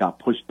enough. Got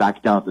pushed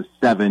back down to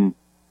 7,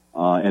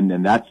 and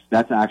then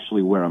that's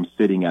actually where I'm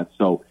sitting at.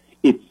 So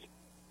it's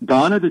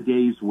gone are the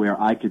days where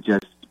I could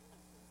just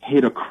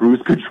hit a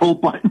cruise control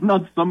button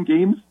on some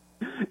games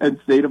and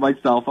say to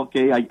myself,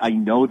 okay, I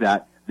know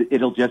that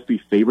it'll just be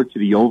favored to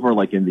the over,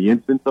 like in the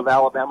instance of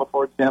Alabama,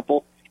 for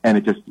example, and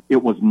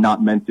it was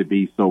not meant to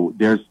be. So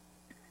there's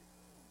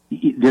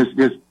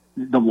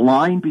the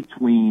line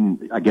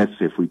between, I guess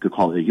if we could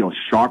call it,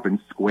 sharp and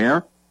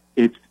square.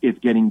 It's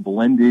getting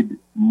blended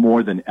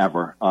more than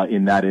ever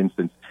in that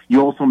instance.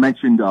 You also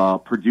mentioned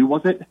Purdue,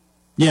 was it?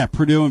 Yeah,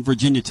 Purdue and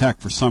Virginia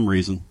Tech for some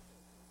reason.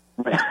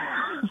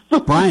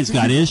 Brian's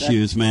got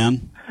issues,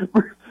 man.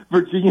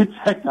 Virginia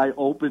Tech, I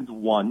opened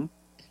 1.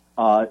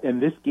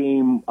 And this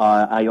game,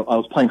 I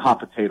was playing hot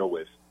potato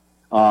with.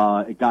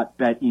 It got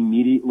bet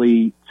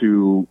immediately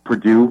to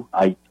Purdue.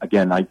 I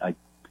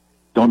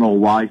don't know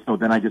why. So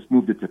then I just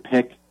moved it to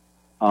pick,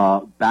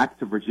 back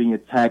to Virginia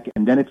Tech,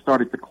 and then it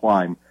started to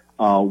climb.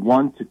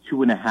 1 to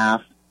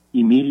 2.5,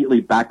 immediately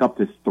back up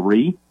to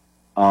 3.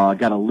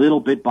 Got a little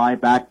bit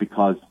buyback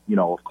because,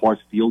 of course,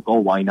 field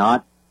goal, why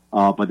not?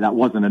 But that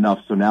wasn't enough.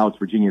 So now it's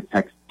Virginia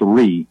Tech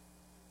 3.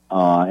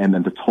 And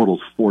then the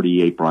total's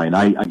 48, Brian.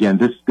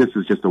 This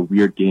is just a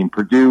weird game.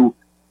 Purdue,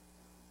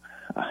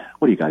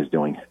 what are you guys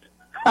doing?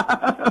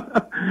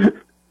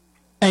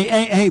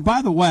 Hey,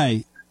 by the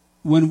way,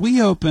 when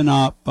we open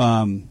up,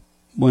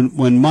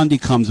 when Monday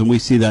comes and we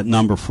see that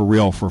number for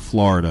real for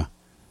Florida,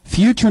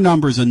 future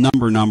numbers and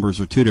numbers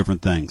are two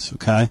different things,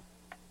 okay?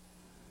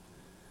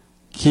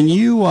 Can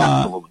you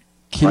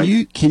can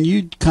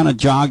you kind of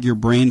jog your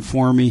brain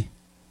for me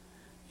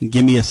and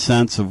give me a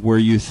sense of where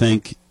you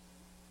think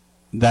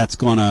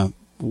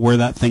where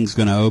that thing's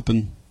gonna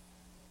open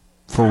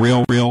for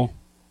real?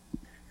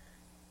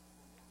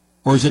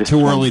 Or is it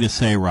too early to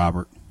say,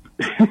 Robert?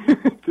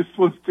 This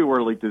one's too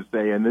early to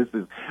say, and this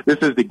is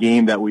the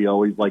game that we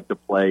always like to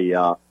play.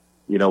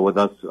 With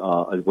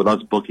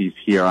us bookies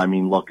here. I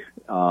mean, look,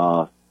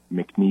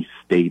 McNeese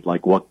State.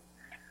 Like, what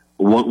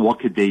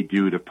could they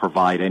do to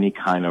provide any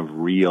kind of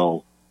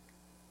real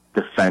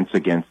defense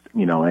against?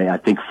 I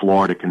think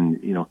Florida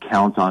can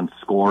count on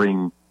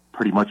scoring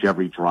pretty much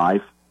every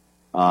drive.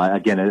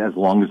 Again, as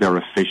long as they're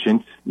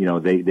efficient,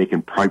 they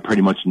can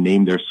pretty much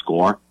name their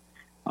score.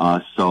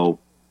 So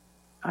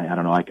I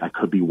don't know. I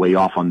could be way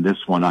off on this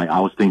one. I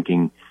was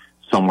thinking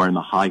somewhere in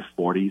the high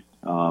 40s,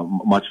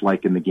 much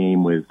like in the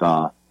game with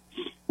the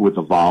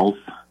Vols.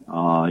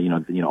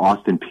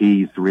 Austin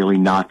Peay's really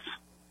not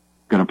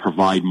going to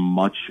provide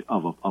much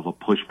of a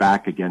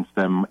pushback against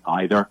them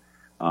either.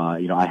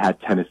 I had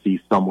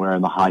Tennessee somewhere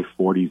in the high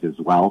 40s as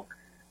well.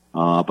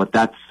 But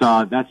that's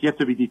yet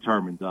to be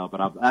determined.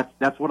 But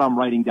that's what I'm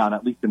writing down,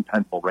 at least in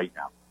pencil right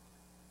now.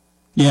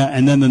 Yeah,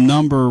 and then the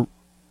number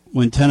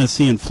when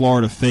Tennessee and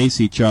Florida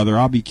face each other,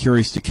 I'll be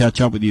curious to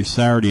catch up with you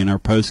Saturday in our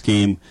post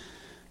game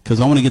because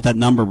I want to get that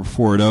number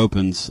before it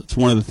opens. It's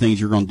one of the things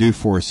you're going to do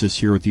for us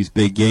this year with these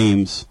big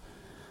games.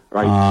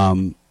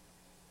 Right.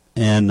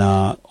 And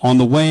on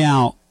the way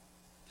out,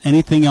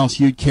 anything else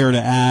you'd care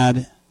to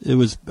add? It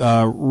was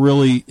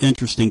really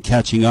interesting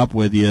catching up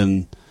with you,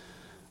 and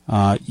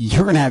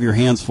you're going to have your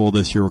hands full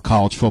this year with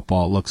college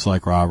football, it looks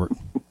like, Robert.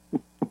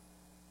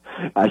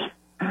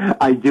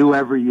 I do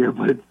every year,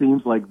 but it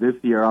seems like this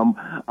year I'm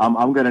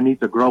going to need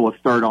to grow a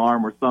third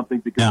arm or something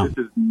because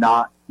this is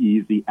not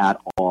easy at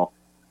all.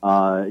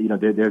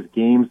 There's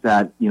games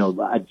that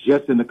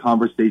just in the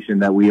conversation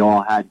that we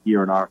all had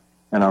here in our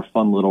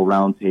fun little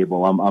round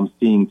table, I'm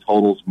seeing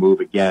totals move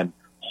again,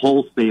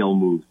 wholesale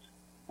moves,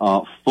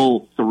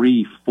 full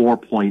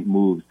 3-4 point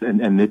moves,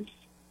 and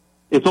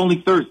it's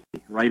only Thursday,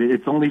 right?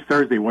 It's only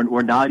Thursday.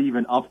 We're not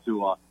even up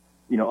to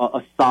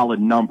a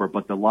solid number,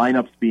 but the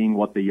lineups being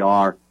what they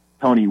are.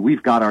 Tony,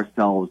 we've got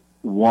ourselves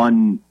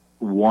one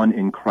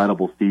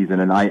incredible season,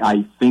 and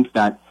I think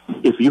that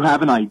if you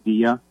have an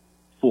idea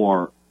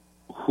for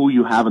who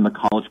you have in the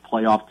college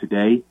playoff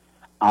today,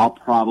 I'll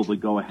probably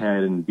go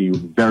ahead and be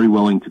very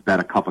willing to bet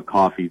a cup of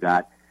coffee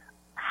that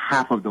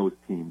half of those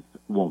teams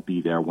won't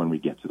be there when we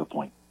get to the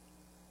point.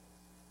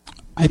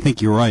 I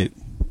think you're right.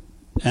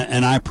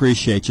 And I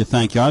appreciate you.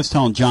 Thank you. I was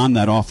telling John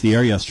that off the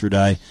air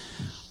yesterday.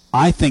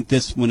 I think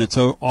this, when it's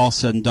all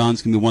said and done,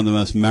 is going to be one of the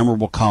most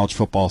memorable college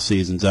football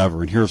seasons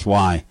ever. And here's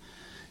why.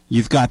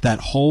 You've got that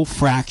whole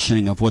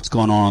fractioning of what's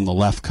going on the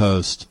left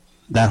coast,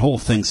 that whole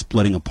thing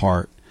splitting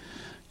apart.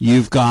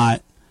 You've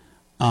got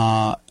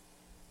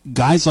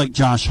guys like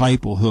Josh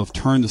Heupel who have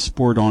turned the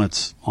sport on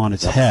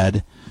its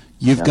head.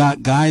 You've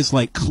got guys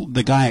like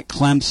the guy at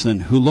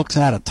Clemson who looks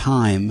out of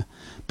time,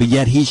 but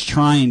yet he's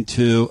trying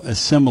to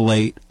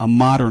assimilate a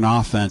modern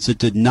offense. It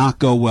did not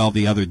go well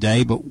the other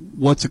day, but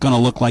what's it going to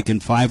look like in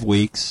 5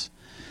 weeks?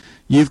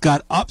 You've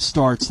got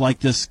upstarts like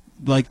this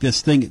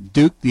thing at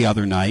Duke the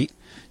other night.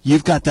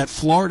 You've got that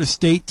Florida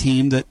State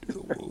team that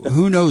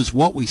who knows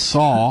what we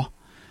saw.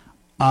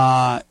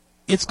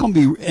 It's going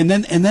to be, and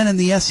then in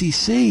the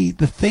SEC,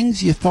 the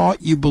things you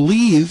thought you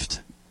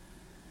believed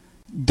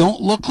don't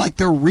look like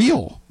they're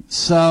real.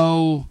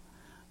 So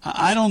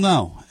I don't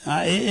know.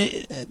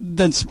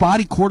 Then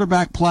spotty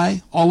quarterback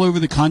play all over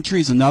the country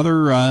is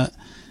another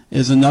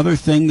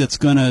thing that's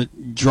going to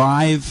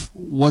drive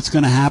what's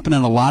going to happen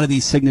in a lot of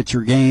these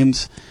signature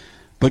games.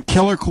 But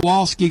Killer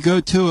Kowalski, go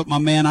to it, my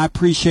man. I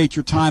appreciate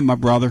your time, my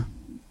brother.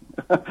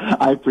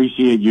 I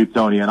appreciate you,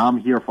 Tony, and I'm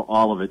here for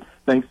all of it.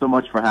 Thanks so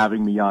much for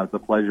having me on. It's a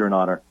pleasure and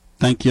honor.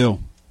 Thank you.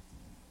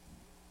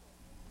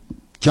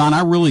 John,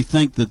 I really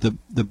think that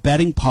the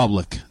betting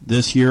public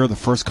this year, the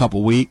first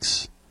couple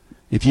weeks,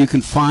 if you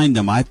can find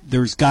them,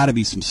 there's got to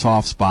be some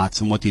soft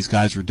spots in what these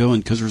guys are doing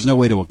because there's no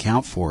way to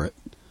account for it.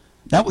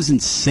 That was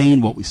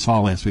insane what we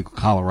saw last week with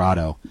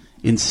Colorado.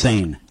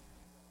 Insane.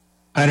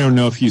 I don't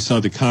know if you saw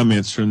the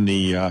comments from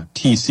the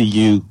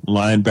TCU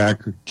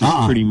linebacker,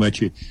 just pretty much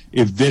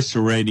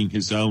eviscerating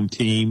his own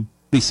team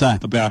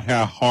about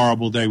how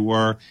horrible they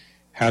were,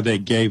 how they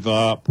gave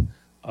up,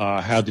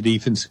 how the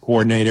defense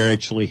coordinator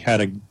actually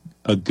had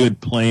a good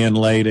plan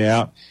laid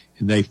out,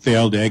 and they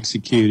failed to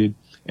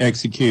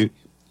execute.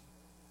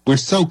 We're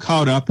so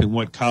caught up in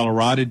what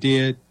Colorado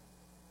did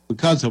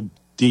because of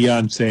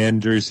Deion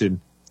Sanders and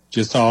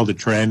just all the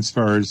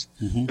transfers.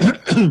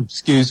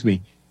 Excuse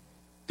me.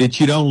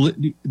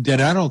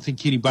 That I don't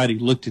think anybody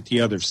looked at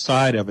the other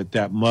side of it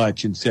that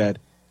much and said,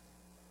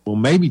 well,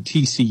 maybe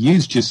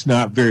TCU's just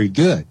not very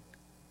good.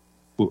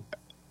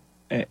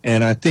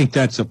 And I think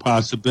that's a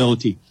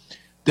possibility.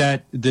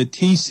 That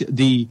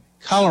the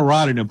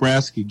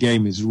Colorado-Nebraska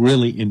game is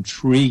really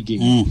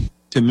intriguing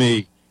to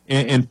me.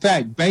 In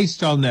fact,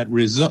 based on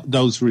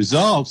those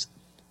results,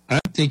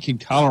 I'm thinking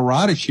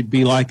Colorado should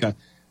be like a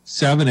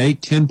 7,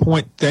 8,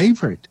 10-point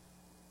favorite.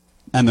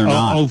 And they're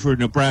not. Over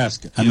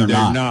Nebraska. And they're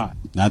not.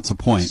 That's the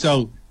point.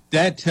 So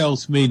that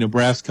tells me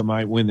Nebraska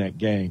might win that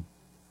game.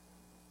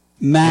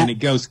 Matt, and it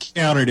goes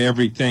counter to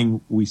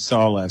everything we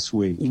saw last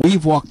week.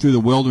 We've walked through the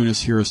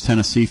wilderness here as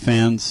Tennessee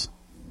fans,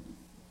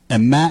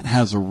 and Matt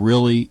has a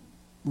really,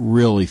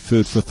 really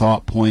food for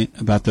thought point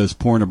about those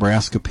poor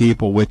Nebraska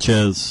people, which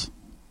is,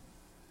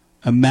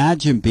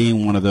 imagine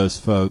being one of those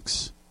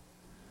folks,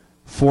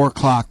 4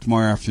 o'clock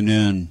tomorrow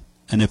afternoon,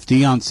 and if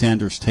Deion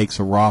Sanders takes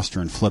a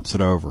roster and flips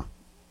it over.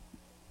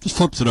 Just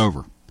flips it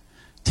over.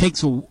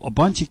 Takes a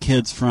bunch of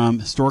kids from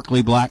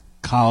historically black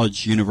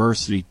college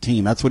university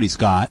team. That's what he's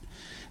got.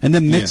 And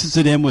then mixes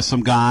it in with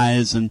some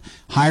guys and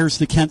hires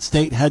the Kent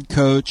State head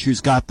coach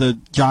who's got the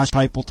Josh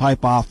Heupel type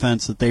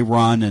offense that they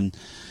run and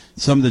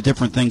some of the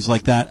different things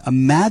like that.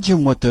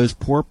 Imagine what those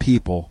poor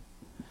people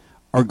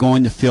are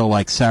going to feel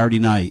like Saturday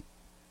night.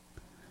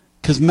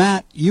 Because,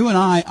 Matt, you and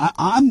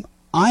I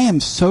am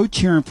so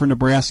cheering for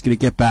Nebraska to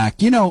get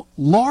back. You know,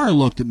 Laura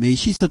looked at me.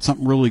 She said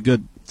something really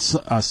good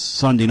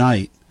Sunday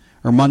night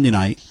or Monday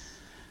night.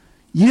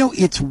 You know,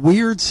 it's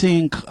weird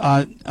seeing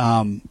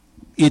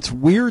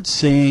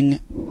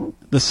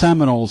the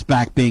Seminoles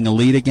back being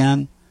elite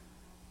again,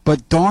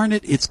 but darn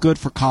it, it's good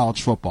for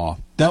college football.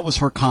 That was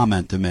her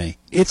comment to me.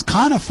 It's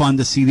kind of fun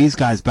to see these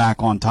guys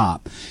back on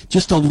top.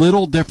 Just a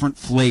little different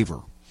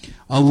flavor,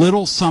 a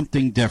little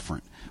something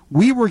different.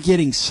 We were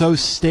getting so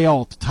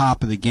stale at the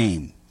top of the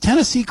game.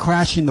 Tennessee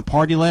crashing the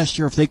party last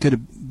year, if they could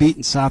have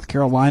beaten South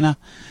Carolina,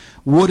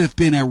 would have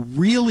been a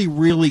really,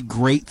 really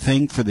great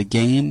thing for the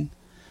game.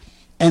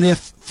 And if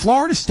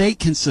Florida State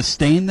can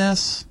sustain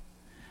this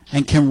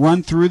and can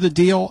run through the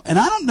deal, and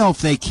I don't know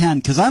if they can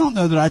because I don't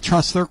know that I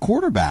trust their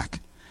quarterback.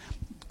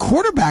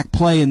 Quarterback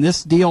play in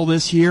this deal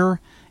this year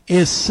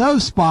is so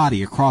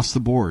spotty across the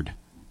board.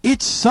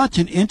 It's such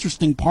an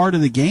interesting part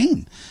of the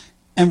game.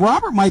 And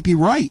Robert might be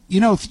right.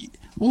 You know,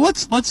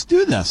 let's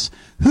do this.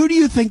 Who do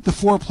you think the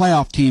 4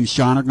 playoff teams,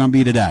 John, are going to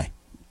be today?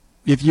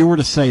 If you were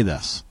to say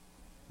this.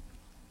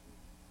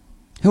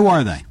 Who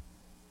are they?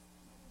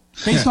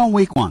 Based on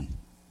week 1.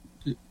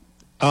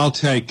 I'll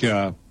take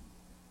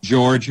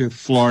Georgia,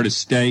 Florida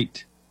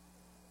State,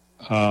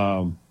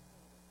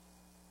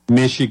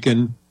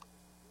 Michigan,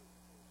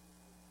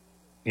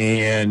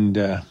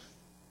 and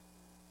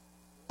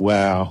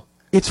wow.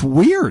 It's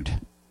weird.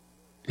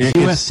 Is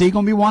USC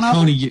going to be one of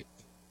them? Tony,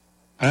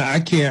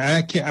 I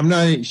can't. I'm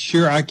not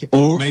sure. I can.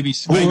 Maybe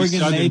Oregon,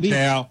 Southern maybe?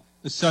 Cal.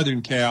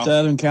 Southern Cal.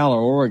 Southern Cal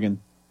or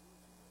Oregon.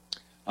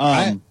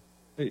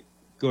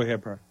 Go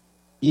ahead, bro.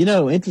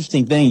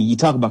 Interesting thing. You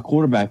talk about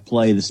quarterback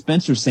play. The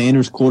Spencer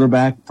Sanders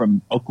quarterback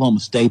from Oklahoma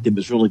State that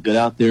was really good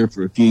out there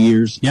for a few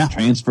years. Yeah.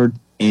 Transferred,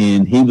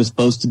 and he was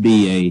supposed to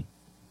be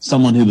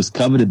someone who was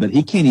coveted, but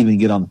he can't even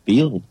get on the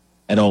field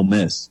at Ole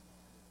Miss.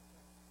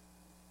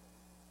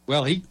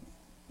 Well,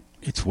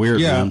 it's weird,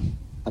 man.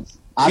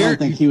 I don't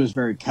think he was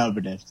very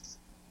coveted.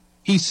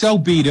 He's so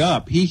beat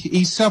up.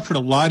 He suffered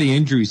a lot of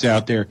injuries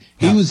out there.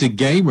 He was a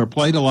gamer,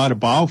 played a lot of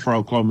ball for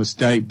Oklahoma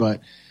State, but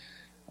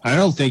I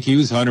don't think he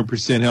was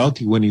 100%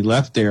 healthy when he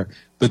left there.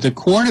 But the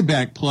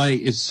quarterback play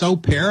is so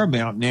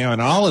paramount now in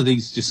all of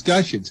these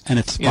discussions. And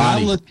it's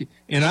spotty.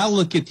 And I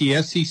look at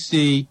the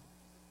SEC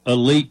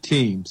elite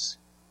teams,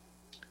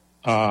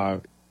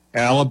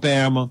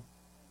 Alabama,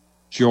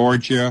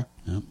 Georgia,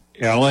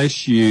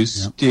 LSU.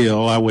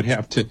 Still, I would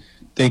have to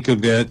think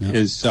of it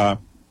as, and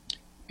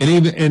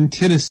even in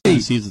Tennessee.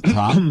 Tennessee's the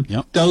top.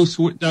 Yep. Those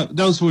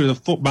were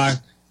my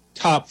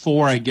top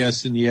four, I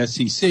guess, in the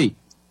SEC.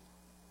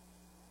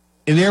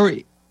 And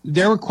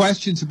there were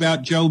questions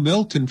about Joe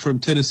Milton from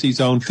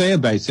Tennessee's own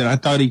fan base, and I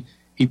thought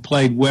he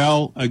played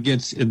well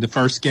in the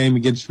first game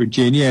against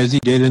Virginia, as he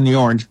did in the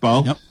Orange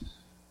Bowl. Yep.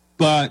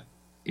 But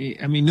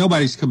I mean,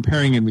 nobody's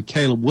comparing him to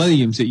Caleb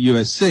Williams at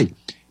USC.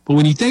 But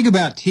when you think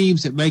about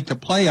teams that make the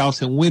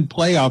playoffs and win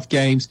playoff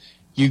games,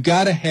 you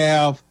got to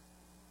have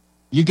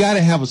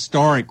a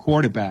star at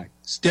quarterback.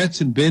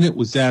 Stetson Bennett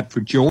was that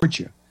for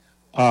Georgia.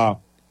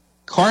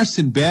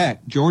 Carson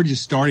Beck,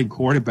 Georgia's starting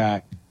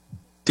quarterback,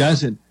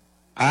 doesn't.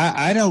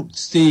 I don't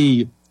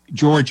see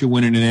Georgia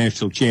winning a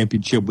national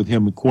championship with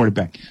him at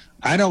quarterback.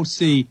 I don't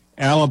see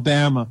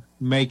Alabama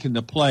making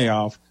the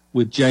playoff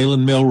with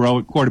Jalen Milroe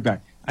at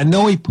quarterback. I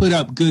know he put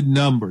up good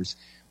numbers,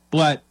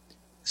 but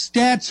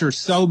stats are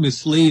so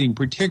misleading,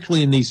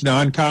 particularly in these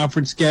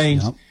non-conference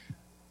games. Yep.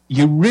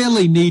 You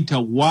really need to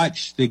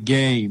watch the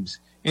games.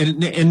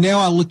 And now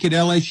I look at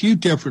LSU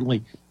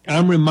differently.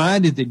 I'm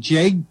reminded that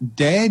Jay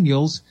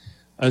Daniels,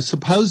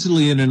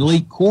 supposedly an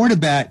elite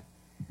quarterback,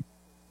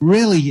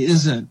 really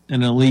isn't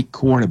an elite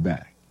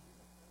quarterback.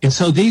 And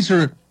so these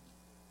are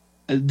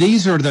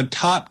the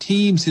top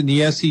teams in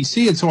the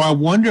SEC, and so I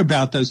wonder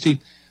about those teams.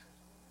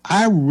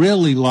 I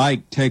really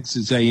like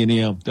Texas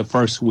A&M the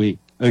first week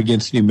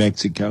against New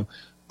Mexico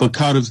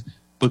because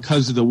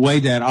of the way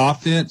that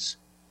offense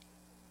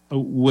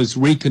was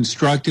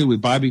reconstructed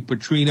with Bobby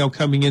Petrino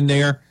coming in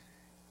there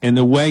and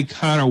the way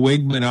Connor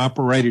Wigman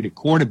operated at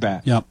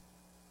quarterback. Yep.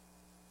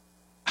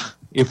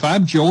 If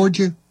I'm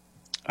Georgia,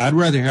 I'd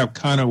rather have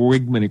Connor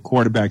Wigman at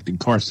quarterback than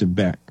Carson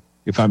Beck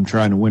if I'm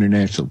trying to win a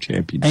national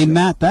championship. Hey,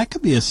 Matt, that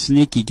could be a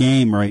sneaky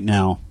game right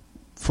now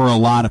for a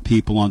lot of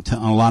people on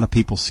a lot of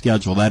people's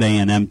schedule, that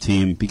A&M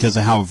team, because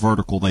of how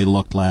vertical they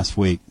looked last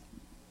week.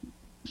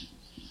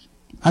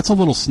 That's a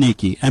little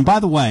sneaky. And by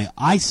the way,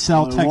 I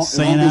sell Texas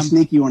A&M. It won't be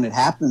sneaky when it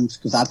happens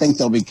because I think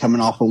they'll be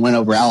coming off a win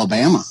over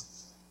Alabama.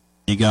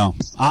 There you go.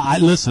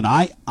 Listen.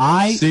 I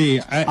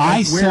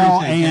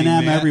sell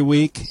A&M every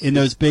week in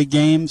those big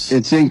games.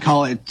 It's in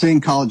College Station. It's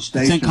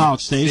in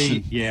College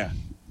Station. Yeah,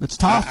 it's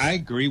tough. I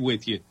agree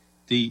with you.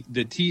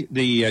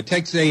 The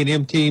Texas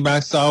A&M team I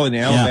saw and the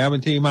Alabama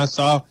team I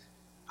saw,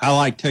 I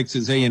like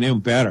Texas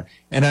A&M better.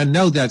 And I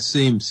know that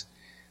seems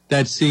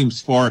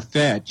far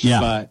fetched,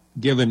 but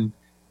given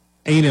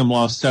A&M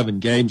lost 7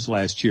 games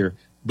last year,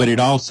 but it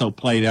also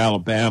played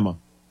Alabama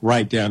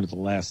right down to the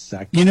last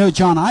second. You know,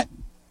 John,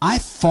 I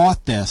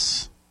thought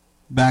this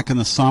back in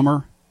the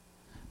summer,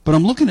 but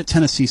I'm looking at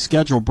Tennessee's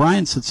schedule.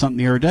 Brian said something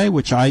the other day,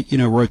 which I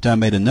wrote down,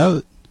 made a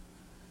note.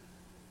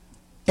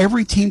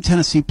 Every team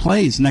Tennessee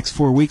plays next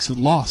 4 weeks have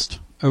lost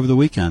over the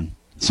weekend.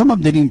 Some of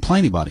them didn't even play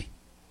anybody.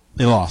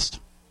 They lost.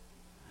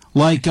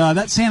 Like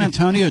that San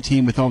Antonio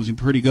team we thought was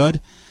pretty good.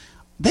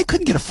 They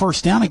couldn't get a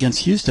first down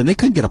against Houston. They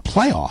couldn't get a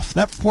playoff.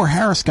 That poor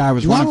Harris guy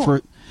was running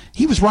for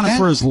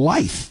his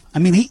life. I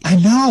mean, I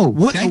know.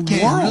 What that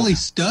game world? Really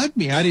stunned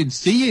me. I didn't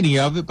see any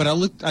of it, but I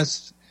looked.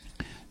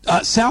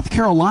 South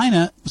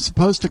Carolina was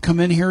supposed to come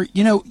in here.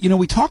 You know,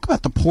 we talk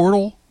about the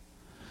portal,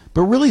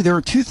 but really there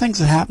are 2 things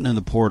that happen in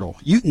the portal.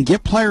 You can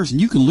get players and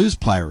you can lose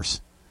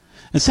players.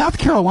 And South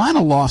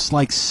Carolina lost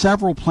like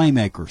several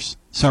playmakers,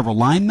 several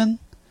linemen,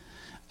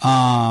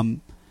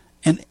 and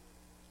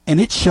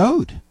it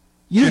showed.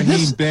 You know,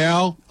 Jaheim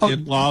Bell,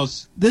 it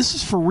lost. This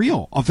is for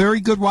real. A very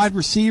good wide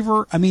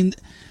receiver. I mean,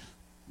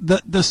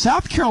 the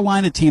South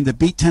Carolina team that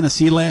beat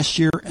Tennessee last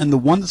year and the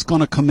one that's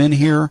going to come in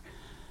here,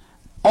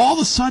 all of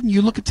a sudden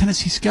you look at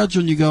Tennessee's schedule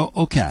and you go,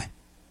 okay,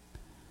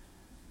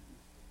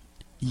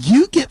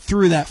 you get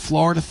through that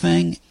Florida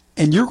thing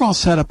and you're going to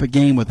set up a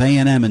game with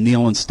A&M in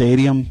Neyland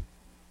Stadium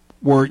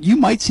where you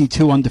might see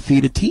 2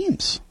 undefeated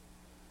teams.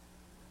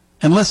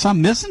 Unless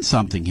I'm missing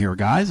something here,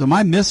 guys. Am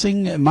I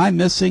missing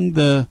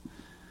the...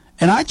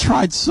 And I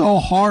tried so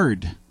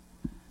hard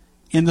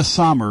in the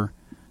summer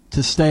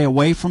to stay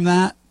away from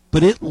that,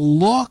 but it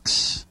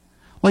looks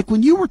like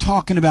when you were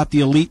talking about the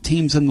elite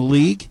teams in the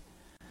league,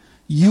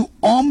 you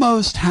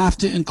almost have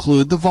to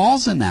include the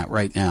Vols in that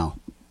right now.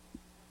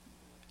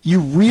 You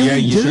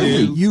really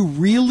do. You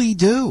really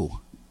do.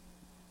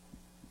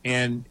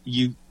 And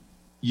you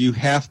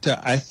have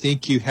to. I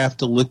think you have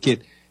to look at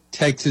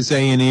Texas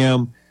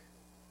A&M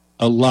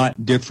a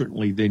lot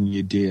differently than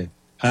you did.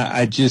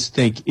 I just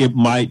think it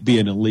might be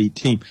an elite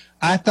team.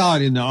 I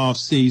thought in the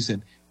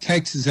offseason,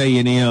 Texas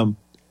A&M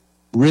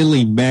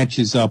really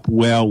matches up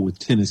well with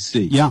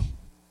Tennessee. Yeah.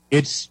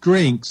 Its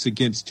strengths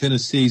against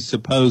Tennessee's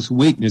supposed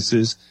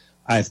weaknesses,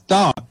 I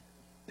thought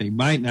they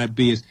might not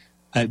be as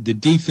the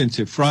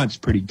defensive front's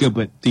pretty good,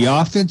 but the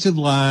offensive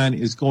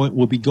line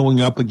will be going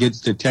up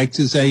against the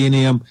Texas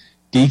A&M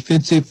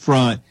defensive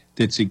front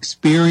that's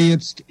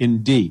experienced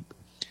and deep.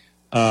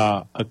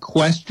 A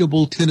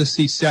questionable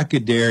Tennessee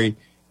secondary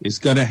is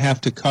going to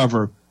have to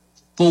cover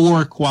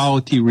 4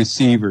 quality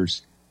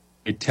receivers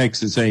at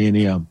Texas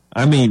A&M.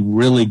 I mean,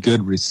 really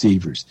good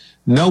receivers.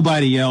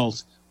 Nobody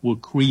else will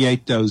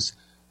create those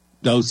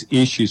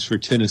issues for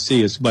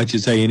Tennessee as much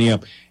as A&M.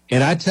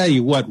 And I tell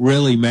you what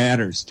really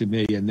matters to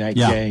me in that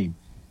game,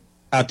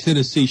 how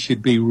Tennessee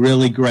should be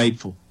really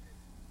grateful.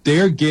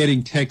 They're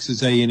getting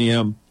Texas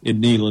A&M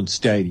in Neyland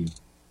Stadium.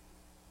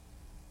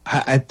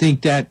 I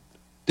think that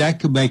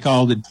could make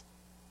all the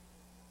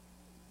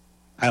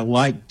 – I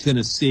like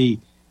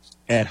Tennessee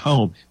at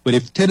home. But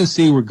if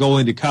Tennessee were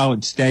going to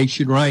College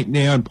Station right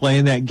now and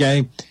playing that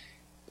game –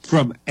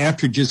 from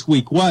after just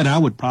week 1, I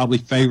would probably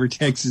favor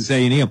Texas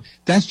A&M.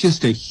 That's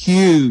just a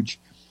huge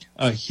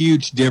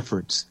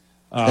difference.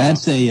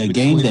 That's a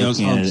game day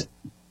candidate.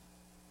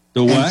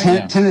 The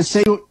what?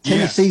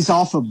 Tennessee's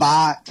off a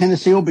bye.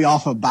 Tennessee will be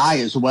off a bye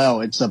as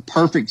well. It's a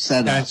perfect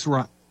setup. That's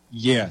right.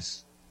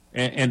 Yes,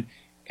 and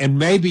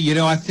maybe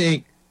I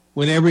think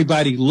when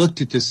everybody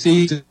looked at the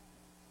season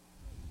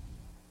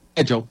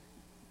schedule,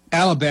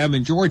 Alabama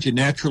and Georgia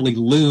naturally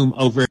loom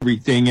over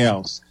everything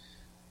else.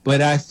 But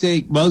I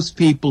think most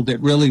people that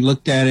really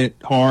looked at it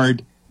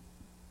hard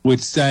would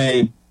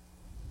say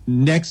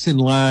next in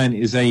line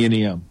is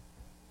A&M,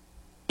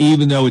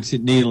 even though it's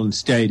at Neyland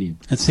Stadium.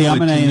 And see,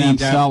 I'm an A&M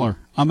seller.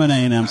 I'm an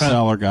A&M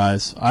seller,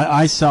 guys.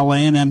 I sell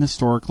A&M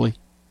historically.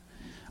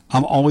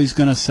 I'm always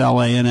going to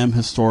sell A&M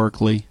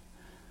historically.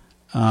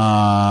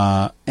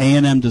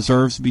 A&M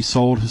deserves to be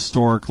sold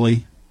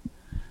historically.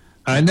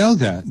 I know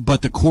that.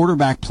 But the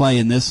quarterback play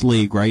in this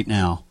league right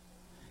now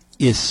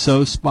is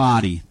so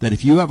spotty that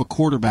if you have a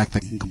quarterback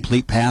that can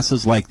complete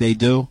passes like they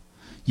do,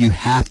 you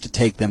have to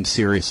take them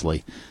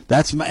seriously.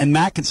 And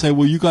Matt can say,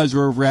 well, you guys are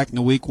overreacting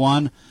to week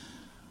 1.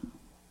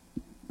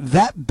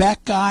 That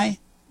Beck guy,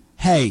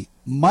 hey,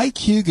 Mike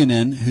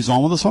Huguenin, who's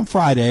on with us on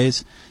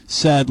Fridays,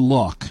 said,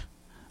 look,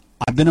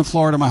 I've been in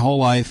Florida my whole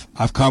life.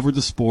 I've covered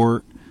the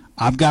sport.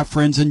 I've got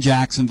friends in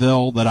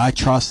Jacksonville that I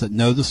trust that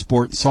know the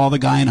sport and saw the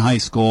guy in high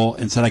school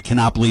and said, I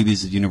cannot believe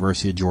he's at the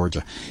University of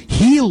Georgia.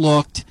 He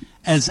looked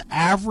as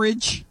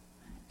average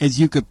as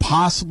you could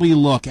possibly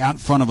look out in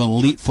front of an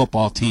elite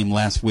football team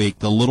last week,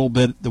 the little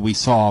bit that we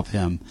saw of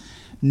him.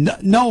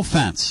 No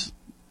offense,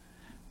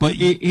 but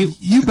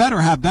you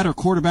better have better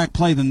quarterback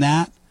play than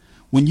that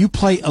when you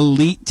play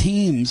elite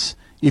teams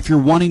if you're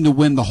wanting to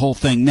win the whole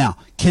thing. Now,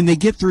 can they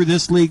get through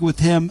this league with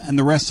him and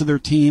the rest of their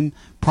team?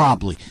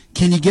 Probably.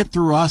 Can you get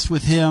through us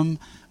with him,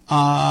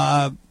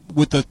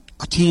 with the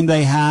team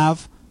they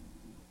have?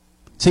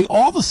 See,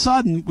 all of a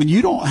sudden, when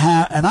you don't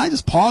have, and I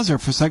just pause there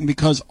for a second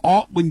because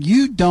when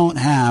you don't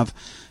have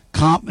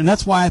and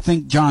that's why I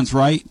think John's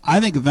right. I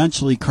think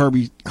eventually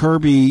Kirby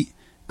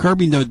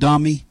no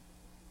dummy,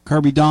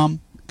 Kirby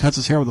dumb, cuts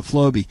his hair with a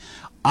Flowbee.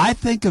 I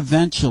think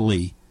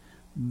eventually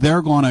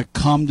they're going to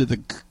come to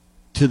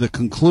the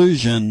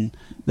conclusion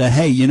that,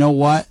 hey, you know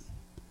what?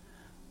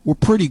 We're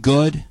pretty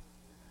good,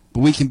 but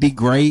we can be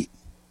great.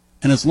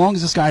 And as long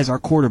as this guy's our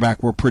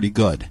quarterback, we're pretty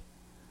good.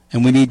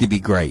 And we need to be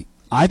great.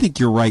 I think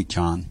you're right,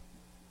 John.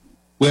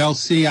 Well,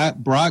 see,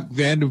 Brock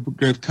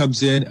Vandegrift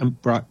comes in.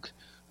 Brock,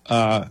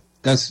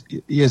 is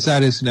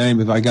that his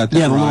name? If I got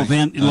that right?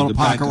 Little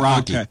Pocket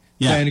Rocky. Okay.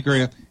 Yeah,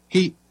 Vandegrift.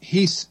 He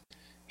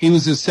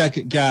was the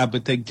second guy,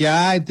 but the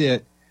guy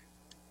that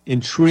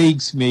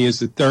intrigues me is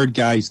the third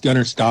guy. He's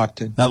Gunnar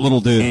Stockton. That little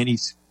dude, and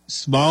he's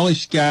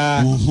smallish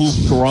guy,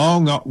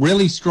 strong,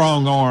 really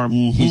strong arm.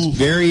 He's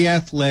very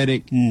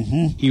athletic.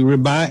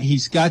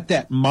 He's got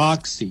that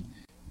moxie.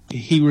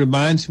 He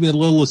reminds me a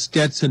little of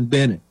Stetson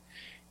Bennett.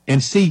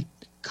 And see,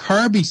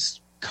 Kirby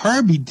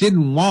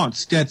didn't want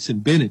Stetson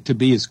Bennett to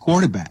be his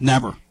quarterback.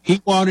 Never. He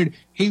wanted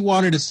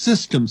a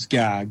systems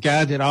guy, a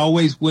guy that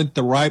always went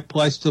the right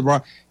place to the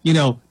right,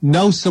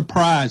 no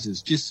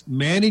surprises. Just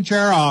manage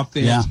our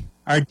offense. Yeah.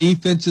 Our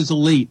defense is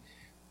elite.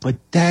 But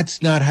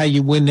that's not how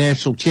you win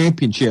national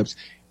championships.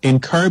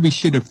 And Kirby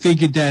should have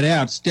figured that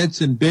out.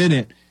 Stetson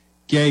Bennett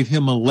gave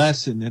him a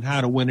lesson in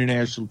how to win a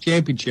national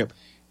championship.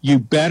 You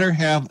better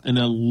have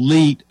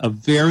a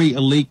very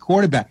elite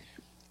quarterback.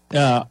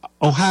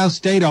 Ohio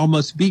State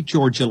almost beat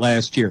Georgia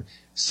last year.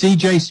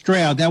 C.J.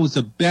 Stroud, that was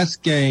the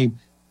best game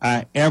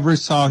I ever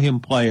saw him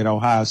play at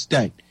Ohio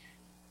State.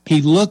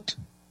 He looked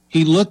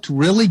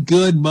really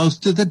good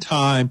most of the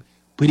time,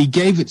 but he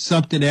gave it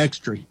something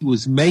extra. He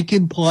was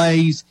making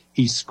plays.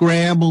 He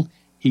scrambled.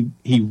 He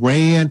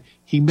ran.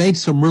 He made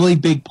some really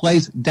big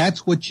plays.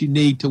 That's what you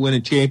need to win a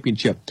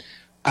championship.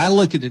 I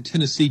look at the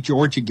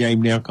Tennessee-Georgia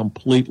game now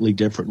completely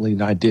differently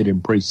than I did in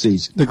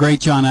preseason. The Great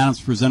John Adams,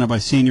 presented by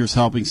Seniors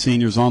Helping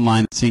Seniors,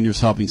 online at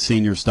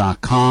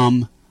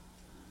seniorshelpingseniors.com.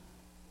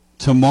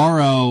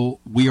 Tomorrow,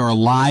 we are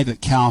live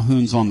at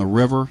Calhoun's on the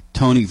River.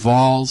 Tony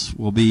Valls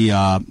will be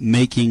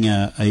making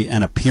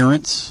an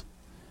appearance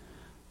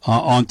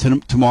on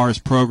tomorrow's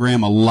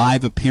program, a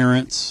live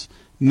appearance.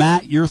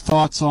 Matt, your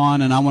thoughts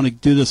on, and I want to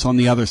do this on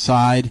the other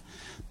side,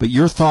 but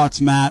your thoughts,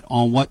 Matt,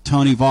 on what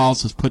Tony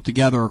Valls has put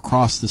together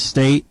across the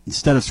state.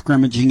 Instead of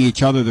scrimmaging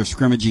each other, they're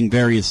scrimmaging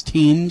various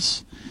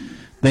teams.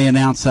 They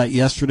announced that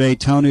yesterday.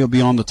 Tony will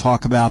be on to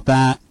talk about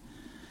that.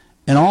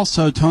 And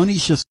also,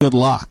 Tony's just good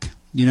luck.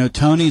 You know,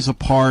 Tony's a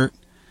part,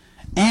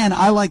 and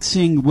I like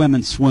seeing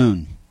women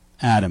swoon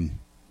at him.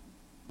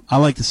 I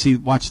like to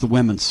watch the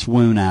women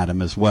swoon at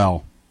him as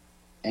well.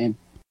 And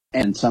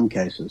in some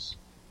cases.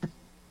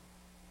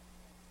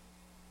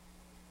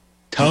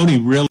 Tony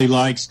really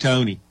likes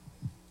Tony.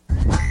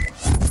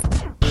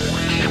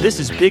 This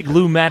is Big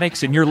Lou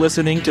Maddox, and you're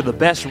listening to the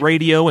best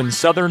radio in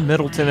southern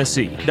Middle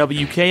Tennessee.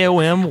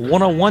 WKOM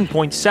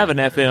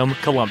 101.7 FM,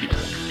 Columbia.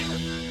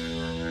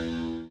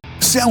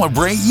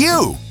 Celebrate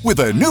you with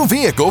a new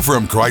vehicle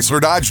from Chrysler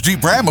Dodge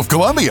Jeep Ram of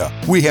Columbia.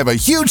 We have a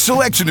huge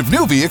selection of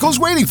new vehicles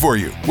waiting for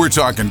you. We're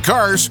talking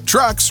cars,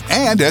 trucks,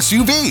 and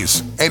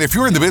SUVs. And if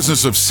you're in the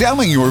business of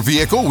selling your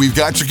vehicle, we've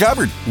got you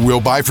covered.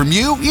 We'll buy from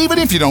you even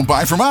if you don't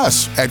buy from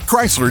us. At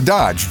Chrysler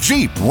Dodge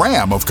Jeep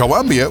Ram of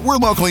Columbia, we're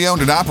locally owned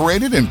and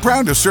operated and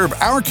proud to serve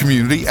our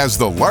community as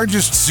the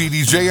largest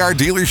CDJR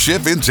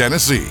dealership in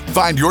Tennessee.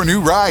 Find your new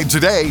ride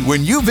today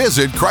when you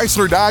visit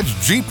Chrysler Dodge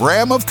Jeep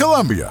Ram of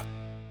Columbia.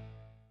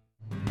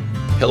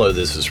 Hello,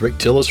 this is Rick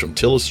Tillis from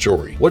Tillis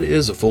Jewelry. What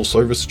is a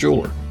full-service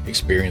jeweler?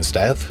 Experienced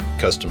staff,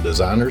 custom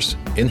designers,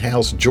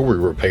 in-house jewelry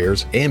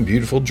repairs, and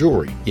beautiful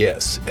jewelry.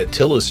 Yes, at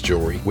Tillis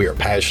Jewelry, we are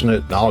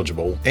passionate,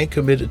 knowledgeable, and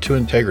committed to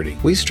integrity.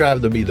 We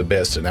strive to be the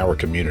best in our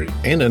community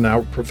and in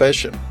our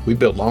profession. We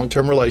build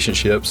long-term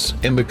relationships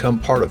and become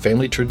part of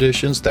family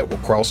traditions that will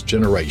cross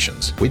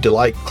generations. We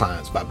delight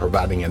clients by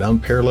providing an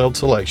unparalleled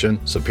selection,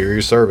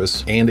 superior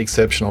service, and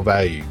exceptional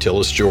value.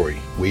 Tillis Jewelry,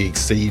 we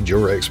exceed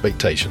your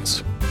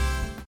expectations.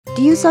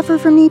 Do you suffer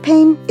from knee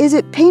pain? Is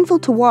it painful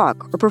to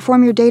walk or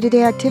perform your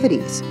day-to-day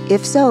activities?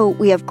 If so,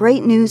 we have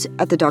great news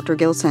at the Dr.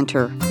 Gill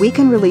Center. We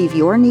can relieve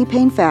your knee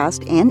pain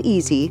fast and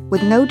easy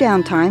with no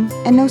downtime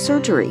and no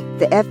surgery.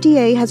 The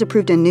FDA has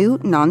approved a new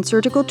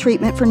non-surgical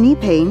treatment for knee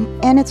pain,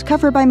 and it's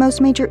covered by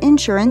most major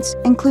insurance,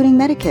 including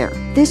Medicare.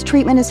 This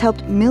treatment has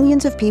helped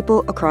millions of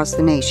people across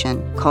the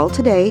nation. Call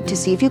today to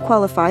see if you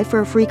qualify for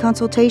a free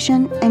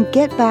consultation and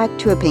get back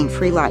to a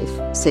pain-free life.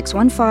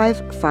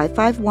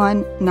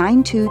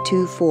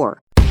 615-551-9224.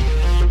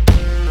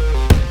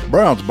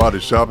 Brown's Body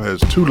Shop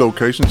has 2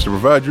 locations to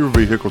provide your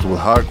vehicles with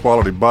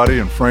high-quality body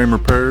and frame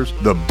repairs,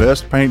 the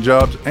best paint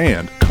jobs,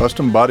 and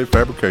custom body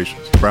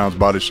fabrications. Brown's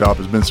Body Shop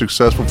has been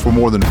successful for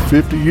more than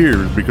 50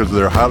 years because of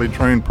their highly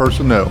trained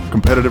personnel,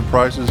 competitive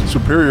prices,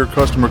 superior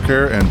customer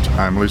care, and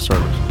timely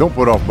service. Don't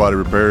put off body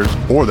repairs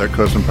or that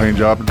custom paint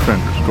job at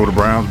Fenders. Go to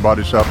Brown's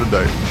Body Shop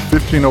today,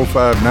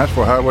 1505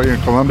 Nashville Highway in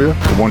Columbia,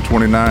 to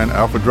 129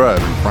 Alpha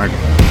Drive in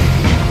Franklin.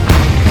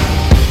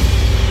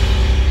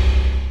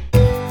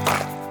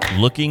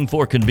 Looking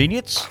for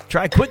convenience?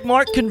 Try Quick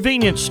Mart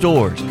Convenience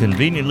Stores,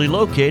 conveniently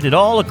located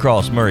all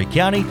across Murray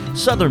County,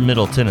 southern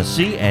Middle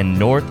Tennessee, and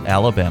North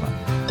Alabama.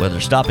 Whether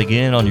stopping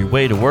in on your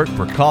way to work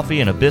for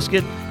coffee and a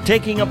biscuit,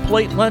 taking a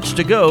plate lunch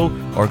to go,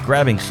 or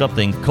grabbing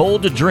something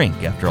cold to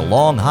drink after a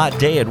long hot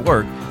day at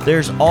work,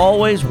 there's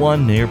always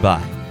one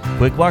nearby.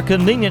 Quick Mart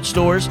Convenience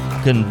Stores,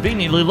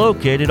 conveniently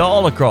located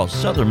all across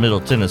southern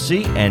Middle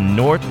Tennessee and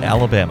North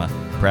Alabama.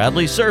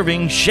 Proudly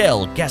serving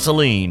Shell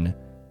gasoline.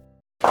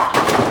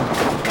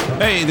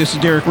 Hey, this is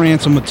Derek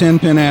Ransom with 10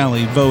 Pin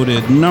Alley,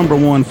 voted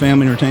 #1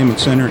 family entertainment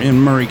center in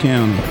Murray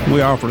County.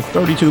 We offer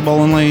 32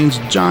 bowling lanes,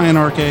 giant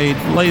arcade,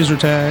 laser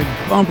tag,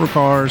 bumper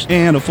cars,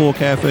 and a full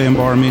cafe and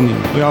bar menu.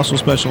 We also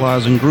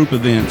specialize in group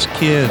events,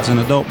 kids and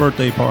adult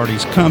birthday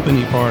parties,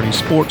 company parties,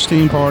 sports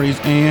team parties,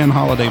 and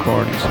holiday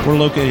parties. We're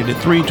located at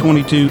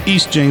 322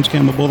 East James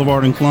Campbell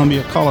Boulevard in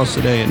Columbia. Call us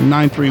today at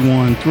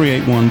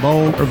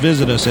 931-381-BOWL or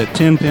visit us at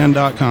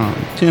 10pin.com.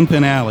 10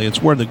 Pin Alley,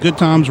 it's where the good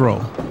times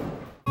roll.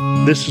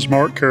 This is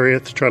Mark Curry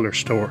at the Trailer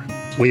Store.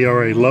 We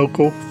are a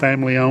local,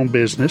 family-owned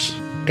business.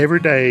 Every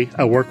day,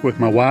 I work with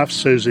my wife,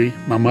 Susie,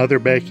 my mother,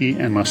 Becky,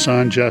 and my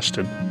son,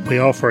 Justin. We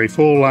offer a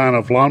full line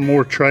of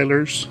lawnmower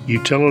trailers,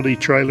 utility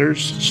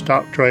trailers,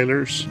 stock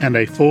trailers, and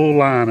a full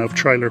line of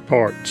trailer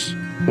parts.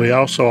 We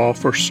also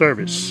offer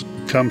service.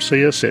 Come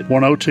see us at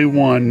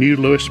 1021 New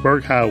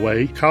Lewisburg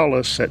Highway. Call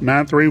us at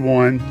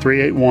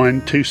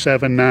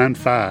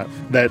 931-381-2795.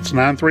 That's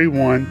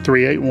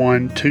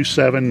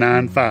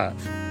 931-381-2795.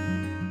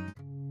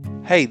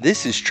 Hey,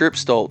 this is Trip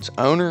Stoltz,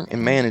 owner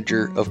and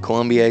manager of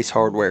Columbia Ace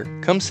Hardware.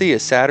 Come see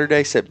us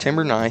Saturday,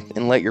 September 9th,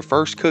 and let your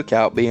first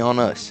cookout be on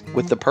us.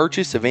 With the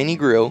purchase of any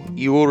grill,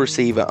 you will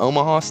receive an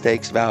Omaha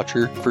Steaks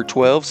voucher for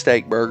 12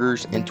 steak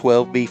burgers and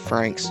 12 beef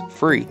franks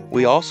free.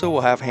 We also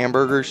will have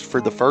hamburgers for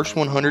the first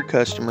 100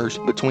 customers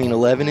between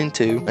 11 and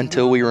 2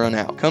 until we run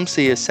out. Come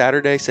see us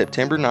Saturday,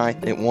 September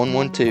 9th at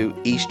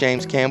 112 East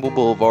James Campbell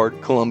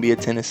Boulevard, Columbia,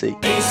 Tennessee.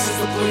 Ace is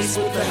the place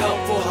with the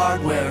helpful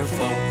hardware,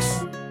 folks.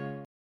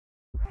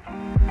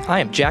 I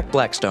am Jack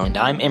Blackstone. And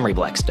I'm Emery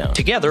Blackstone.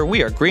 Together,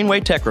 we are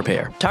Greenway Tech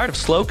Repair. Tired of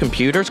slow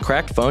computers,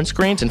 cracked phone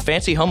screens, and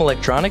fancy home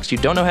electronics you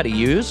don't know how to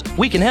use?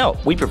 We can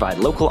help. We provide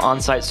local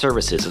on-site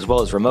services as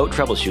well as remote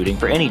troubleshooting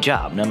for any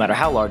job, no matter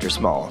how large or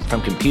small,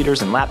 from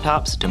computers and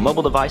laptops to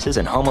mobile devices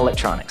and home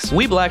electronics.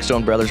 We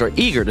Blackstone brothers are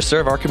eager to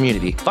serve our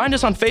community. Find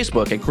us on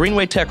Facebook at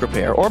Greenway Tech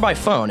Repair or by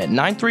phone at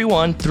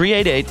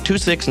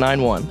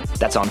 931-388-2691.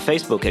 That's on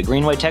Facebook at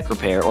Greenway Tech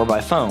Repair or by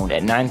phone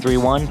at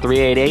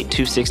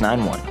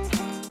 931-388-2691.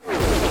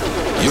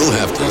 You'll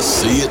have to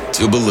see it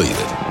to believe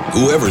it.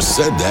 Whoever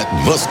said that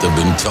must have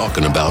been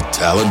talking about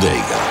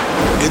Talladega.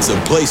 It's a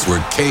place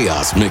where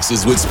chaos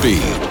mixes with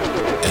speed,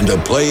 and a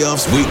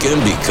playoffs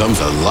weekend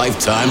becomes a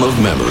lifetime of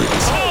memories.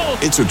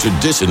 It's a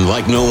tradition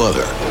like no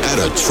other,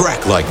 at a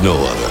track like no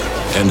other.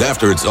 And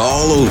after it's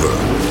all over,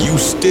 you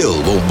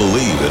still won't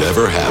believe it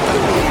ever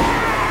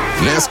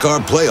happened. NASCAR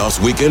Playoffs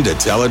Weekend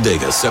at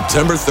Talladega,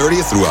 September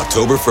 30th through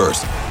October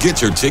 1st. Get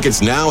your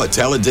tickets now at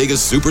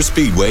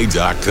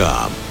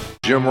TalladegaSuperspeedway.com.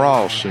 Jim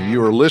Ross, and you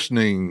are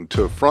listening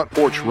to Front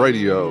Porch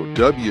Radio,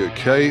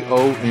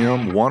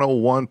 WKOM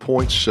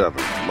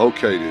 101.7,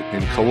 located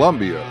in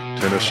Columbia,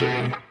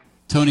 Tennessee.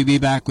 Tony B.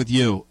 back with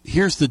you.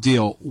 Here's the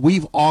deal.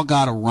 We've all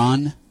got to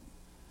run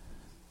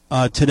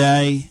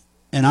today,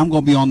 and I'm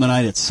going to be on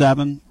tonight at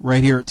 7,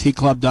 right here at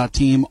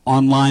tclub.team,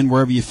 online,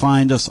 wherever you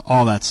find us,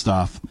 all that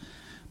stuff.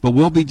 But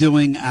we'll be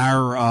doing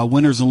our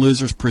winners and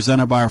losers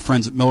presented by our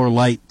friends at Miller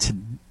Lite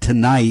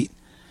tonight,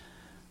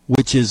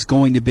 which is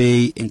going to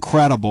be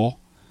incredible.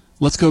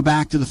 Let's go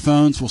back to the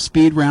phones. We'll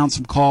speed round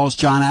some calls.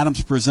 John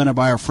Adams presented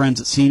by our friends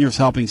at Seniors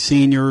Helping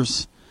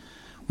Seniors.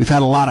 We've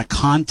had a lot of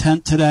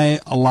content today,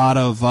 a lot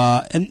of,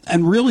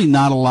 and really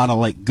not a lot of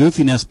like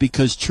goofiness,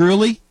 because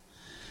truly,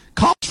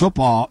 college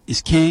football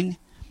is king,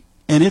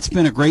 and it's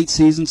been a great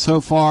season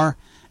so far.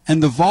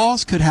 And the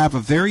Vols could have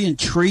a very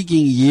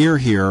intriguing year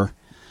here.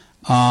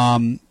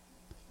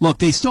 Look,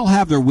 they still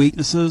have their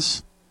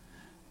weaknesses.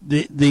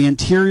 The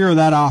interior of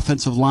that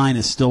offensive line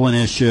is still an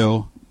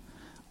issue.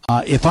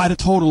 If I'd have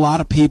told a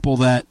lot of people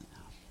that,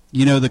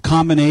 you know, the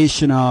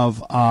combination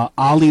of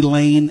Ollie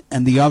Lane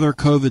and the other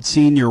COVID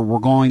senior were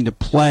going to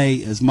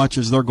play as much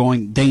as they're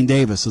going, Dane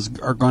Davis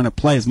are going to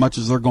play as much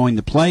as they're going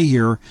to play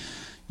here,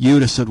 you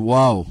would have said,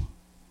 whoa.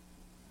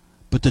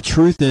 But the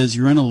truth is,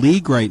 you're in a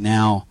league right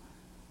now,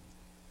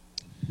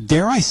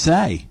 dare I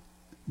say,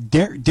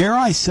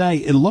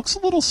 it looks a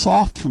little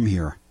soft from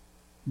here.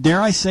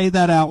 Dare I say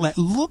that outlet?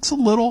 It looks a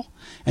little,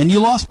 and you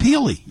lost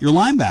Peely, your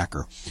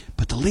linebacker,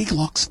 but the league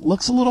looks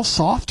a little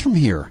soft from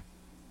here.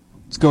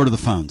 Let's go to the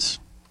phones.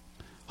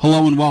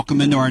 Hello and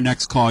welcome into our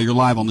next call. You're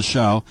live on the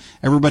show.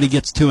 Everybody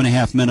gets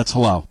 2.5 minutes.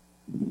 Hello.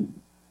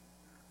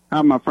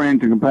 How my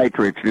friends and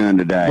compatriots doing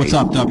today? What's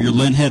up, W?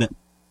 Lynn, hit it.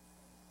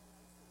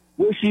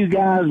 Wish you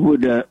guys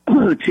would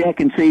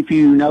check and see if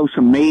you know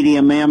some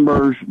media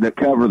members that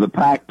cover the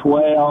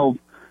Pac-12.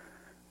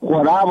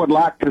 What I would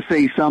like to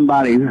see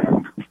somebody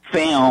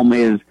film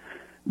is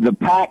the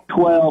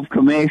Pac-12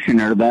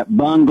 commissioner, that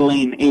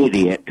bungling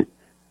idiot,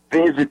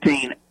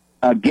 visiting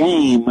a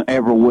game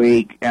every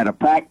week at a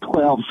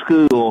Pac-12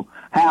 school,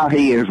 how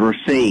he is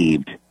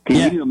received.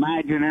 Can you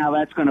imagine how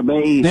that's going to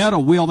be? They ought to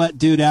wheel that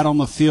dude out on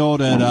the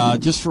field at,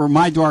 just for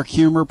my dark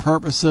humor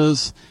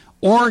purposes,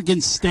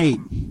 Oregon State.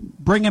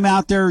 Bring him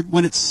out there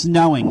when it's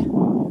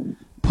snowing.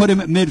 Put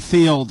him at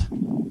midfield.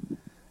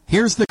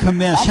 Here's the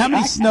commish. How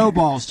many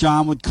snowballs,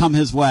 John, would come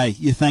his way,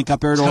 you think,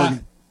 up there at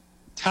Oregon?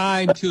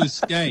 Time to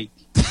escape.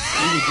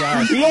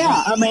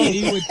 Yeah, I mean,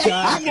 he would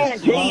die a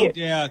slow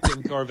death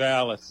in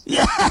Corvallis.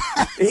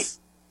 Yes.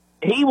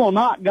 He will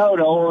not go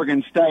to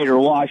Oregon State or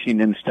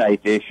Washington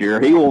State this year.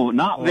 He will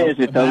not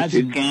visit those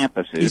two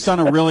campuses. He's done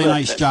a really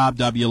nice job,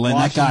 W. Lynn.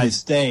 That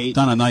guy's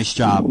done a nice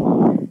job.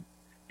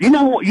 You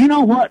know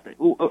what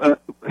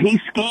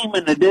he's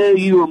scheming to do?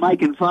 You were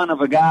making fun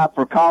of a guy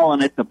for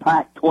calling it the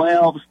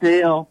Pac-12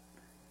 still.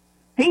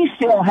 He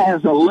still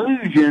has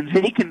illusions.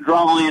 He can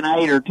draw in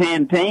 8 or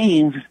 10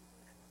 teams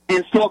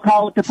and still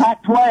call it the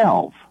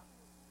Pac-12.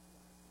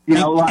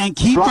 And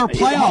keep their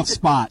playoff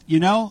spot,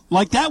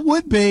 like that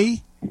would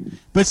be.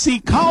 But see,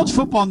 college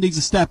football needs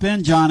to step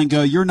in, John, and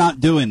go, you're not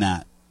doing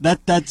that.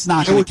 That's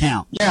not going to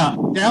count. Yeah,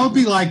 that would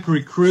be like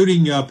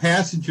recruiting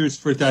passengers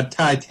for the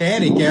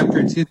Titanic after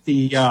it's hit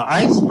the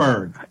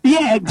iceberg.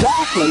 Yeah,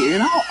 exactly.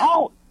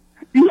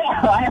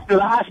 After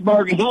the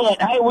iceberg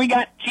hit, hey, we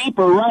got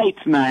cheaper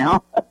rates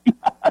now.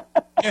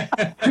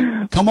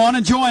 Come on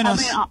and join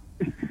us.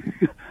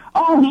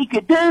 All he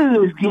could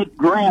do is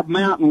grab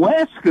Mountain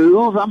West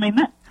schools. I mean,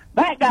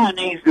 That guy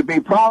needs to be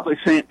probably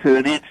sent to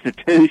an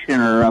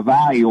institution or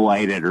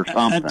evaluated or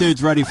something. That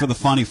dude's ready for the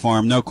funny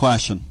farm, no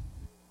question.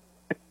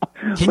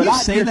 Can you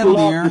say that on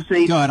the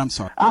air? Go ahead, I'm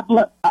sorry.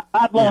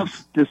 I'd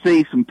love to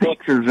see some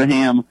pictures of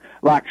him,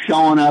 like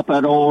showing up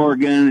at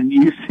Oregon and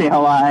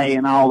UCLA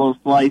and all those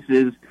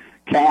places,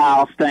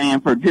 Cal,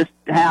 Stanford, just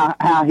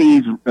how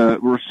he's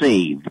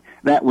received.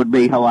 That would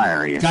be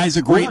hilarious. Guy's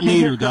a great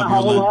leader,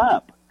 W.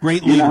 Lynn.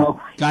 Great leader.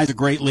 Guy's a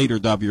great leader,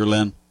 W.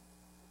 Lynn.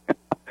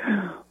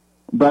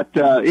 But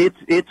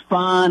it's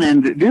fun,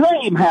 and do they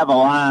even have a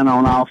line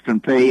on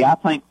Austin P? I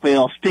think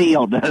Phil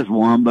Steele does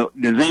one, but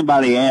does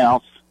anybody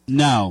else?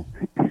 No,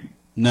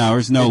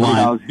 there's no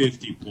line.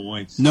 50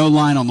 points. No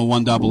line on the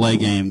 1AA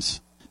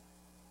games.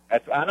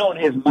 I know in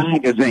his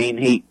magazine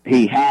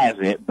he has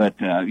it, but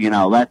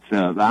that's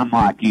I'm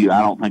like you.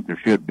 I don't think there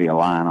should be a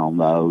line on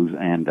those.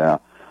 And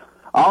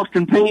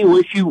Austin P,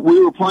 wish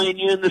we were playing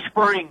you in the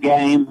spring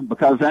game,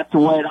 because that's the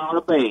way it ought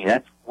to be.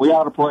 We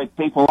ought to play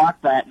people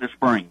like that in the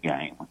spring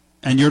game.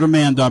 And you're the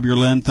man, W.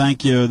 Lynn.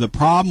 Thank you. The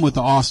problem with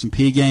the Austin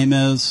P game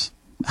is,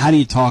 how do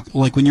you talk,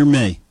 like when you're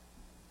me,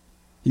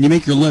 and you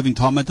make your living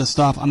talking about this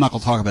stuff, I'm not going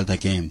to talk about that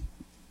game.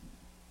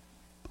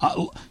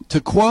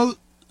 To quote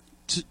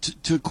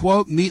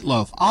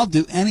Meatloaf, I'll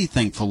do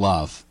anything for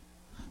love,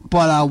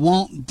 but I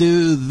won't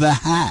do the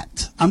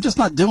hat. I'm just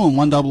not doing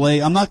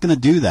 1AA. I'm not going to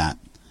do that.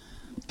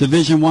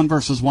 Division I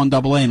versus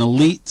 1AA, an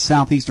elite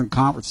Southeastern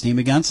Conference team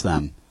against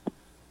them.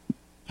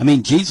 I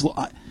mean, geez,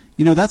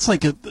 that's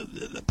like a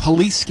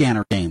police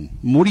scanner game.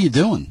 What are you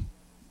doing?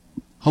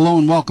 Hello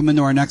and welcome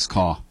into our next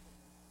call.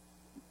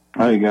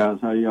 Hey, guys.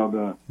 How y'all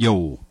doing?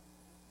 Yo.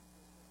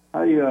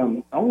 Hey,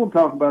 I want to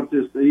talk about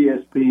this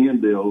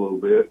ESPN deal a little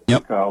bit.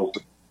 Yep. Because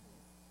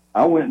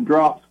I went and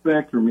dropped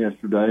Spectrum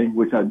yesterday,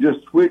 which I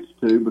just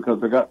switched to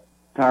because I got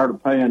tired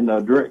of paying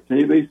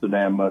DirecTV so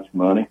damn much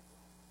money.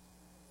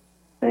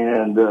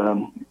 And,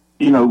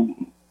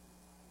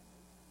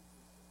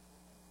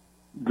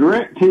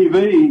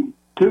 DirecTV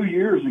 2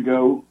 years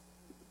ago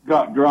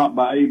got dropped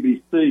by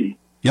ABC.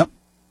 Yep.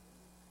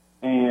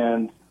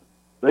 And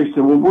they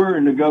said, well, we're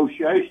in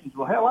negotiations.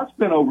 Well, hell, that's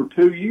been over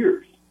 2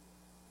 years.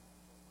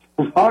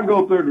 So I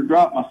go up there to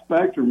drop my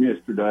Spectrum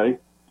yesterday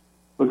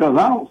because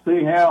I don't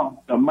see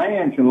how a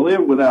man can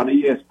live without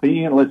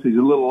ESPN unless he's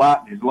a little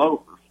light in his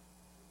loafers.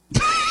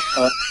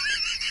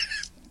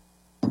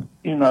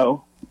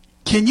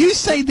 Can you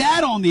say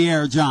that on the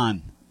air,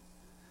 John?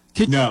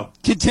 No.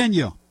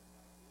 Continue.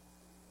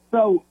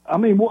 So, I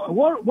mean,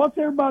 what's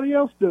everybody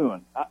else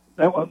doing?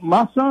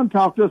 My son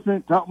talked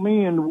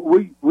me, and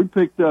we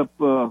picked up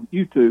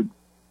YouTube.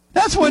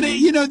 That's what,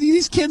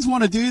 these kids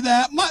want to do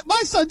that.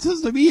 My son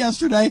says to me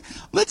yesterday,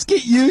 let's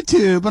get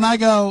YouTube. And I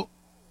go,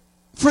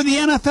 for the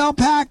NFL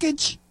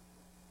package?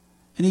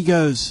 And he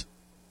just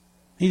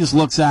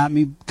looks at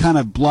me, kind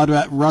of blood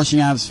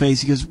rushing out of his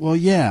face. He goes, well,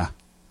 yeah.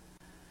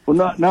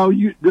 Well, no,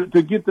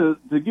 to get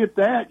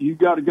that, you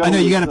got to go. I know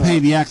you got to pay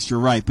the extra,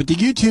 right? But the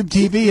YouTube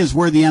TV is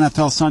where the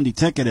NFL Sunday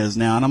Ticket is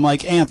now, and I'm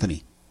like,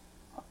 Anthony.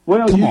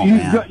 Well,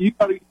 you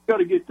got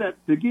to get that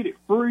to get it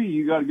free.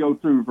 You got to go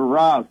through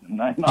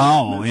Verizon.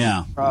 Oh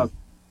yeah.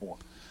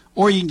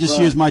 Or you can just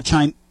use my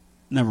China.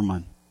 Never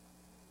mind.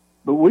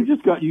 But we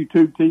just got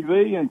YouTube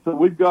TV, and so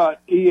we've got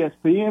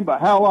ESPN.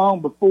 But how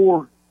long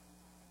before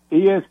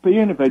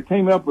ESPN, if they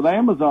team up with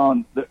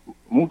Amazon,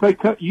 won't they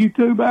cut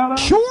YouTube out of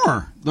it?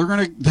 Sure. They're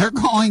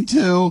going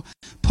to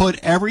put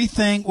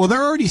everything. Well,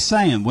 they're already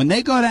saying when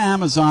they go to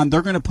Amazon,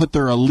 they're going to put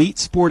their elite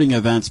sporting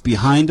events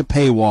behind a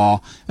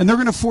paywall, and they're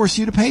going to force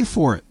you to pay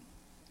for it.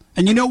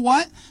 And you know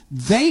what?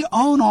 They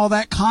own all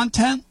that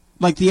content.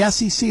 Like the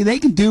SEC, they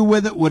can do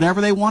with it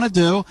whatever they want to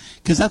do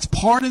because that's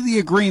part of the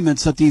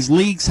agreements that these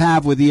leagues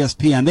have with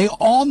ESPN. They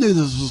all knew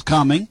this was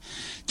coming.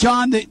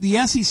 John,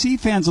 the SEC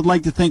fans would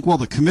like to think, well,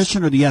 the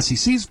commissioner of the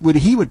SEC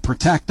would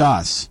protect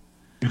us.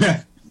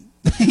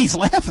 He's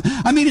laughing.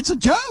 I mean, it's a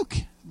joke.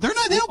 They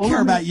don't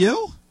care about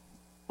you.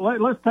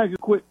 Let's take a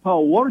quick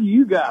poll. What are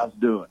you guys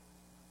doing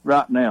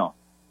right now?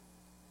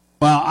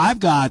 Well, I've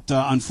got,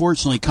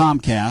 unfortunately,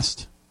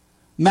 Comcast.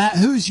 Matt,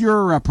 who's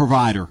your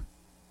provider?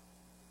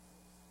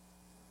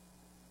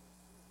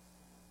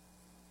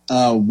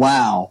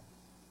 Wow.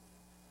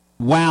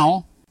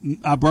 Wow.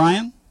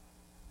 Brian?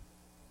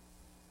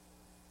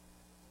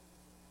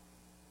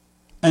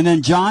 And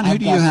then, John, who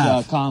do you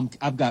have?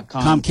 I've got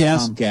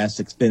Comcast.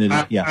 Comcast,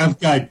 Xfinity. Yeah. I've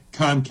got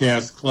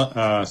Comcast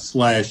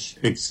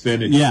 /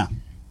 Xfinity. Yeah.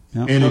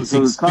 And it's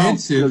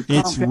expensive.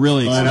 It's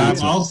really expensive. But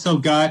I've also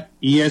got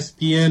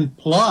ESPN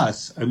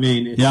Plus. I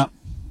mean, yeah,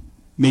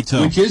 me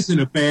too. Which isn't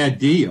a bad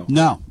deal.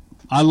 No,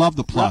 I love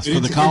the Plus for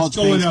the college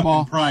baseball. It's going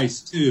up in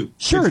price too.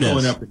 Sure, it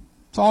is.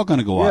 It's all going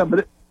to go up.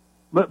 Yeah,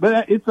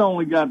 but it's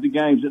only got the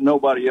games that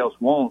nobody else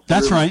wants.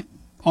 That's really right.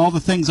 All the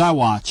things I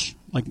watch,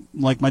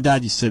 like my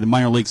dad used to say, the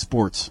minor league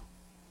sports.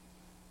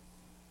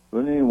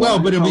 But anyway, well,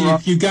 but I mean,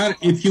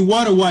 if you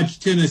want to watch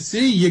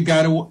Tennessee, you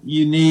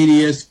need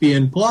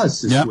ESPN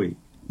Plus this week.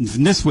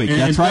 This week, and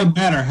that's right. It doesn't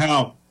matter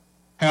how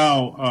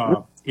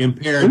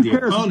impaired the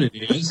opponent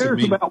is.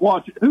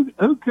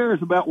 Who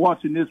cares about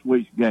watching this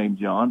week's game,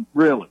 John?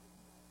 Really?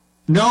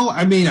 No,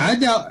 I mean, I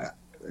don't.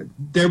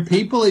 There are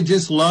people that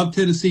just love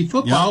Tennessee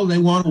football. Yep. They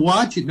want to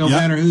watch it no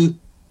matter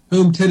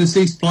whom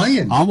Tennessee's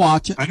playing. I'll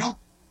watch it. I don't.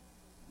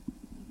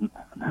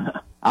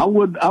 I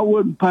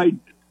wouldn't pay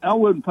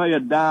a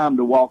dime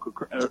to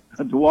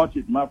watch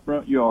it in my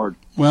front yard.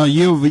 Well,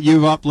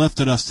 you've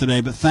uplifted us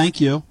today, but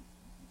thank you.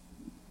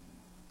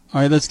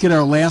 All right, let's get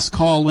our last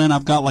call in.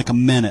 I've got like a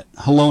minute.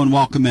 Hello and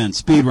welcome in.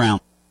 Speed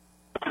round.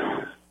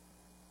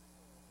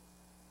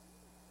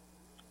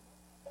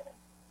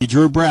 You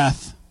drew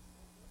breath.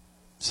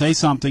 Say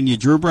something. You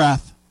drew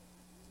breath.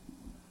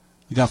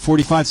 You got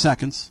 45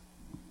 seconds.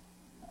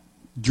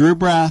 Drew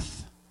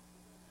breath.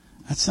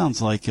 That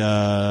sounds like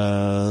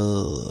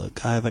a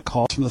guy that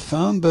calls from the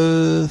phone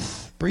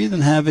booth.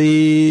 Breathing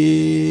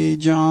heavy.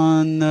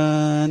 John,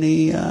 I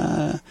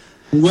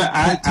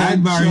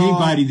admire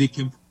anybody that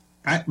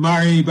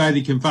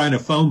can find a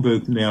phone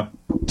booth now.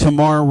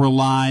 Tomorrow we're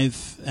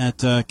live at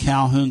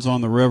Calhoun's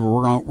on the River.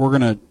 We're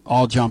gonna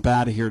all jump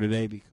out of here today because